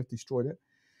glass there. Destroyed it.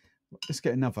 Let's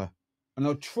get another. And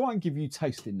I'll try and give you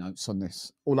tasting notes on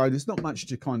this, although there's not much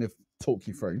to kind of talk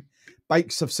you through.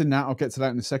 Bakes, I've seen that. I'll get to that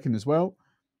in a second as well.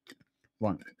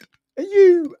 Right. Are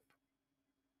you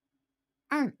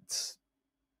Ant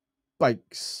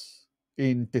Bakes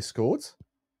in Discord?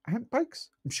 Ant Bakes?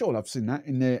 I'm sure I've seen that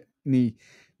in the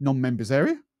non-members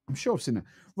area. I'm sure I've seen that.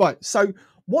 Right. So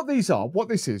what these are, what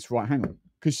this is, right, hang on.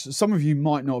 Because some of you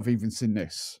might not have even seen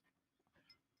this.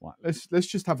 Right, let's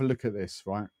just have a look at this,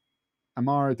 right?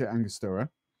 Amaro de Angostura.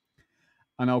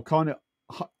 And I'll kind of,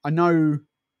 I know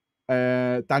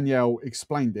Danielle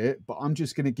explained it, but I'm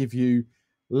just going to give you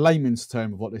layman's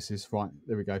term of what this is. Right,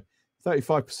 there we go.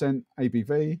 35%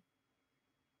 ABV.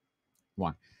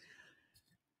 Right.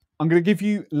 I'm going to give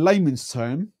you layman's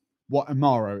term what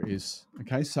Amaro is.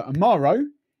 Okay, so Amaro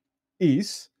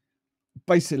is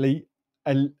basically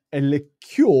a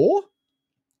liqueur.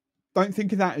 Don't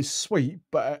think of that as sweet,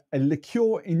 but a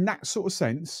liqueur in that sort of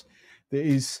sense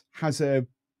that has a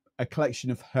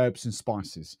collection of herbs and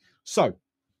spices. So,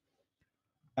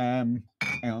 hang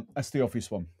on, that's the obvious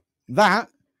one. That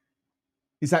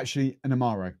is actually an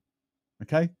Amaro.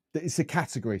 Okay, it's a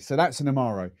category. So that's an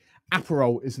Amaro.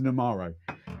 Aperol is an Amaro.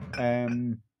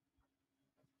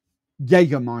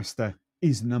 Jägermeister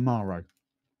is an Amaro.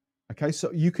 Okay,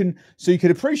 so you can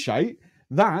appreciate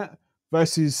that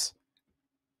versus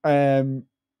Jägermeister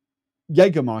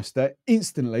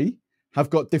instantly have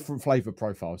got different flavor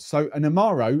profiles. So an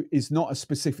Amaro is not a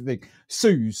specific thing.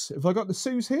 Suze, have I got the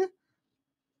Suze here?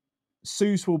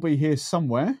 Suze will be here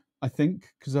somewhere, I think,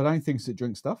 because I don't think it's a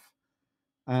drink stuff.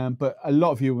 But a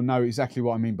lot of you will know exactly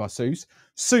what I mean by Suze.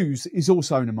 Suze is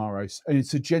also an Amaro, and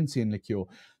it's a gentian liqueur.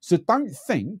 So don't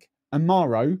think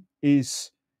Amaro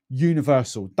is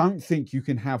universal. Don't think you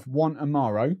can have one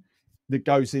Amaro that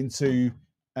goes into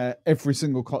every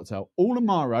single cocktail. All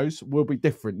Amaros will be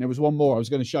different. There was one more I was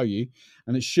going to show you,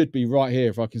 and it should be right here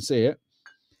if I can see it.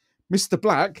 Mr.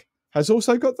 Black has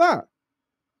also got that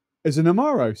as an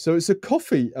Amaro. So it's a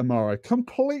coffee Amaro,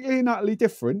 completely and utterly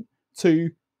different to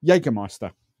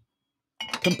Jägermeister.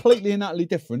 Completely and utterly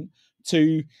different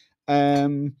to what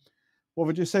have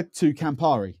I just said, to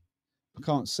Campari. I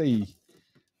can't see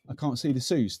the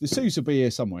Suze. The Suze will be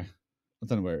here somewhere. I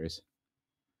don't know where it is.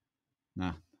 Nah,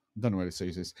 I don't know where the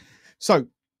Suze is. So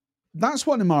that's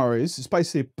what an Amaro is. It's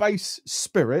basically a base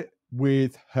spirit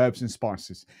with herbs and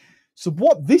spices. So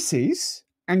what this is,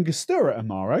 Angostura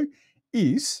Amaro,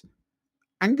 is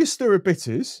Angostura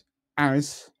bitters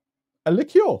as a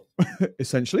liqueur,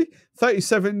 essentially.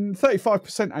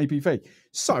 35% ABV.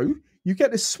 So you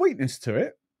get the sweetness to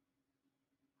it.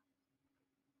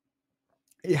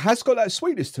 It has got that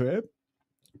sweetness to it,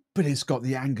 but it's got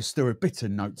the Angostura bitter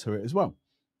note to it as well.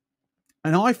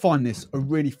 And I find this a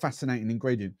really fascinating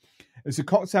ingredient. It's a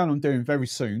cocktail I'm doing very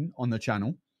soon on the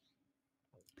channel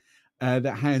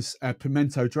that has a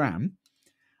pimento dram.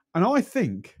 And I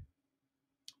think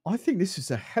this is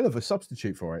a hell of a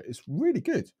substitute for it. It's really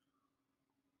good.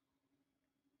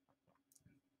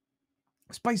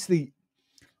 It's basically,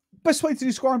 best way to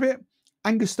describe it,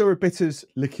 Angostura bitters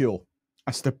liqueur.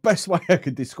 That's the best way I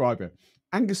could describe it.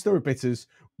 Angostura bitters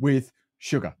with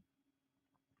sugar.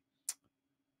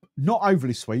 Not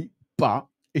overly sweet, but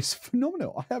it's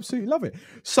phenomenal. I absolutely love it.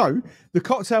 So the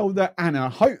cocktail that Anna,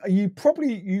 you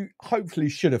hopefully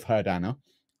should have heard Anna.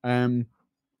 I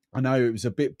know it was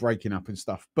a bit breaking up and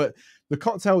stuff, but the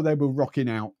cocktail they were rocking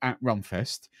out at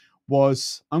Rumfest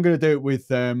was, I'm going to do it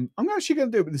with, I'm actually going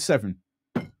to do it with the 7.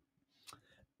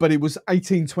 But it was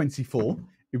 1824.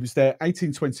 It was their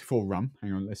 1824 rum.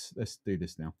 Hang on, let's do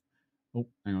this now. Oh,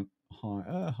 hang on.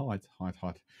 Hide.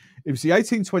 It was the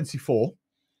 1824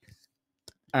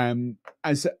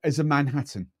 as a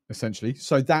Manhattan, essentially.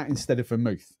 So that instead of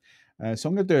vermouth. So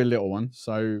I'm going to do a little one.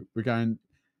 So we're going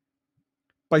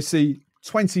basically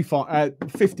 50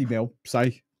 ml,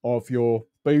 say, of your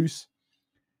booze.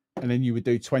 And then you would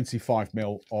do 25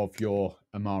 ml of your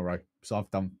Amaro. So I've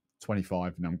done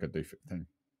 25 and I'm going to do 15.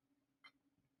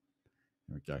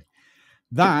 There we go.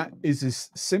 That is as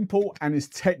simple and as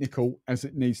technical as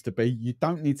it needs to be. You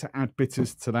don't need to add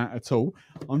bitters to that at all.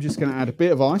 I'm just going to add a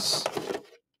bit of ice.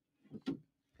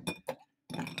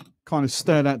 Kind of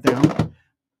stir that down.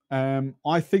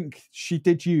 I think she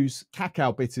did use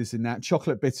cacao bitters in that,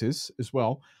 chocolate bitters as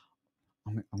well.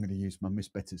 I'm going to use my Miss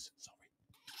Better's. Sorry.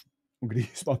 I'm going to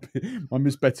use my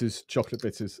Miss Better's chocolate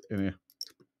bitters in here.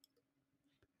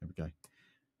 There we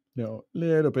go.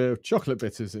 Little bit of chocolate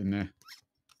bitters in there.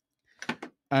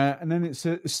 And then it's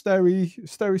a stirry.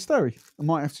 I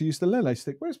might have to use the lele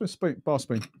stick. Where's my bar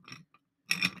spoon?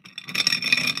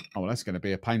 Oh, well, that's going to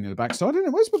be a pain in the backside, isn't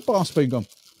it? Where's my bar spoon gone?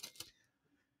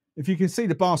 If you can see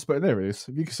the bar spoon, there it is.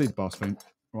 If you can see the bar spoon,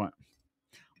 right.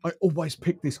 I always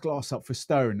pick this glass up for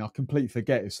stirring. I completely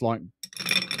forget. It's like,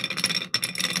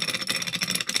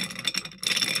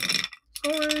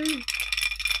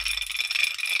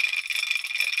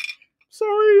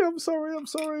 I'm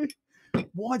sorry.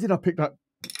 Why did I pick that?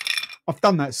 I've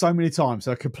done that so many times.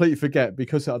 I completely forget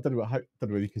because I don't know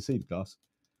whether you can see the glass.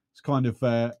 It's kind of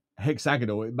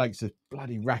hexagonal. It makes a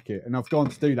bloody racket. And I've gone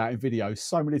to do that in videos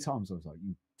so many times. I was like,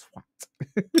 you twat.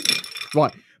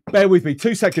 Right, bear with me.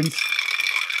 2 seconds.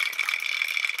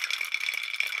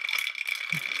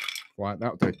 Right,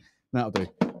 that'll do.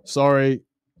 Sorry.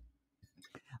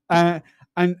 And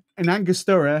an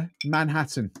Angostura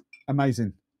Manhattan.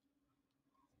 Amazing.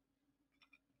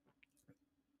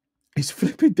 It's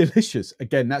flipping delicious.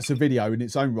 Again, that's a video in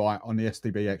its own right on the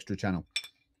STB Extra channel.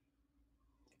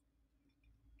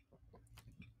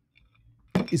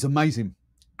 It's amazing.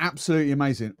 Absolutely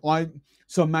amazing.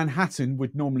 So Manhattan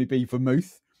would normally be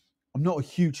vermouth. I'm not a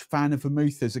huge fan of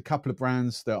vermouth. There's a couple of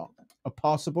brands that are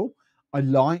passable. I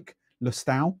like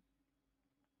Lustal.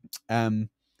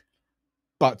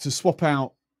 But to swap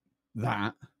out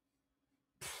that,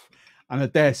 And I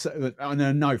dare say, and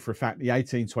I know for a fact the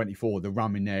 1824, the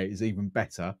rum in there is even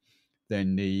better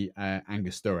than the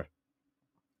Angostura,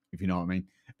 if you know what I mean.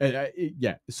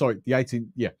 Yeah, sorry, the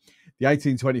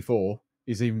 1824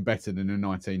 is even better than the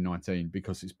 1919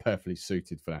 because it's perfectly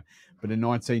suited for that. But the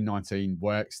 1919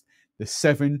 works. The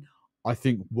 7, I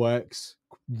think, works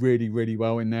really, really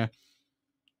well in there.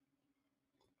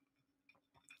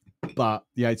 But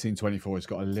the 1824 has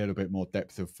got a little bit more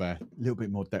depth of flavour.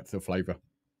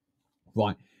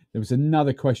 Right, there was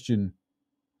another question.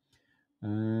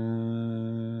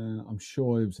 I'm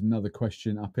sure there was another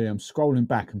question up here. I'm scrolling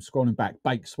back.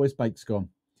 Bakes, where's Bakes gone?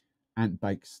 Ant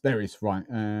Bakes. There he is. Right.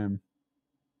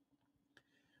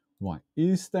 Right.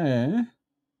 Is there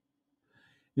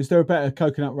a better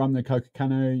coconut rum than Coca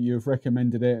Cano? You've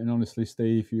recommended it, and honestly,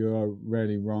 Steve, you are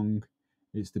rarely wrong.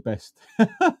 It's the best.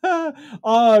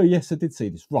 Oh, yes, I did see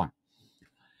this. Right.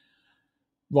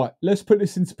 Right. Let's put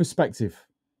this into perspective.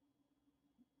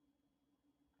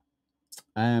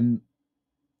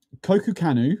 Coca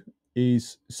Cano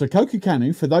is, so Coca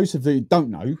Cano, for those of you who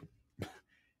don't know,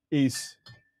 is,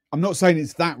 I'm not saying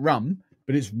it's that rum,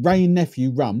 but it's Wray and Nephew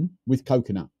rum with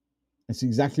coconut. That's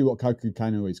exactly what Coca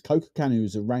Cano is. Coca Cano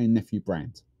is a Wray and Nephew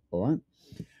brand. All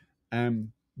right.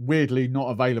 Weirdly not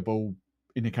available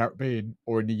in the Caribbean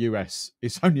or in the US.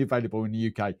 It's only available in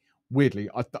the UK. Weirdly,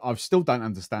 I still don't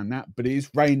understand that, but it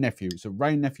is Wray and Nephew. It's a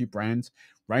Wray and Nephew brand.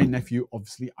 Wray and Nephew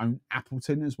obviously own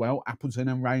Appleton as well. Appleton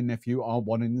and Wray and Nephew are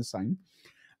one and the same.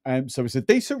 So it's a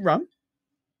decent rum,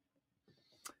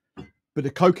 but the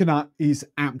coconut is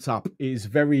amped up.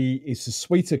 It's a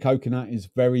sweeter coconut. It's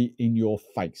very in your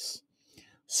face.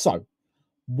 So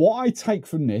what I take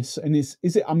from this, and is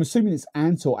it? I'm assuming it's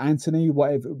Ant or Anthony,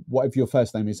 whatever your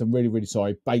first name is. I'm really, really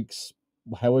sorry. Bakes,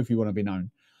 however you want to be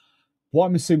known. What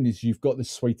I'm assuming is you've got the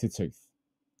sweeter tooth,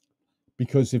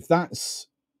 because if that's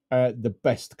the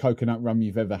best coconut rum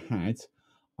you've ever had,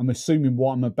 I'm assuming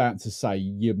what I'm about to say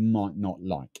you might not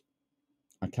like.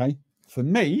 Okay, for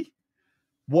me,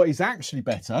 what is actually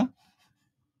better?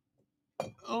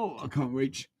 Oh, I can't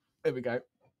reach. There we go.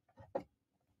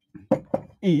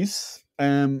 Is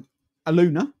a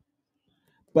Luna,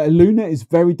 but a Luna is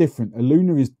very different. A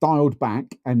Luna is dialed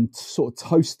back and sort of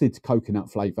toasted coconut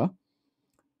flavour.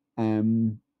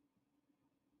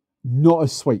 Not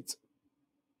as sweet.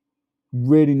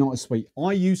 Really not as sweet.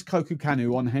 I use Coca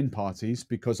Cano on hen parties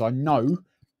because I know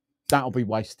that'll be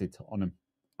wasted on them.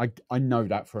 I know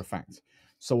that for a fact.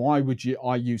 So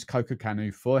I use Coca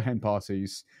Cano for hen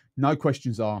parties, no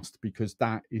questions asked, because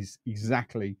that is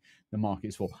exactly the market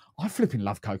it's for. I flipping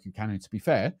love Coca Cano, to be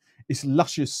fair. It's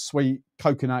luscious, sweet,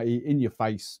 coconutty, in your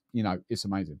face. You know, it's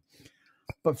amazing.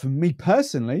 But for me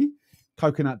personally,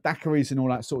 coconut daiquiris and all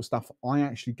that sort of stuff, I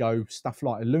actually go stuff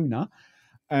like a Luna.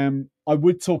 I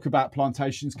would talk about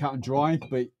plantations cut and dry,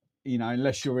 but you know,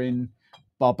 unless you're in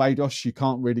Barbados, you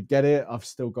can't really get it. I've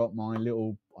still got my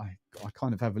little, I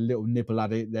kind of have a little nibble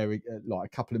at it there, like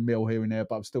a couple of mil here and there,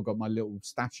 but I've still got my little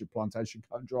stash of plantation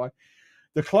cut and dry.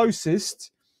 The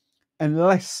closest,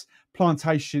 unless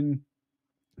plantation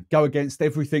go against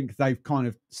everything they've kind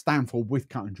of stand for with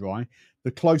cut and dry,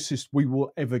 the closest we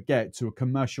will ever get to a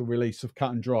commercial release of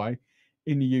cut and dry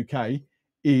in the UK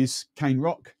is Cane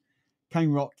Rock.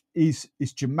 Cane Rock is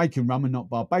Jamaican rum and not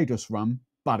Barbados rum,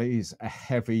 but it is a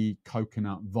heavy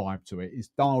coconut vibe to it. It's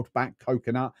dialed back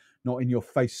coconut, not in your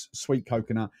face sweet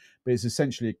coconut, but it's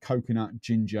essentially a coconut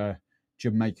ginger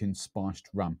Jamaican spiced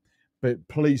rum. But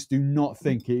please do not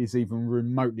think it is even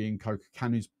remotely in Coca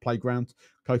Cano's playground.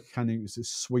 Coca Cano is a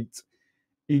sweet,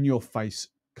 in your face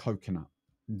coconut.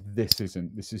 This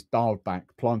isn't. This is dialed back.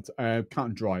 Cut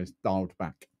and dry is dialed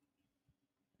back.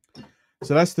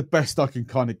 So that's the best I can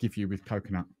kind of give you with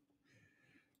coconut.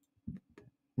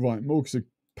 Right, Morgs,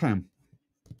 Pam.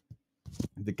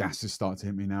 The gas has started to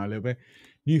hit me now a little bit.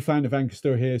 New fan of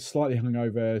Angostura here, slightly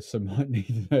hungover, so might need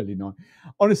an early night.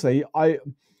 Honestly, I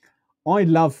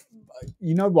love,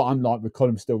 you know what I'm like with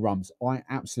column still rums. I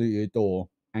absolutely adore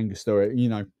Angostura. You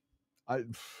know,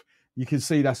 you can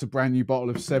see that's a brand new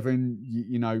bottle of 7.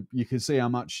 You know, you can see how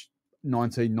much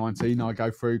 1919 I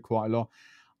go through quite a lot.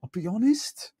 I'll be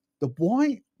honest, the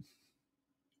white,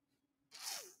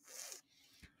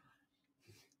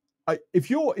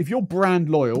 if you're brand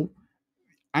loyal,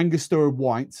 Angostura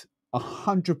White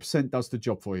 100% does the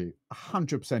job for you.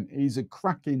 100%. It is a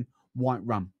cracking white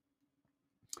rum.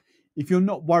 If you're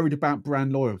not worried about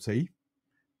brand loyalty,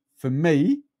 for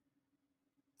me,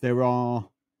 there are, I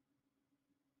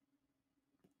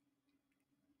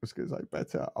was going to say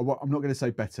better. I'm not going to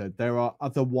say better. There are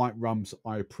other white rums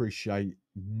I appreciate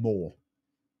more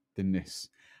than this.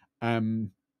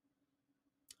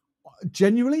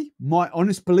 Genuinely, my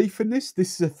honest belief in this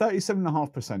is a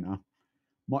 37.5%.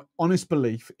 My honest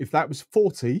belief, if that was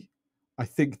 40, I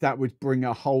think that would bring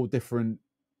a whole different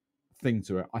thing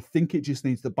to it. I think it just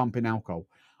needs the bump in alcohol.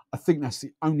 I think that's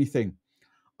the only thing.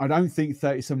 I don't think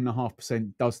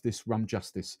 37.5% does this rum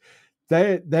justice.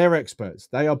 They're experts.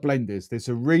 They are blenders. There's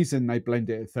a reason they blend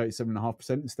it at 37.5%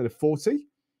 instead of 40.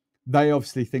 They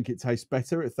obviously think it tastes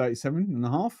better at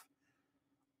 37.5.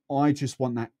 I just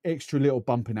want that extra little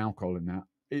bump in alcohol in that.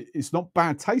 It's not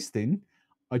bad tasting.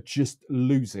 I just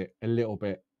lose it a little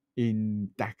bit in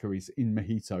daiquiris, in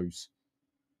mojitos.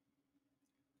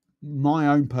 My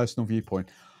own personal viewpoint,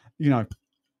 you know,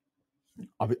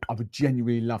 I would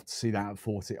genuinely love to see that at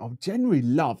 40. I would genuinely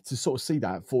love to sort of see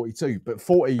that at 42, but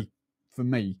 40 for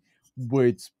me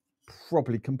would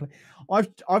probably complete.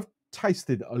 I've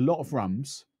tasted a lot of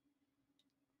rums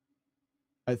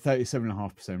at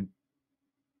 37.5%, and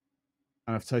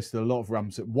I've tasted a lot of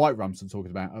rums at white rums I'm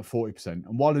talking about at 40%.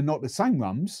 And while they're not the same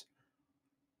rums,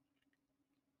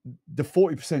 the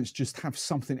 40% just have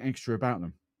something extra about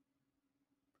them.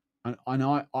 And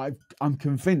I'm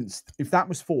convinced if that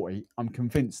was 40, I'm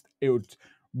convinced it would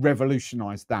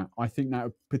revolutionize that. I think that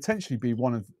would potentially be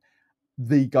one of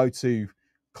the go-to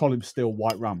column steel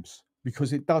white rums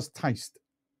because it does taste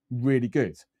really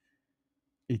good.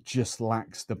 It just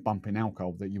lacks the bump in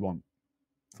alcohol that you want.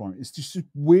 It's just a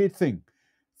weird thing.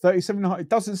 37.5, it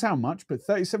doesn't sound much, but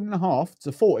 37.5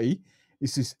 to 40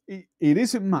 is just, it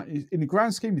isn't much. In the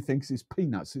grand scheme of things, it's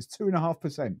peanuts. It's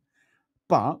 2.5%.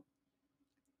 But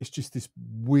it's just this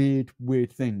weird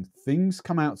thing. Things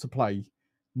come out to play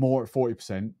more at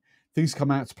 40%. Things come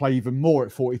out to play even more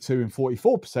at 42 and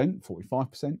 44%,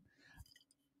 45%.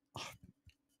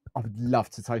 I would love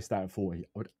to taste that at 40. I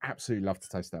would absolutely love to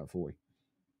taste that at 40.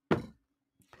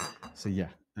 So yeah,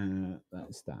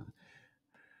 that's that.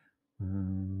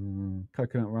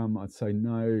 Coconut rum, I'd say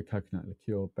no. Coconut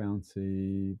liqueur,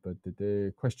 bounty. But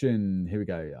the question, here we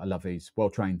go. I love these. Well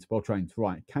trained.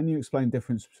 Right. Can you explain the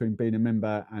difference between being a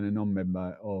member and a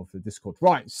non-member of the Discord?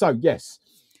 Right. So yes,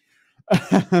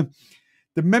 the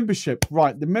membership.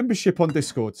 Right. The membership on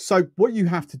Discord. So what you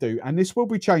have to do, and this will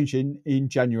be changing in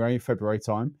January, February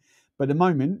time. But at the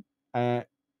moment,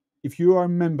 if you are a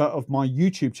member of my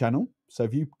YouTube channel, so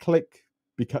if you click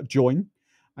join,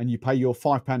 and you pay your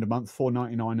 £5 a month,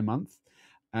 $4.99 a month,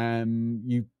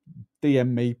 you DM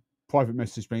me, private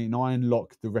message me, and I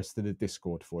unlock the rest of the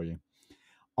Discord for you.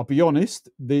 I'll be honest,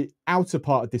 the outer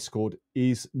part of Discord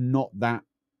is not that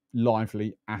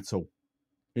lively at all.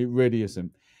 It really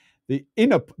isn't. The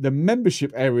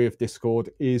membership area of Discord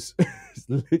is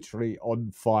literally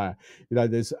on fire. You know,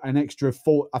 there's an extra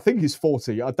I think it's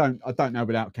 40. I don't know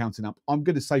without counting up. I'm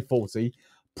going to say 40.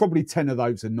 Probably 10 of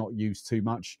those are not used too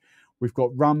much. We've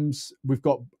got rums. We've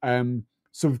got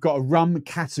so we've got a rum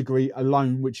category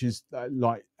alone, which is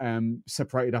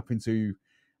separated up into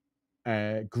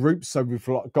groups. So we've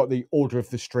got the order of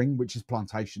the string, which is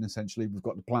plantation essentially. We've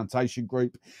got the plantation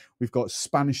group. We've got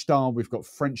Spanish style. We've got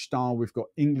French style. We've got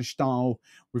English style.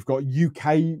 We've got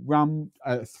UK rum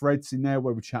threads in there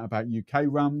where we chat about UK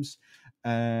rums.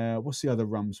 What's the other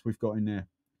rums we've got in there?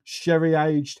 Sherry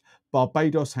aged,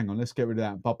 Barbados. Hang on, let's get rid of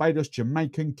that. Barbados,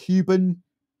 Jamaican, Cuban.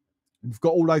 We've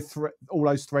got all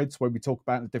those threads where we talk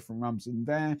about the different rums in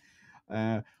there.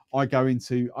 I go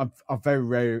into, I'm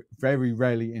very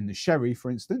rarely in the sherry,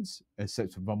 for instance,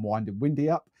 except if I'm winding windy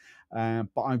up.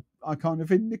 But I kind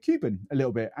of in the Cuban a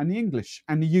little bit, and the English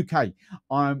and the UK.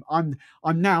 I'm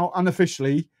now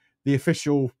unofficially the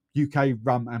official UK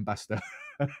rum ambassador.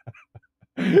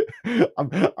 I'm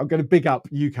going to big up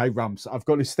UK rums. I've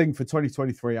got this thing for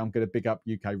 2023. I'm going to big up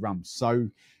UK rums. So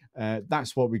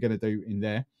that's what we're going to do in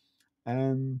there.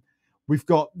 We've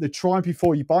got the try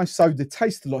before you buy. So the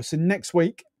taste a lot. So next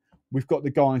week we've got the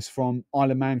guys from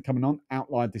Isle of Man coming on,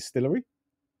 Outlier Distillery.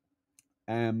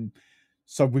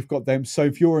 So we've got them. So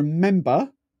if you're a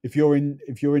member, if you're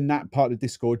in that part of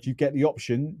Discord, you get the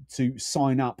option to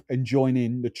sign up and join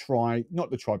in the try,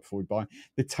 not the try before we buy,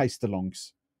 the taste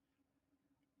alongs.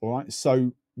 All right.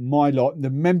 So my lot, the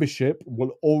membership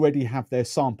will already have their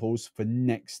samples for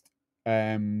next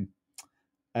Sunday.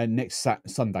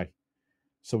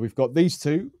 So we've got these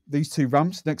two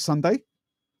rums next Sunday,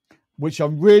 which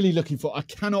I'm really looking for. I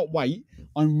cannot wait.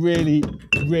 I'm really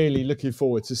looking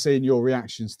forward to seeing your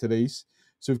reactions to these.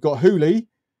 So we've got Hooley,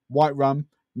 white rum,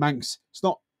 Manx. It's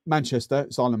not Manchester,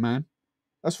 it's Isle of Man.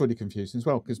 That's really confusing as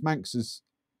well, because Manx is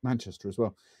Manchester as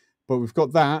well. But we've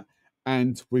got that,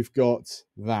 and we've got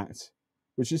that,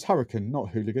 which is Hurricane, not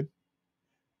Hooligan.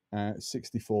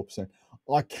 64%.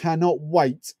 I cannot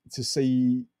wait to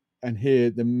see and hear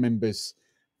the members'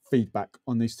 feedback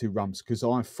on these two rums because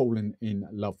I've fallen in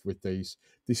love with these.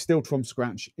 Distilled from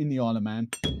scratch in the Isle of Man.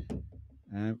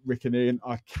 Rick and Ian,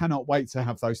 I cannot wait to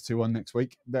have those two on next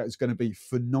week. That is going to be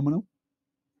phenomenal.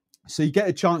 So you get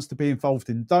a chance to be involved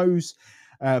in those.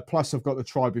 Plus, I've got to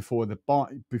try before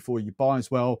you buy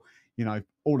as well. You know,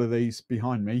 all of these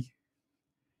behind me.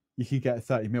 You can get a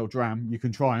 30ml dram. You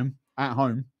can try them at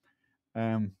home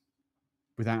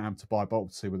without having to buy a bottle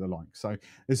to see what they're like. So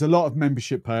there's a lot of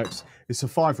membership perks. It's a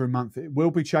 £5 a month. It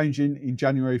will be changing in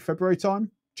January, February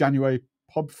time. January,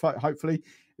 hopefully,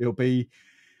 it'll be.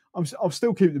 I'll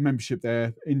still keep the membership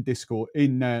there in Discord,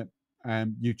 in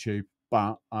YouTube,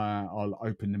 but I'll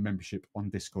open the membership on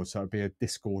Discord. So it'll be a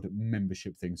Discord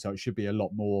membership thing. So it should be a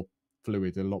lot more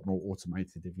fluid, a lot more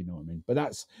automated, if you know what I mean. But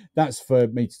that's for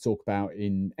me to talk about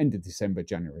in end of December,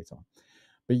 January time.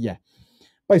 But yeah,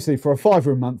 basically for a £5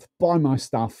 a month, buy my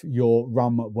stuff, your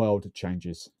rum world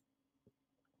changes.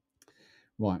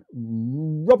 Right,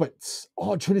 Roberts.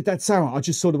 Oh, Trinidad Sour. I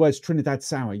just saw the words Trinidad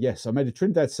Sour. Yes, I made a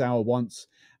Trinidad Sour once.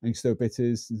 Angostura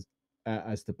bitters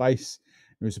as the base.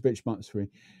 It was a bit much for me.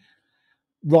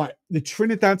 Right, the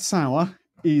Trinidad Sour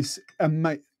is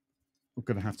amazing. I'm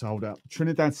going to have to hold up.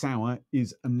 Trinidad Sour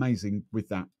is amazing with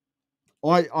that.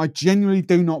 I genuinely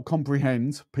do not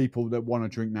comprehend people that want to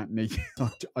drink that neat.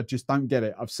 I just don't get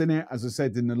it. I've seen it, as I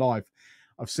said in the live.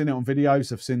 I've seen it on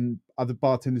videos. I've seen other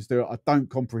bartenders do it. I don't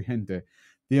comprehend it.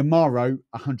 The Amaro,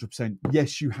 100%.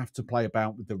 Yes, you have to play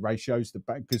about with the ratios,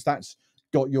 because that's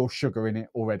got your sugar in it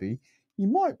already. You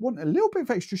might want a little bit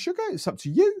of extra sugar. It's up to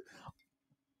you.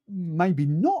 Maybe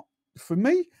not for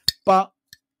me, but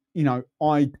you know,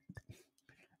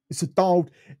 it's a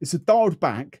dialed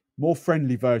back, more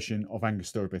friendly version of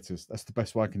Angostura bitters. That's the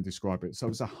best way I can describe it. So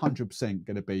it's 100%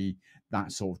 going to be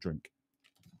that sort of drink.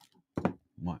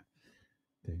 Right.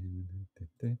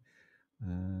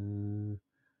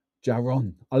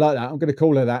 Jaron. I like that. I'm going to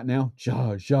call her that now.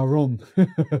 Jaron.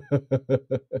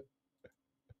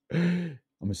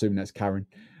 I'm assuming that's Karen.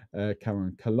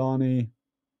 Karen Kalani.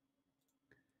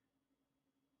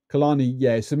 Kalani,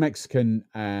 yeah, it's a Mexican.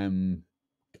 I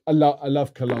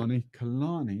love Kalani.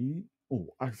 Kalani. Oh,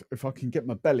 if I can get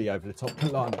my belly over the top,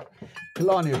 Kalani.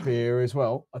 Kalani will be here as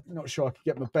well. I'm not sure I can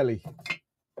get my belly.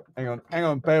 Hang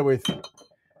on, bear with.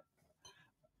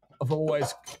 I've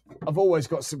always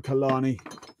got some Kalani.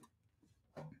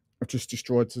 I've just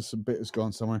destroyed some bitters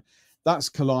gone somewhere. That's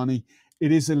Kalani.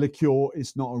 It is a liqueur.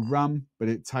 It's not a rum, but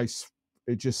it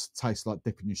just tastes like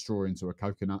dipping your straw into a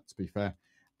coconut, to be fair.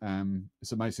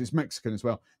 It's amazing. It's Mexican as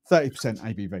well. 30%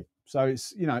 ABV. So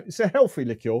it's, you know, it's a healthy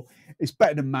liqueur. It's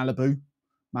better than Malibu.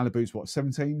 Malibu's what,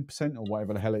 17% or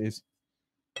whatever the hell it is.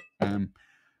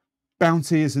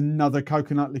 Bounty is another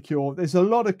coconut liqueur. There's a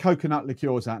lot of coconut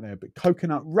liqueurs out there, but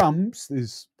coconut rums,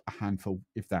 there's a handful,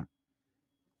 if that.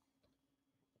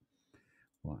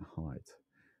 Right, hide.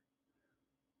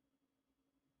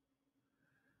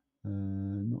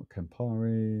 Not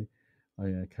Campari. Oh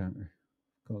yeah, Campari.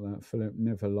 Got that. Philip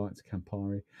never liked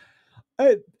Campari.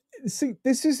 See,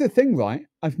 this is the thing, right?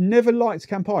 I've never liked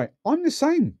Campari. I'm the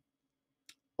same.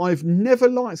 I've never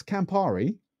liked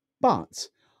Campari, but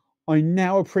I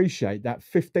now appreciate that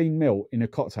 15ml in a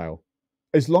cocktail.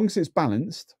 As long as it's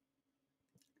balanced,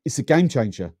 it's a game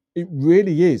changer. It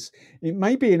really is. It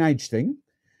may be an age thing.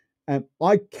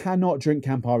 I cannot drink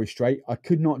Campari straight. I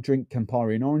could not drink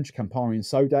Campari in orange, Campari in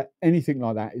soda. Anything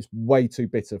like that is way too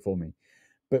bitter for me.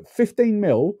 But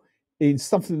 15ml in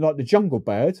something like the Jungle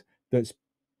Bird that's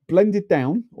blended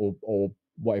down, or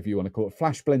whatever you want to call it,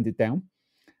 flash blended down,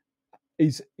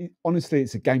 honestly,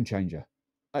 it's a game changer.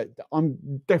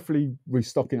 I'm definitely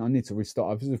restocking. I need to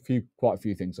restock. There's quite a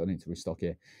few things I need to restock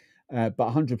here. But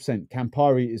 100%,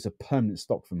 Campari is a permanent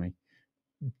stock for me.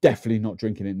 Definitely not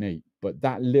drinking it neat, but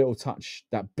that little touch,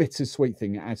 that bittersweet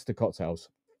thing it adds to cocktails,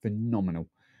 phenomenal.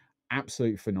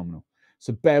 Absolutely phenomenal.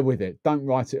 So bear with it. Don't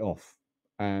write it off.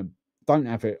 Don't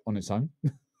have it on its own.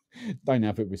 Don't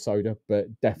have it with soda, but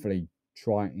definitely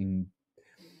try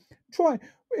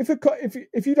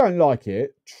if you don't like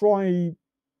it, try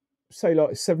say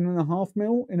like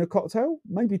 7.5ml in a cocktail,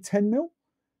 maybe 10ml,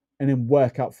 and then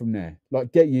work up from there.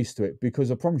 Like, get used to it, because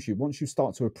I promise you, once you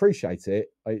start to appreciate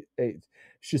it, it's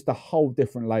just a whole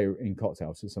different layer in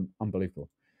cocktails. It's unbelievable.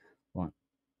 Right.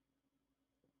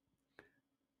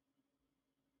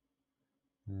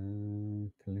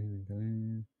 I'm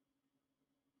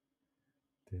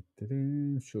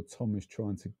sure Tom is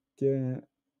trying to get.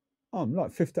 Oh, I'm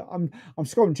like 50. I'm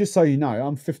scrolling, just so you know,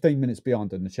 I'm 15 minutes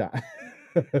behind in the chat.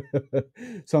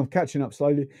 So I'm catching up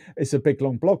slowly. It's a big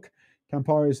long blog.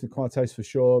 Campari is the quiet taste for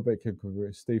sure, but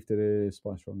Steve did it.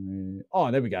 Spice from me. Oh,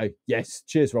 there we go. Yes.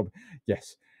 Cheers, Rob.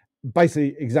 Yes.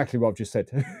 basically exactly what I've just said.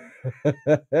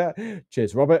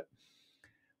 Cheers, Robert.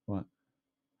 Right.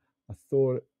 I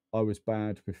thought I was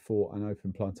bad before an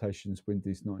open plantations.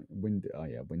 Windy's not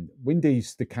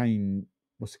Windy's the cane.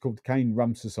 What's it called? The Cane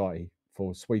Rum Society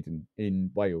for Sweden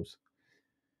in Wales.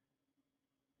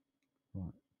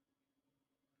 Right.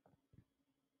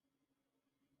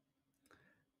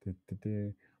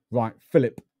 Right,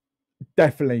 Philip.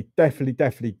 Definitely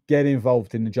get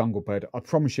involved in the Jungle Bird. I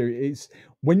promise you, it's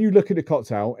when you look at the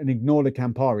cocktail and ignore the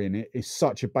Campari in it, it's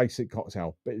such a basic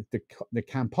cocktail, but the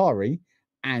Campari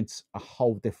adds a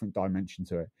whole different dimension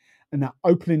to it. And that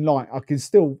opening line, I can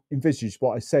still envisage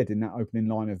what I said in that opening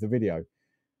line of the video.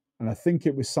 And I think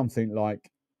it was something like,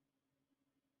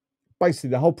 basically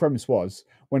the whole premise was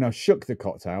when I shook the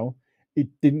cocktail, it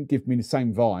didn't give me the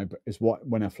same vibe as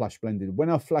when I flash blended. When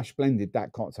I flash blended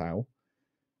that cocktail,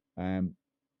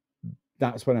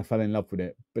 that's when I fell in love with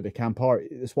it. But the Campari,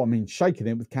 that's what I mean. Shaking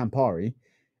it with Campari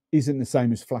isn't the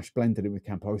same as flash blended it with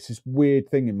Campari. It's this weird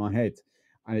thing in my head,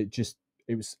 and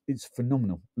it's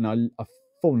phenomenal. And I've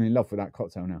fallen in love with that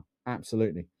cocktail now.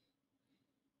 Absolutely.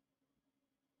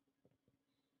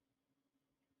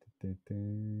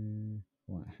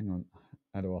 Right, hang on.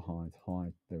 How do I hide?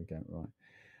 Hide. There we go. Right.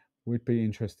 Would be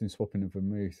interested in swapping a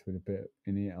vermouth with a bit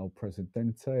in El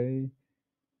Presidente.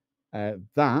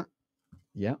 That,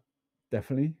 yeah,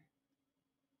 definitely.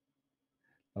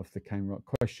 Love the cane rock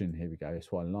question. Here we go.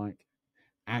 That's what I like.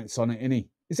 Ants on it, innit?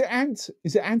 Is it Ant?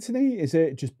 Is it Anthony? Is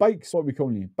it just Bakes? What are we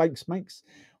calling you? Bakes, makes?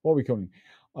 What are we calling you?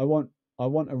 I want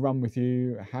a rum with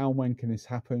you. How and when can this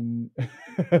happen?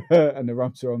 And the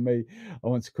rums are on me. I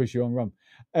want to quiz you on rum.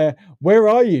 Where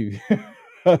are you?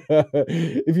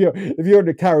 if you're in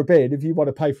the Caribbean, if you want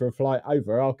to pay for a flight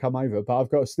over, I'll come over. But I've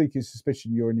got a sneaky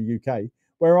suspicion you're in the UK.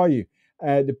 Where are you?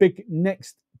 The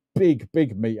next big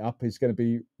meetup is going to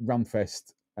be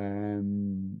Rumfest,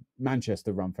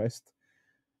 Manchester Rumfest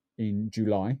in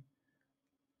July.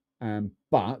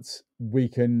 But we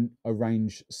can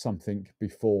arrange something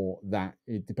before that,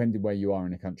 depending where you are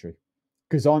in the country.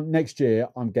 Because next year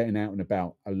I'm getting out and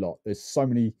about a lot. There's so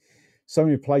many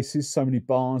places, so many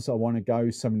bars I want to go,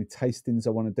 so many tastings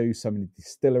I want to do, so many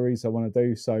distilleries I want to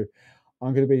do. So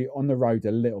I'm going to be on the road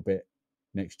a little bit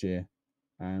next year.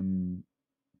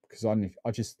 Because I'm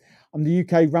the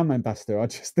UK rum ambassador. I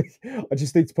just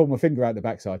need to pull my finger out the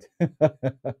backside.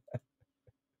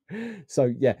 So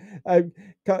yeah. Oh,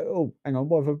 hang on.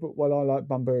 While I like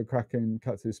Bumber crack and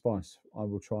cut to the spice, I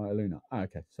will try a Luna. Oh,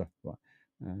 okay, so right.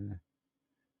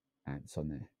 Ants on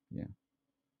there.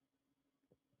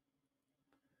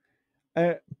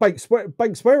 Yeah. Bakes,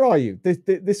 where are you?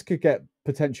 This could get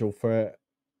potential for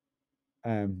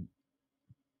a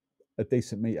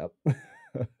decent meetup.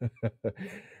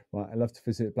 Right, I'd love to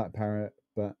visit Black Parrot,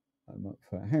 but I'm up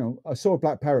for. Hang on, I saw a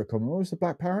Black Parrot comment. What was the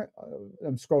Black Parrot?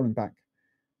 I'm scrolling back.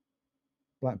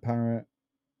 Black Parrot.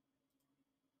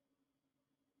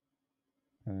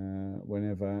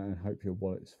 Whenever, and hope your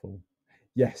wallet's full.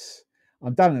 Yes,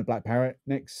 I'm down at Black Parrot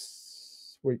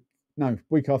next week. No,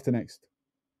 week after next.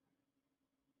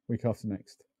 Week after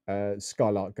next.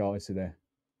 Skylark guys are there.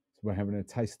 So we're having a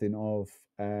tasting of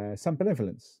some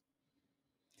benevolence.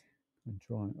 And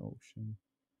dry auction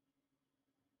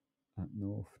up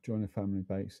north. Join the family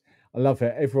bakes. I love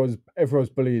it. Everyone's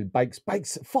bullying bakes.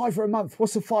 Bakes £5 a month.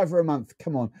 What's a £5 a month?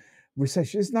 Come on.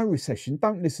 Recession. There's no recession.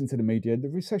 Don't listen to the media. The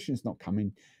recession's not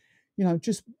coming. You know,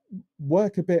 just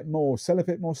work a bit more, sell a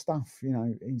bit more stuff. You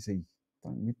know, easy.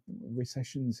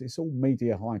 Recessions. It's all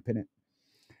media hype, innit?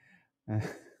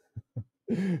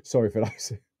 Sorry for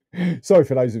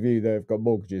those of you that have got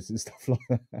mortgages and stuff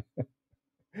like that.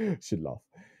 Should laugh.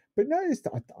 But no,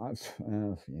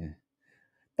 yeah.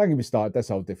 Don't get me started. That's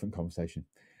a whole different conversation.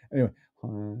 Anyway.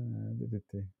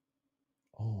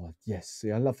 Oh, yes.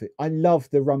 See, I love it. I love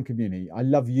the rum community. I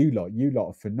love you lot. You lot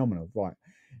are phenomenal. Right.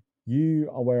 You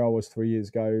are where I was 3 years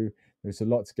ago. There's a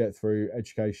lot to get through.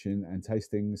 Education and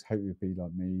tastings. Hope you'll be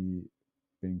like me,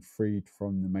 being freed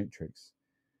from the matrix.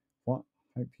 What?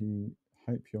 Hope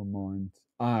your mind.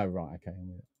 Ah, right. Okay.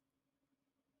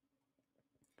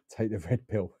 Take the red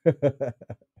pill.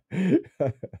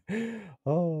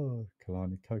 Oh,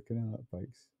 Kalani coconut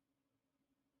bakes.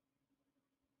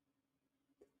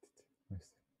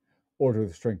 Order of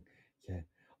the string. Yeah,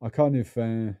 I kind of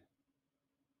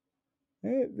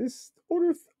this order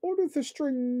of the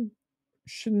string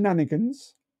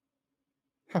shenanigans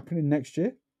happening next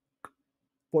year.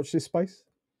 Watch this space.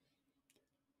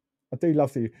 I do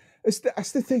love you.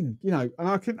 That's the thing, you know, and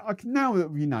I can now that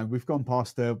you know we've gone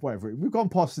past we've gone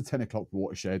past the 10 o'clock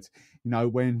watershed, you know,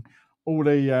 when all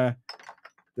the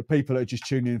people that are just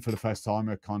tuning in for the first time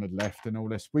are kind of left and all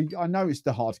this. I know it's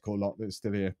the hardcore lot that's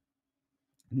still here.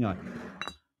 You know,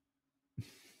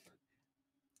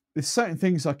 there's certain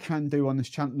things I can do on this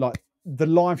channel, like the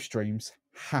live streams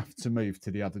have to move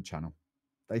to the other channel.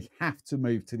 They have to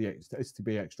move to the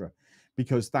STB Extra,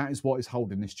 because that is what is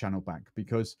holding this channel back.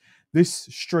 Because this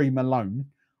stream alone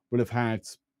will have had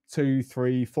 200,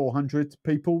 300, 400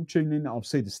 people tune in. I'll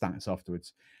see the stats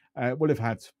afterwards. We'll have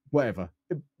had whatever,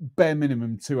 bare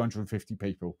minimum 250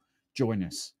 people join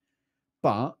us.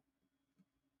 But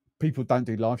people don't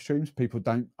do live streams. People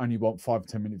don't only want 5 or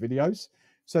 10 minute videos.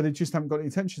 So they just haven't got the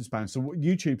attention span. So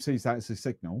YouTube sees that as a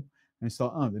signal and it's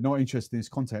like, oh, they're not interested in this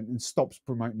content, and stops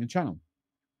promoting the channel.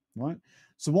 Right.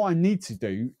 So what I need to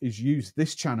do is use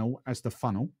this channel as the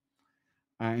funnel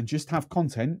and just have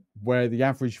content where the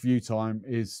average view time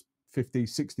is 50,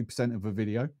 60% of a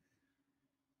video.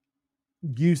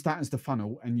 Use that as the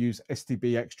funnel and use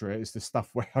STB Extra as the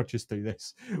stuff where I just do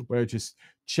this, where I just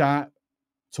chat,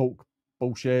 talk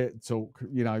bullshit, talk,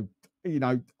 you know,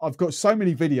 I've got so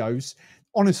many videos.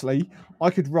 Honestly, I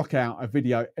could rock out a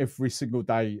video every single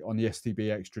day on the STB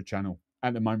Extra channel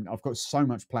at the moment. I've got so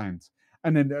much planned.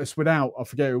 And then it's without, I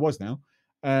forget who it was now,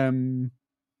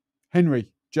 Henry,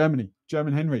 German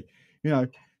Henry. You know,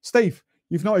 Steve,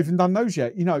 you've not even done those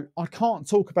yet. You know, I can't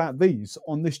talk about these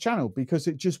on this channel because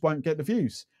it just won't get the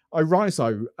views.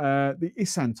 Irizo, the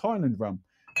Isan Thailand rum,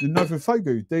 the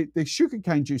Novofogu, the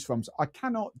sugarcane juice rums. I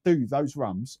cannot do those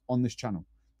rums on this channel.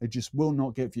 They just will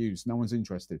not get views. No one's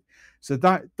interested. So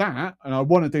that, and I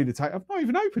want to do the take. I've not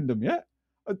even opened them yet.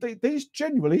 These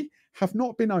genuinely have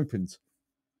not been opened.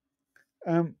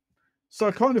 So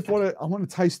I kind of want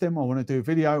to taste them. I want to do a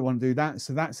video. I want to do that.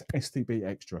 So that's STB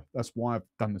Extra. That's why I've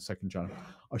done the second channel.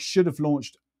 I should have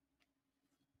launched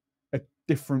a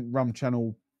different rum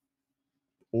channel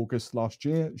August last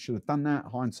year. Should have done that.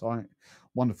 Hindsight,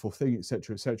 wonderful thing,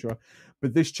 etc., etc.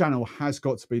 But this channel has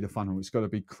got to be the funnel. It's got to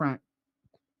be cracked,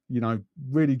 you know,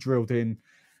 really drilled in,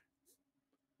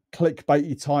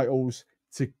 clickbaity titles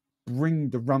to bring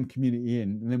the rum community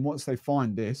in. And then once they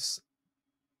find this,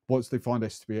 once they find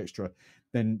STB Extra,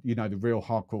 then, you know, the real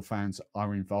hardcore fans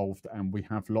are involved and we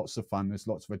have lots of fun. There's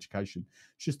lots of education.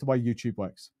 It's just the way YouTube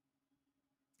works.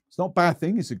 It's not a bad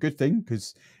thing. It's a good thing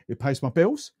because it pays my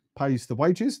bills, pays the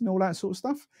wages and all that sort of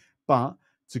stuff. But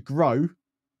to grow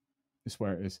is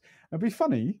where it is. It'd be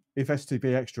funny if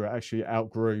STB Extra actually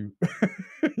outgrew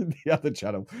the other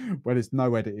channel where there's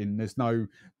no editing, there's no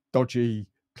dodgy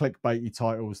clickbaity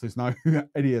titles, there's no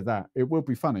any of that. It will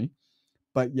be funny.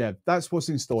 But yeah, that's what's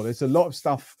in store. There's a lot of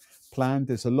stuff planned.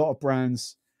 There's a lot of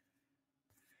brands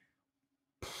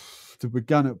that we're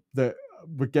getting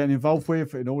involved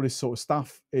with and all this sort of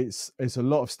stuff. It's a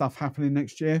lot of stuff happening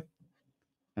next year.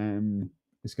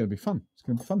 It's going to be fun. It's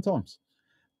going to be fun times.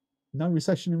 No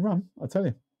recession in rum, I tell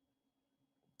you.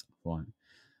 Right.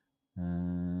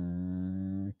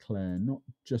 Claire, not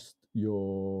just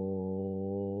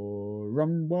your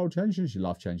rum world changes, your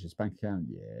life changes, bank account.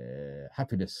 Yeah.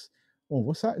 Happiness. Oh,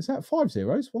 what's that? Is that 5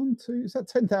 zeros? 1, 2, is that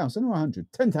 10,000 or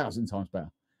 100? 10,000 times better.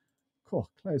 Cool.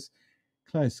 Claire's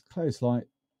like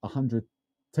 100,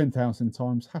 10,000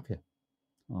 times happier.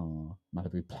 Oh,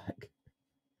 Malibu Black.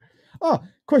 Ah,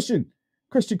 question.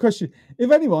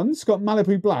 If anyone's got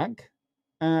Malibu Black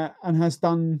and has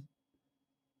done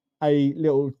a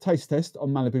little taste test on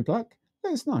Malibu Black,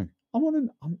 let us know.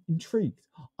 I'm intrigued.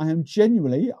 I am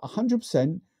genuinely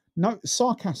 100%. No,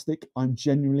 sarcastic. I'm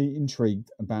genuinely intrigued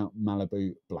about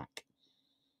Malibu Black.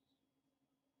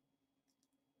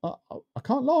 I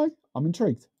can't lie. I'm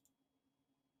intrigued.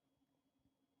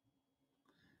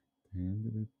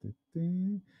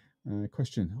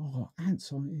 Question. Oh,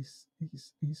 Ants,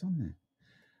 he's on there.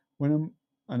 When I'm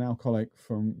an alcoholic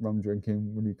from rum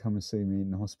drinking, will you come and see me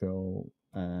in the hospital?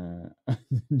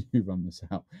 You run this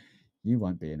out. You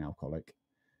won't be an alcoholic.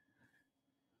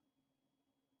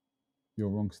 You're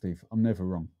wrong, Steve. I'm never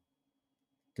wrong.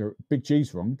 Big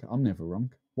G's wrong. I'm never wrong.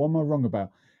 What am I wrong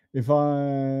about?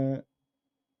 What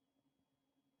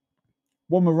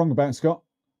am I wrong about, Scott?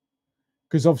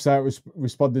 Because obviously I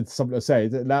responded to something I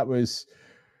said. That was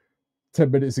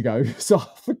 10 minutes ago. So I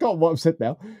forgot what I've said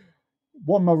now.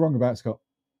 What am I wrong about, Scott?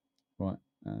 Right.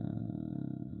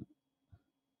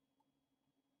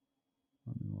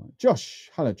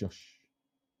 Josh. Hello, Josh.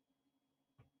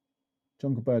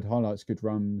 Jungle Bird highlights good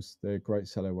rums. They're a great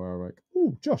seller where I work.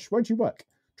 Oh, Josh, where do you work?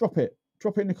 Drop it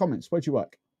in the comments. Where do you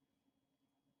work?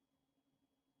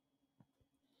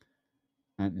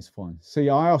 Ant is fine. See,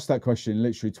 I asked that question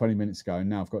literally 20 minutes ago, and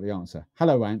now I've got the answer.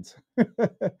 Hello, Ant.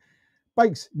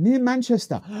 Bakes near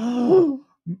Manchester.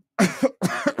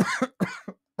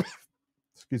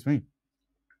 Excuse me.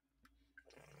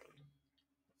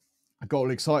 I got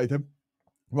all excited then.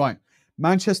 Right,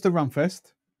 Manchester Rum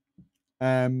Fest.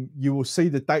 You will see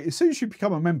the date. As soon as you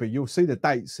become a member, you'll see the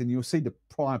dates and you'll see the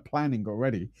prior planning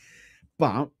already.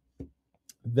 But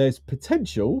there's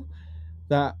potential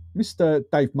that Mr.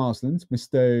 Dave Marsland,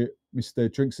 Mr.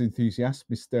 Drinks Enthusiast,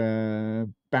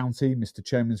 Mr. Bounty, Mr.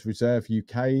 Chairman's Reserve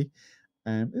UK,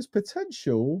 there's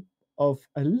potential of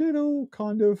a little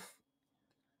kind of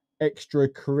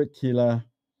extracurricular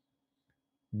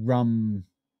rum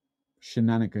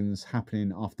shenanigans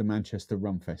happening after Manchester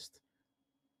Rum Fest.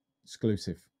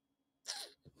 Exclusive.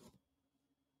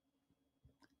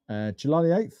 July the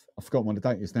 8th. I've forgotten what the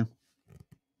date is now.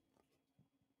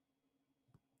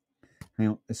 Hang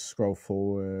on, let's scroll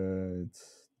forward.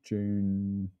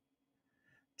 July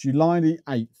the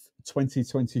 8th,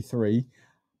 2023.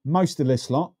 Most of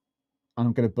this lot, and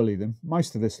I'm going to bully them,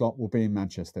 most of this lot will be in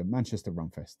Manchester. Manchester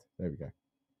Rum Fest. There we go.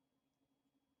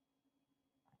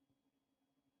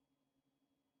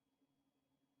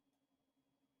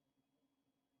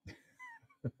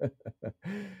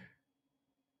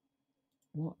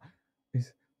 What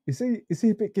is he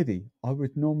a bit giddy? I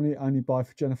would normally only buy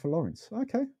for Jennifer Lawrence.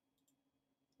 Okay,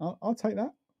 I'll take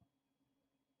that.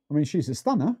 I mean, she's a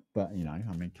stunner, but you know,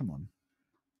 I mean, come on.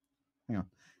 Hang on,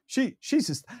 she's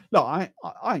a look. I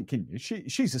ain't kidding you.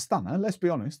 She's a stunner. Let's be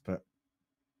honest. But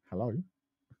hello.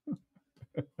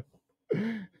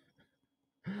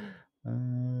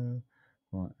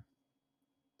 Right.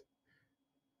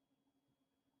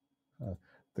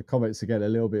 The comments are getting a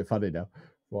little bit funny now.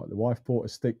 Right, the wife bought a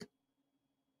stick.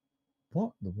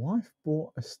 What? The wife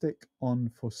bought a stick on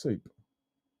for soup.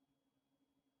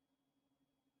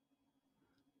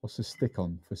 What's a stick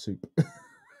on for soup?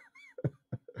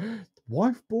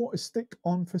 Wife bought a stick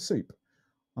on for soup.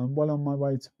 I'm well on my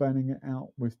way to burning it out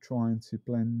with trying to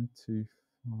blend too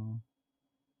far.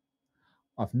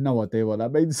 I've no idea what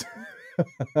that means.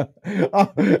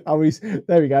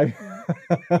 There we go.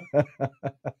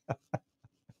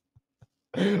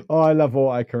 Oh, I love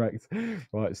autocorrect.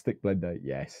 Right, stick blender.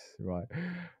 Yes, right.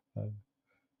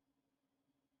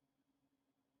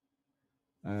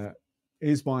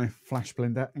 Here's my flash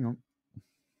blender. Hang on.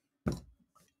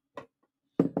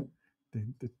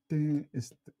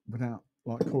 It's without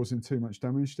like causing too much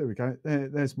damage. There we go.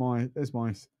 There's my.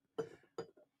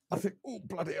 I think. Oh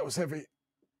bloody hell, it's heavy.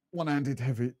 One-handed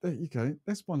heavy. There you go.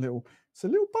 That's my little. It's a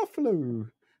little buffalo.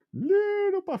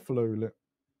 Little buffalo. Look.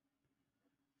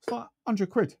 It's like 100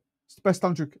 quid. It's the best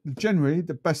 100. Generally,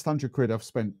 the best 100 quid I've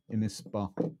spent in this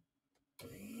bar.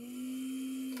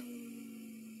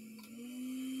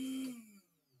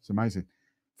 It's amazing,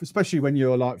 especially when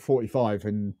you're like 45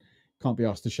 and can't be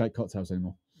asked to shake cocktails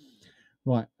anymore.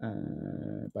 Right,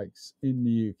 bakes in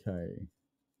the UK.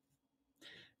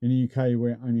 In the UK,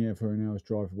 we're only ever an hour's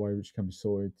drive away, which can be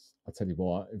sorted. I tell you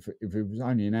what, if it was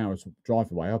only an hour's drive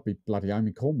away, I'd be bloody home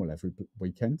in Cornwall every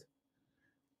weekend.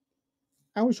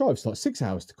 Hour's drive, it's like 6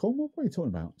 hours to Cornwall. What are you talking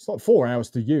about? It's like 4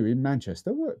 hours to you in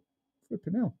Manchester. What?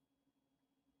 Flipping hell.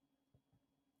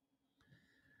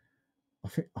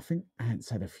 I think Ant's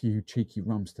had a few cheeky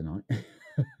rums tonight.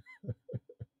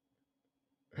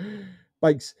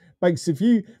 Bakes, if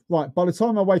you right by the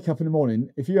time I wake up in the morning,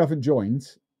 if you haven't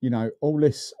joined, you know, all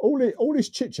this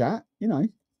chit chat, you know,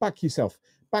 back yourself,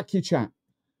 back your chat.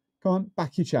 Come on,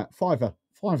 back your chat. Fiver,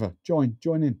 join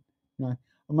in. You know,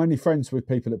 I'm only friends with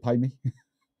people that pay me.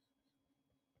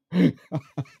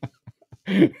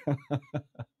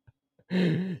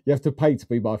 You have to pay to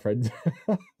be my friend.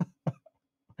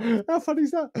 How funny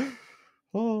is that?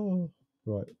 Oh,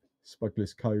 right.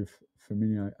 Smuggler's Cove,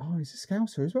 Firmino. Oh, he's a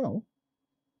Scouser as well.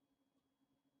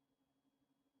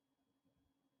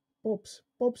 Bob's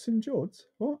St George.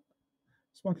 What?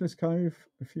 Smuggler's Cove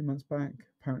a few months back.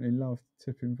 Apparently loved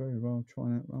tipping very well.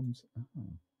 Trying out rums.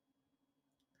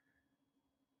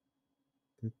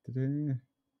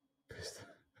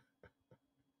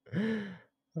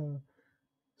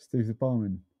 Steve the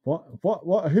Barman. What?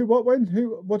 Who? What? When?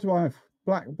 Who? What do I have?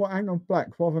 Black. What? Hang on.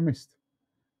 Black. What have I missed?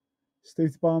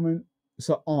 Steve the Barman.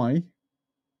 So I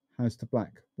has to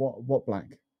black. What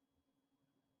black?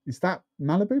 Is that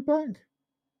Malibu black?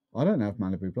 I don't have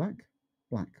Malibu black.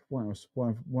 Black. What else?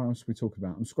 What else are we talking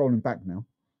about? I'm scrolling back now.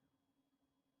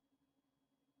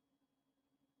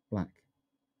 Black.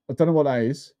 I don't know what that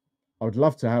is. I would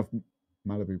love to have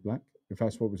Malibu black if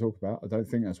that's what we talk about. I don't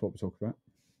think that's what we talk about.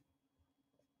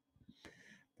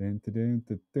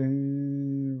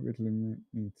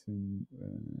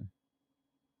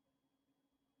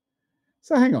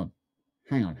 So hang on.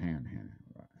 Right.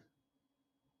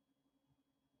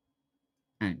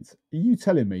 And are you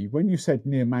telling me when you said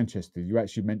near Manchester, you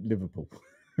actually meant Liverpool?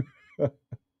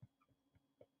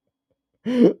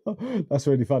 That's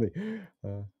really funny.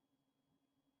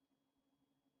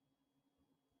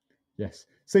 Yes.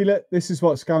 See, look, this is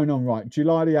what's going on, right?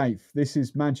 July the 8th. This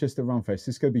is Manchester Rum Fest.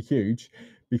 This is going to be huge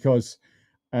because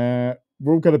we're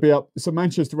all going to be up. So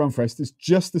Manchester Rum Fest is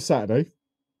just the Saturday,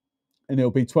 and it'll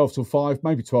be 12 till 5,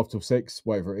 maybe 12 till 6,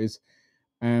 whatever it is.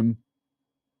 5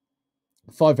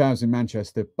 hours in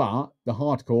Manchester, but the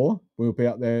hardcore will be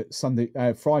up there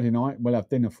Friday night. We'll have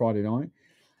dinner Friday night.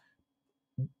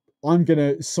 I'm going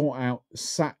to sort out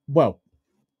well,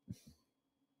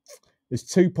 there's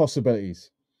two possibilities.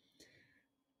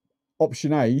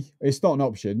 Option A, it's not an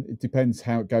option. It depends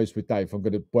how it goes with Dave. I'm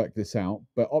going to work this out.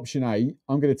 But option A,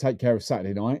 I'm going to take care of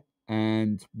Saturday night,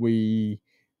 and we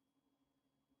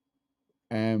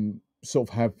sort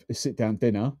of have a sit-down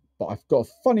dinner. But I've got a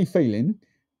funny feeling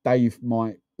Dave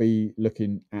might be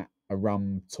looking at a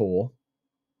rum tour.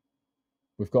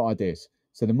 We've got ideas.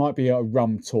 So there might be a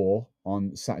rum tour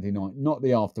on Saturday night. Not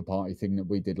the after party thing that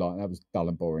we did. Like, that was dull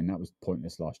and boring. That was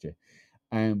pointless last year.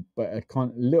 But a kind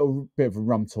of little bit of a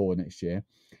rum tour next year.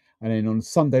 And then on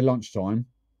Sunday lunchtime,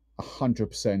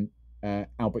 100%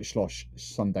 Albert Schloss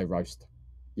Sunday roast.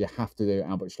 You have to do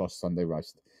Albert Schloss Sunday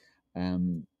roast.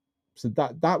 So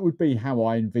that would be how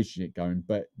I envision it going,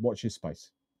 but watch your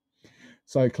space.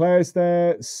 So Claire's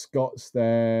there, Scott's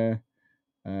there.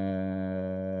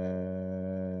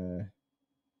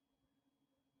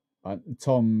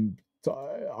 Tom,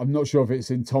 I'm not sure if it's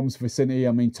in Tom's vicinity.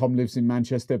 I mean, Tom lives in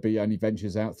Manchester, but he only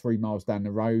ventures out 3 miles down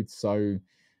the road. So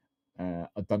I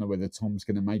don't know whether Tom's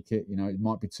going to make it. You know, it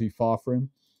might be too far for him.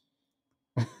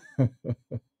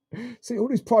 See, all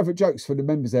these private jokes for the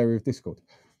members area of Discord.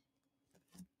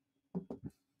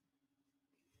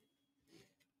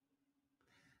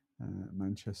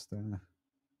 Manchester.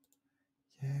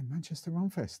 Yeah, Manchester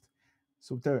Rum Fest.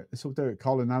 So do it. Let's all do it.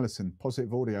 Carl and Allison,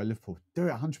 Positive Audio, Liverpool. Do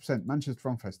it 100%. Manchester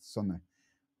Rum Fest. It's on there.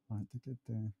 Right.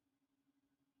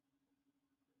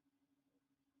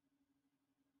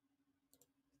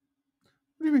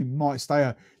 What do you mean, might stay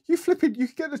out? You flipping, you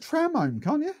can get the tram home,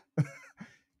 can't you?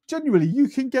 Genuinely, you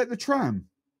can get the tram.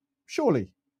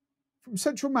 Surely. From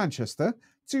central Manchester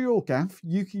to your gaff,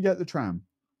 you can get the tram.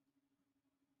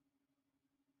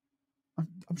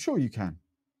 I'm sure you can.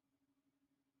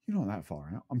 You're not that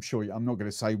far out. I'm sure. I'm not going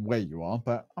to say where you are,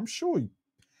 but I'm sure you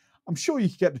can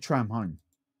get the tram home.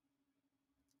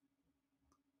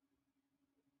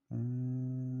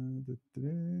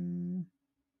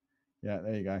 Yeah,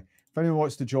 there you go. If anyone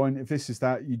wants to join, if this is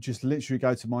that, you just literally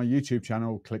go to my YouTube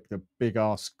channel, click the big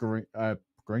ass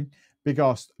big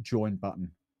ass join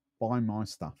button. Buy my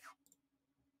stuff.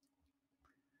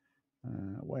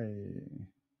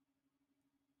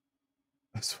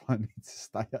 That's why I need to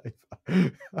stay over.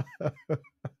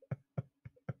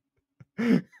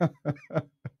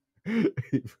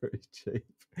 Very cheap.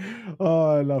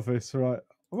 Oh, I love this. Right,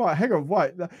 hang on.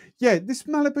 Right, yeah, this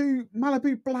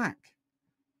Malibu Black.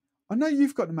 I know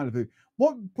you've got the Malibu.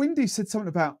 What Windy said something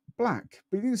about black,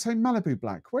 but you didn't say Malibu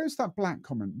Black. Where's that black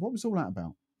comment? What was all that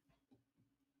about?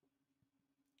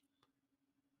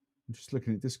 I'm just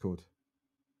looking at Discord.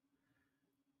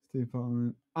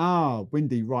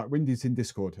 Windy, right. Windy's in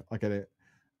Discord. I get it.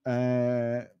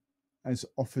 Has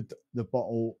offered me the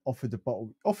bottle,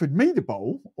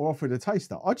 or offered a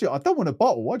taster. I don't want a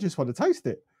bottle. I just want to taste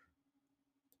it.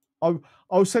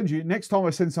 I'll send you, next time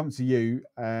I send something to you,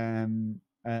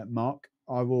 Mark,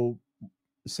 I will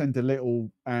send a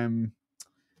little drammy,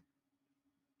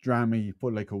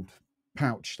 what are they called?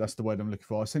 Pouch. That's the word I'm looking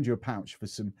for. I'll send you a pouch for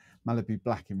some Malibu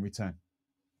Black in return.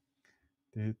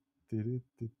 There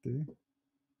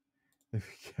we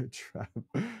go, tram.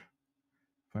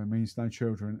 But it means no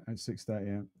children at 6:30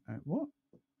 a.m. What?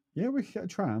 Yeah, we can get a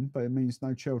tram, but it means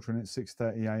no children at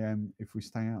 6:30 a.m. if we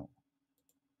stay out.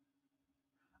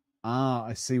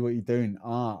 I see what you're doing.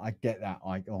 I get that.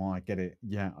 I get it.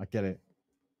 Yeah, I get it.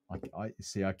 I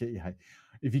see. I get you.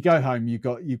 If you go home, you've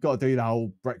got to do the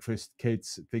whole breakfast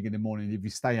kids thing in the morning. If you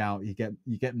stay out, you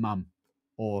get mum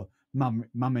or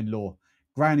mum-in-law,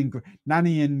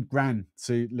 nanny and gran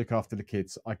to look after the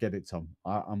kids. I get it, Tom.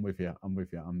 I'm with you.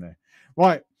 I'm there.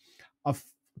 Right. I've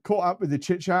caught up with the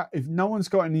chit chat. If no one's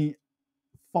got any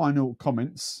final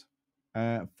comments,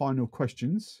 final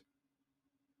questions.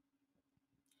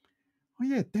 Oh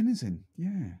yeah, Denizen.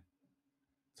 Yeah.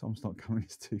 Tom's not coming,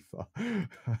 it's too far.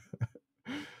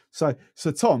 So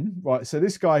Tom, right, so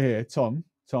this guy here, Tom,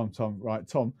 right,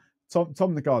 Tom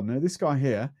the gardener, this guy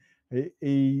here,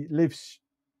 he lives,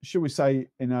 shall we say,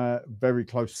 in a very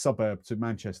close suburb to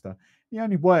Manchester. He'll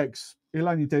only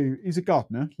do, he's a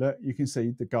gardener, look, you can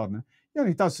see the gardener. He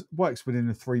only works within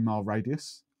a 3-mile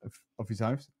radius of his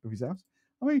house. I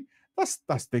mean,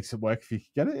 that's decent work if you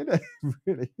can get it, isn't it?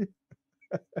 Really.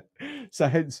 So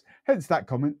hence that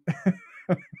comment.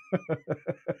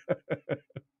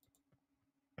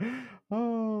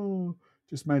 Oh,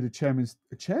 just made a chairman's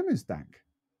DAC.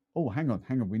 Oh, hang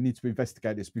on. We need to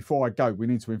investigate this. Before I go, we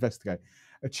need to investigate.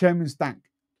 A chairman's DAC,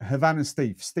 Havana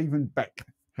Steve, Stephen Beck,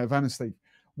 Havana Steve.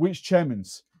 Which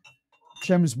chairman's?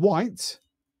 Chairman's White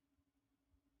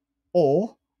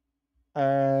or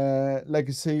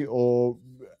Legacy or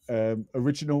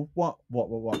Original? What?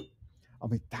 I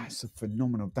mean, that's a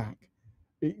phenomenal DAC.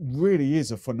 It really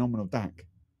is a phenomenal DAC.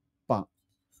 But,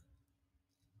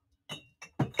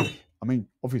 I mean,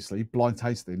 obviously, blind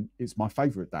tasting is my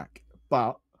favourite DAC.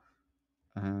 But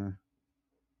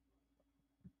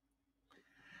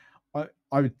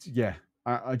I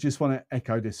just want to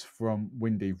echo this from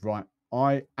Windy. Right,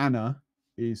 Anna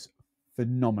is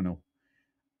phenomenal,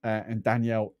 and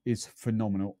Danielle is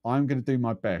phenomenal. I'm going to do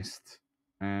my best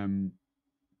to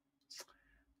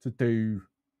do.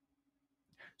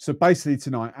 So basically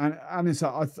tonight, Anna's.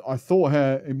 I thought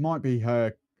it might be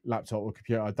her laptop or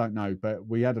computer. I don't know, but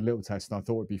we had a little test, and I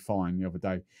thought it'd be fine the other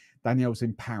day. Danielle's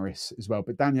in Paris as well,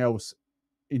 but Danielle's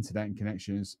internet and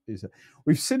connections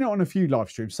we've seen it on a few live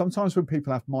streams. Sometimes when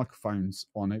people have microphones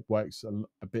on, it works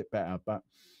a bit better, but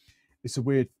it's a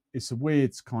weird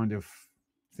kind of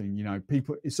thing, you know.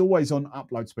 People, it's always on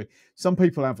upload speed. Some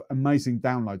people have amazing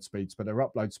download speeds, but their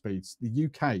upload speeds, the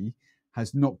UK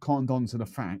has not cottoned on to the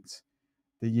fact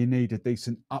that you need a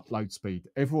decent upload speed.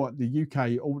 Everyone, the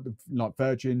UK, all the, like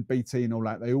Virgin, BT and all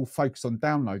that, they all focus on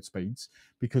download speeds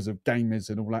because of gamers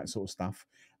and all that sort of stuff.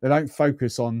 They don't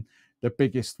focus on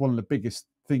one of the biggest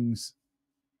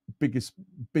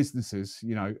businesses,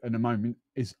 you know, at the moment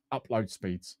is upload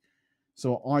speeds.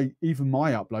 So even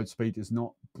my upload speed is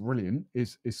not brilliant.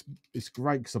 It's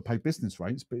great because I pay business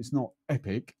rates, but it's not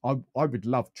epic. I would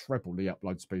love treble the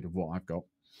upload speed of what I've got.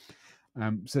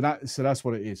 So that's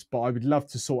what it is. But I would love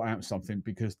to sort out something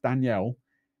because Danielle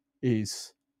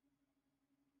is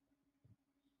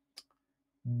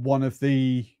one of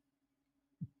the,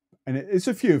 and it's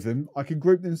a few of them, I can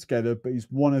group them together, but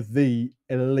he's one of the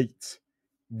elite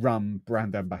rum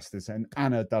brand ambassadors. And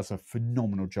Anna does a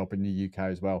phenomenal job in the UK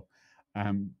as well.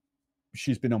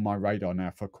 She's been on my radar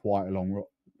now for quite a long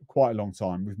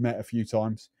time. We've met a few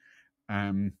times.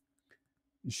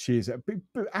 She's a big,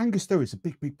 Angostura is a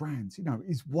big brand. You know,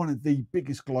 he's one of the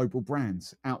biggest global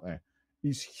brands out there.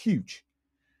 He's huge.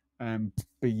 But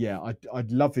yeah,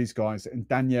 I'd love these guys. And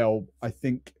Danielle, I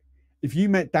think if you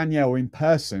met Danielle in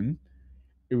person,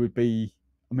 it would be,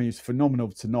 I mean, he's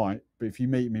phenomenal tonight, but if you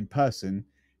meet him in person,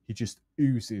 he just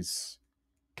oozes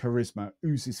charisma,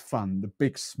 oozes fun, the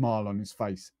big smile on his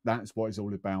face. That's what it's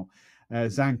all about.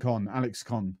 Zan Con, Alex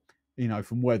Con, you know,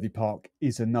 from Worthy Park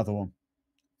is another one.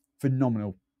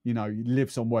 Phenomenal. You know, he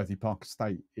lives on Worthy Park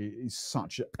Estate. He's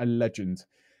such a legend.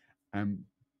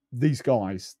 These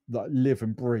guys that live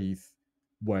and breathe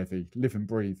Worthy, live and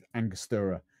breathe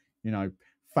Angostura, you know,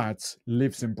 Fads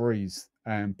lives and breathes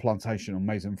Plantation on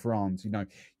Maison France. You know,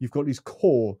 you've got these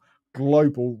core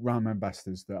global rum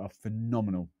ambassadors that are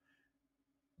phenomenal.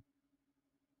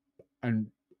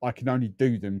 And I can only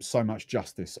do them so much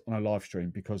justice on a live stream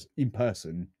because in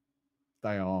person,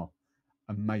 they are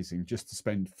amazing just to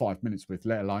spend 5 minutes with,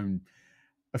 let alone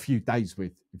a few days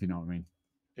with, if you know what I mean.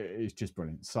 It's just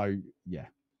brilliant. So, yeah.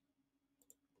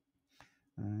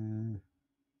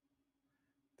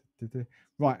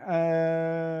 Right.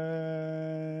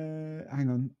 Hang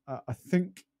on. I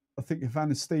think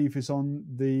Havana Steve is on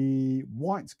the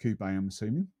white Cube, I'm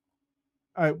assuming.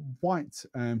 White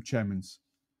chairman's.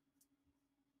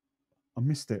 I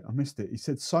missed it. He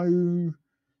said so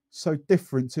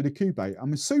different to the Cube.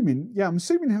 I'm assuming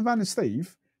Havana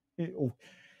Steve. I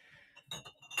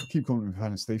keep calling him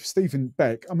Havana Steve. Stephen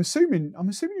Beck. I'm assuming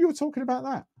you're talking about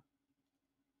that.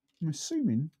 I'm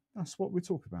assuming that's what we're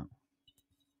talking about.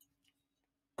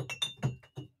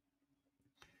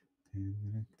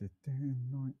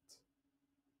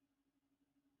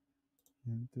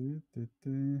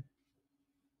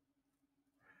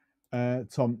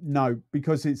 Tom, no,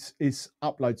 because it's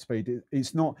upload speed.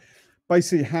 It's not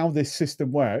basically how this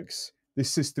system works. This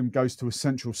system goes to a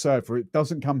central server. It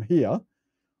doesn't come here.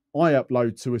 I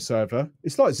upload to a server.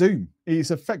 It's like Zoom. It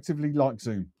is effectively like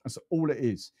Zoom. That's all it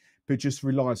is. But it just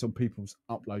relies on people's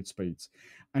upload speeds.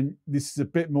 And this is a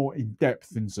bit more in depth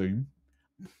than Zoom.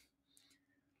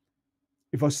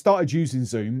 If I started using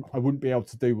Zoom, I wouldn't be able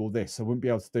to do all this. I wouldn't be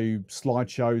able to do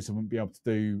slideshows. I wouldn't be able to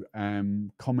do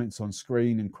comments on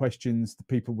screen and questions. The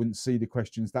people wouldn't see the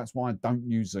questions. That's why I don't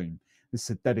use Zoom. This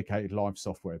is a dedicated live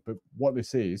software. But what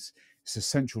this is, it's a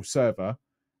central server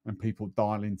and people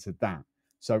dial into that.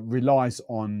 So it relies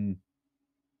on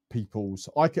people's,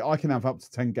 I can have up to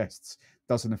 10 guests.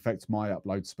 Doesn't affect my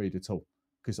upload speed at all.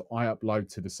 because I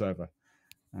upload to the server.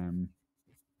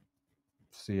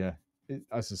 So yeah,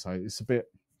 as I say, it's a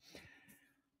bit.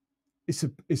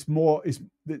 It's more. It's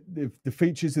the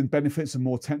features and benefits are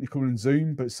more technical than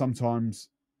Zoom, but sometimes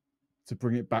to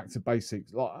bring it back to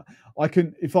basics, like I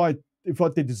can if I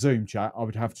did the Zoom chat, I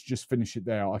would have to just finish it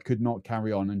there. I could not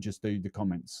carry on and just do the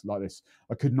comments like this.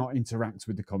 I could not interact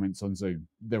with the comments on Zoom.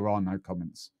 There are no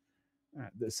comments.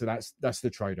 So that's the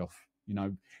trade-off. You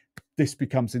know, this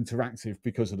becomes interactive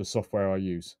because of the software I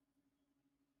use.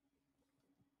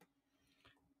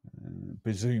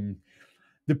 But Zoom,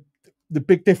 the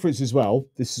big difference as well,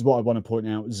 this is what I want to point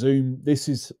out. Zoom, this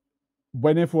is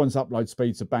when everyone's upload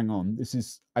speeds are bang on, this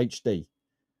is HD.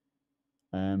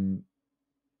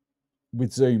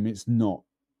 With Zoom, it's not.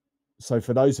 So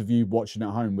for those of you watching at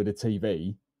home with a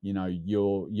TV, you know,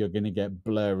 you're going to get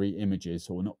blurry images,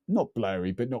 or not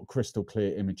blurry, but not crystal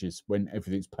clear images when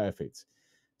everything's perfect.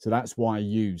 So that's why I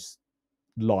use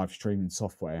live streaming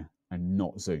software and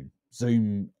not Zoom.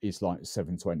 Zoom is like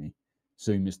 720.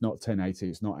 Zoom is not 1080.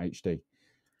 It's not HD.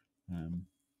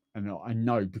 And I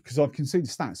know because I can see the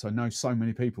stats. I know so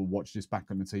many people watch this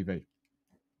back on the TV.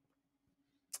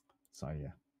 So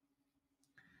yeah.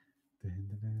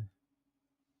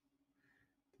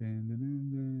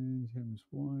 James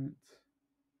White.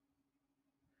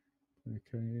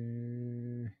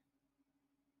 Okay.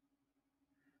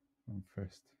 I'm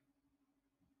first.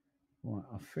 Right,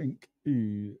 I think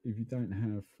if you don't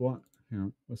have what? Hang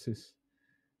on, what's this?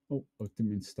 Oh, I didn't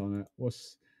mean to start that.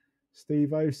 What's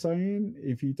Steve O saying?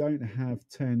 If you don't have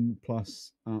 10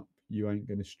 plus up, you ain't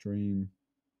going to stream.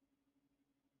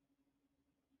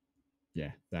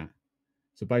 Yeah, that.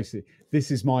 So basically, this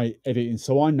is my editing.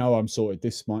 So I know I'm sorted.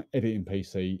 This is my editing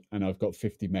PC, and I've got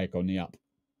 50 meg on the up.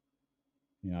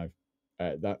 You know,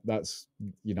 that's,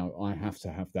 you know, I have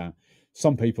to have that.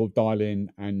 Some people dial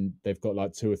in and they've got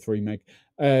like 2 or 3 meg.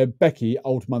 Becky,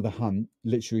 Old Mother Hunt,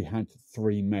 literally had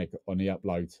 3 meg on the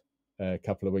upload a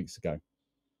couple of weeks ago.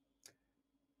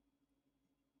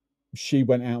 She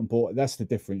went out and bought, that's the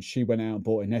difference. She went out and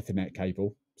bought an Ethernet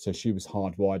cable. So she was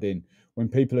hardwired in. When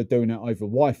people are doing it over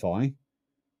Wi-Fi,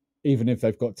 even if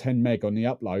they've got 10 meg on the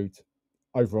upload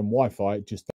over on Wi-Fi, it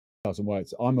just doesn't work.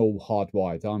 So I'm all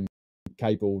hardwired. I'm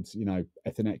cabled, you know,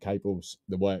 Ethernet cables,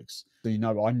 the works. So, you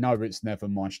know, I know it's never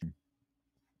my stream.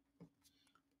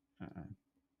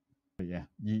 But yeah,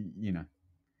 you know.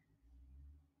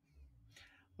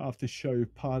 After show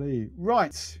party.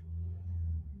 Right.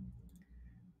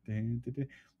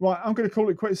 Right, I'm going to call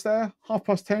it quits there.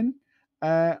 10:30.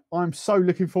 I'm so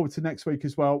looking forward to next week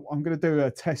as well. I'm going to do a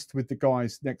test with the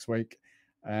guys next week,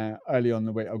 early on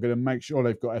the week. I'm going to make sure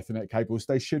they've got Ethernet cables.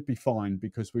 They should be fine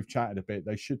because we've chatted a bit.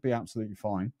 They should be absolutely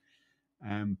fine.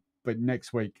 But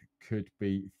next week could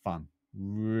be fun.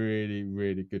 Really,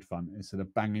 really good fun. It's a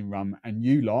banging rum. And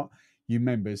you lot, you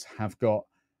members, have got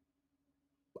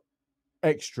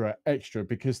extra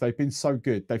because they've been so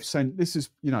good. They've sent, this is,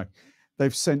 you know,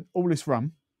 they've sent all this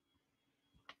rum.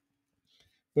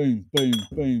 Boom, boom,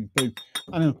 boom, boom.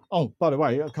 And oh, by the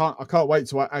way, I can't wait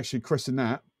to actually christen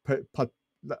that.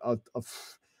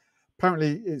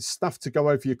 Apparently, it's stuff to go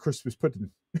over your Christmas pudding.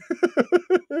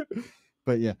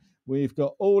 But yeah, we've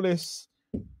got all this.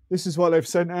 This is what they've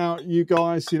sent out. You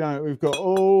guys, you know, we've got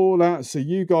all that. So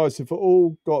you guys have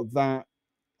all got that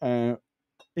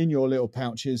in your little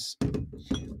pouches.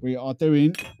 We are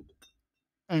doing.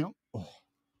 Hang on. Oh,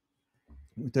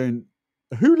 we're doing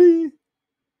Hoolie.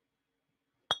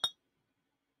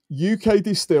 UK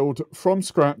distilled from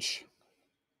scratch.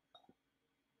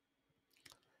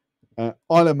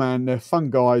 Isle of Man, they're fun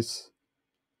guys.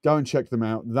 Go and check them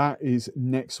out. That is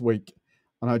next week.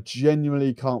 And I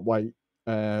genuinely can't wait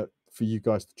for you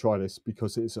guys to try this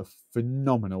because it's a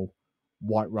phenomenal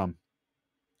white rum.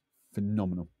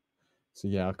 Phenomenal. So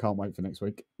yeah, I can't wait for next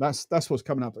week. That's what's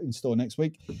coming up in store next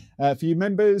week. For you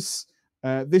members,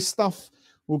 this stuff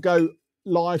will go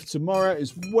live tomorrow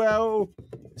as well.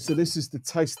 So this is the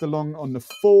taste along on the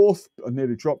 4th. I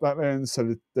nearly dropped that then.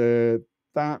 So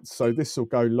so this will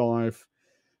go live.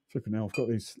 Flipping now, I've got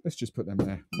these. Let's just put them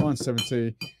there.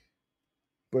 970.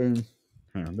 Boom.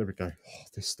 Hang on, there we go. Oh,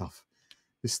 this stuff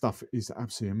is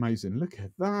absolutely amazing. Look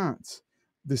at that.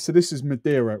 So this is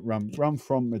Madeira rum. Rum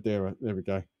from Madeira. There we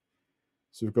go.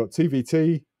 So we've got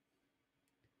TVT.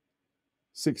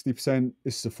 60%.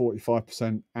 This is a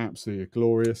 45%. Absolutely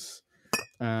glorious.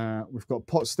 We've got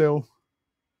pot still.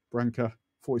 Branca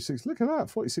 46. Look at that.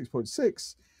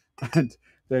 46.6. And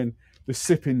then the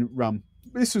sipping rum.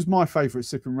 This was my favourite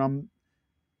sipping rum.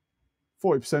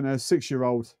 40%.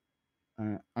 6-year-old.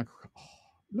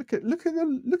 Look at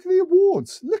the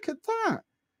awards. Look at that.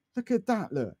 Look at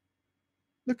that.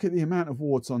 Look at the amount of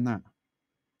awards on that.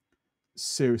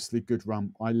 seriously good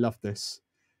rum. I love this.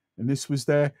 And this was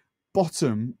their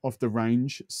bottom of the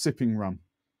range sipping rum.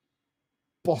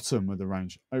 Bottom of the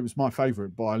range. It was my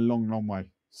favourite by a long, long way.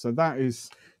 So that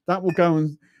will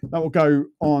go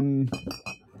on,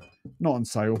 not on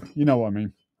sale, you know what I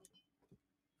mean.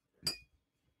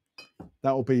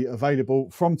 That will be available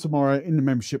from tomorrow in the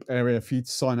membership area for you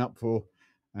to sign up for,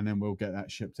 and then we'll get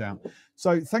that shipped out.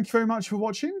 So thank you very much for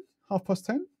watching.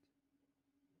 10:30.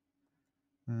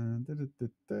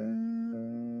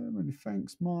 Many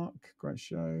thanks, Mark. Great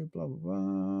show. Blah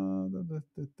blah blah.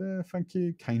 Thank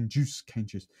you. Cane juice.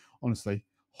 Honestly,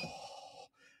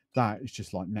 that is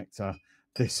just like nectar.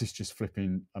 This is just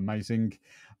flipping amazing.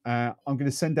 I'm going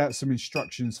to send out some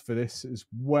instructions for this as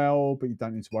well, but you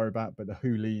don't need to worry about it. But the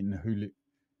Hoolie and the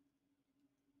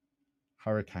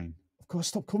Hurricane. Of course,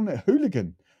 stop calling it a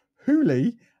hooligan.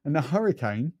 Hoolie and the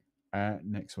Hurricane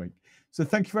next week. So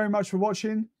thank you very much for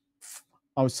watching.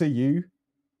 I'll see you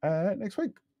next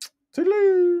week.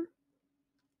 Toodaloo!